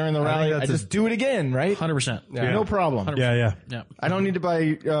crack it during the rally, I that's just do it again, right? 100%. No problem. Yeah. Yeah. I don't need to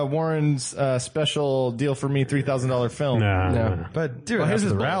buy Warren's special deal for me $3,000 film. No. But dude, Well, his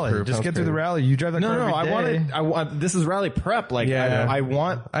after is the rally, bulletproof. just Sounds get through the great. rally. You drive that car No, every day. I want. This is rally prep. Like, Yeah. I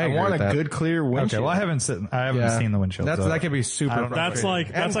want I agree a with that. good, clear windshield. Okay, well, I haven't seen the windshield. That so. could be super. That's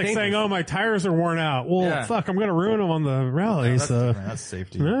like And saying, dangerous. oh, my tires are worn out. Well, Yeah. fuck, I'm gonna ruin them on the rally. So That's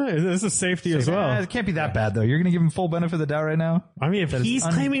safety. this is safety as well. It can't be that bad though. You're going to give him full benefit of the doubt right now. I mean, if he's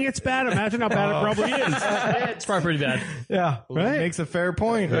claiming it's bad, imagine how bad it probably is. It's probably pretty bad. Yeah. Right? Makes a fair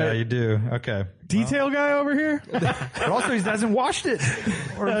point. Yeah, you do. Okay. Detail guy over here. But also, he hasn't washed it.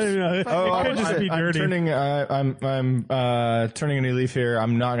 It could just be dirty. I'm turning a new leaf here.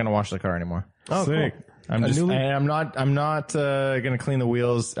 I'm not going to wash the car anymore. Oh, Sick. cool. I'm not going to clean the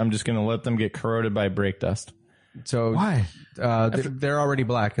wheels. I'm just going to let them get corroded by brake dust. So Why? they're already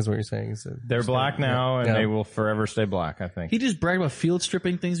black, is what you're saying. So They're black now, and they will forever stay black, I think. He just bragged about field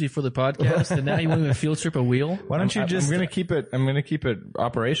stripping things before the podcast, and now you won't even field strip a wheel. Why don't you just? I'm going to keep it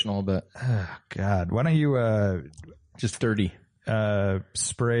operational a bit. God, why don't you Just dirty.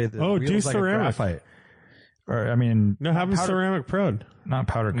 spray the Oh, wheels do like a ceramic. graphite? Or I mean, No, have a ceramic prod. not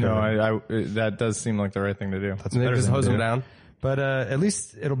powder coated. No, that does seem like the right thing to do. That's they better just than hose to them do. down. But at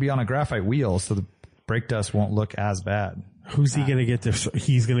least it'll be on a graphite wheel, so the brake dust won't look as bad. Who's he gonna get this?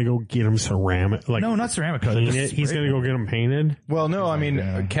 He's gonna go get him ceramic. Like No, not ceramic coated. paint just it. He's spray gonna go get him painted. Well, no, I mean,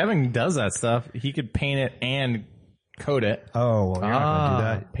 Yeah. Kevin does that stuff. He could paint it and coat it. Oh, well, you're not going to do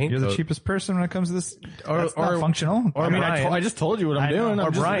that. paint You're the coat. cheapest person when it comes to this. Or- That's not or- functional. or I mean, Brian. I just told you what I'm I know. doing. Or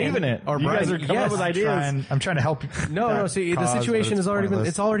I'm just Brian. leaving it. Or You guys Brian. are coming Yes. up with ideas. I'm trying to help you. No, see, the cause, but situation it's has already been, pointless.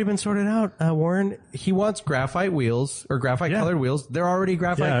 it's already been sorted out, Warren. He wants graphite wheels or graphite colored wheels. They're already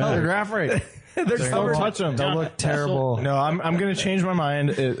graphite Yeah, colored. Graphite. They're Don't covered. touch them. They'll look terrible. No, I'm going to change my mind.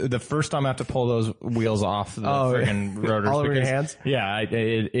 The first time I have to pull those wheels off the friggin' rotors. All over your because- hands? Yeah,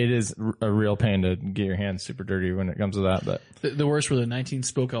 it is a real pain to get your hands super dirty when it comes to that. But The worst were the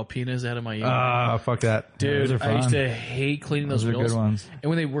 19-spoke Alpinas out of my unit. Ah, fuck that. Dude, those are I used fun. to hate cleaning those Those are wheels. good ones. And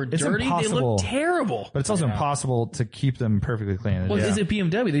when they were It's dirty, they impossible. looked terrible. But it's also impossible to keep them perfectly clean. Well, it's a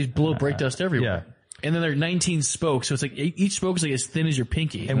BMW. They just blow brake dust everywhere. yeah. And then they're 19 spokes, so it's like each spoke is like as thin as your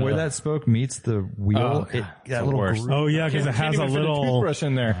pinky. And where that spoke meets the wheel, that little worst. groove. Oh yeah, because it has a little. toothbrush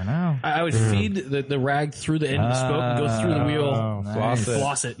in there. I know. I would feed the rag through the end of the spoke and go through the wheel, nice.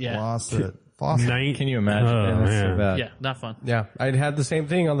 floss it. Yeah. Floss it. Floss it. Night. Can you imagine? Oh, That's man. so bad. Yeah, not fun. Yeah, I had the same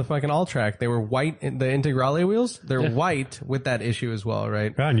thing on the fucking All-Track. They were white, the Integrale wheels. They're white with that issue as well,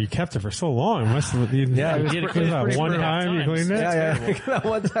 right? God, and you kept it for so long. Must have, Yeah, it was did it pretty- that pretty one brutal. time you cleaned it. Yeah. That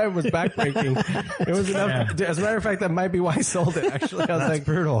one time was backbreaking. It was enough. As a matter of fact, that might be why I sold it. Actually, I was like,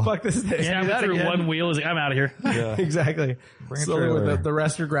 brutal. Fuck this thing. Yeah, I went through one wheel. I was like, I'm out of here. Exactly. Bring a Sold it with trailer. the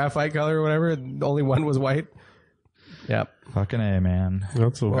rest are graphite color or whatever. And only one was white. Yeah. Fucking A, man.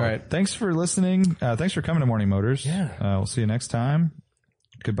 That's All right. Thanks for listening. Thanks for coming to Morning Motors. Yeah. We'll see you next time.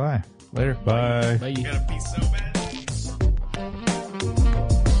 Goodbye. Later. Bye. Bye.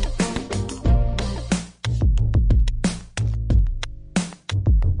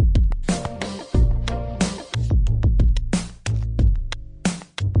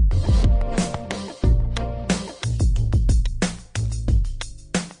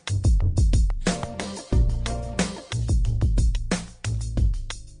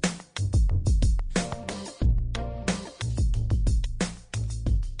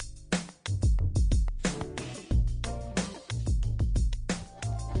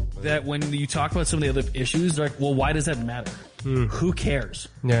 That when you talk about some of the other issues, they're like, well, why does that matter? Who cares?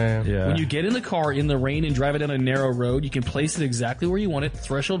 Yeah. Yeah. When you get in the car in the rain and drive it down a narrow road, you can place it exactly where you want it,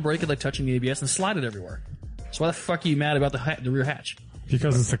 threshold brake it like touching the ABS, and slide it everywhere. So why the fuck are you mad about the rear hatch?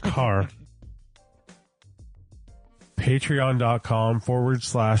 Because it's a car.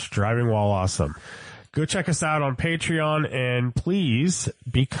 Patreon.com/driving while awesome. Go check us out on Patreon and please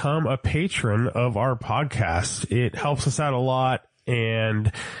become a patron of our podcast. It helps us out a lot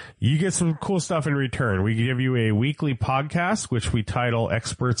and you get some cool stuff in return. We give you a weekly podcast, which we title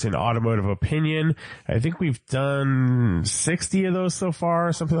Experts in Automotive Opinion. I think we've done 60 of those so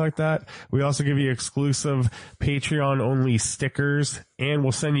far, something like that. We also give you exclusive Patreon only stickers and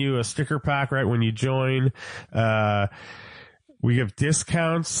we'll send you a sticker pack right when you join. We give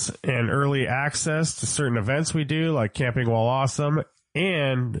discounts and early access to certain events we do, like Camping While Awesome,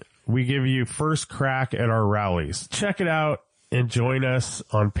 and we give you first crack at our rallies. Check it out and join us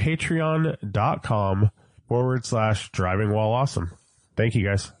on patreon.com/driving while awesome. Thank you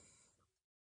guys.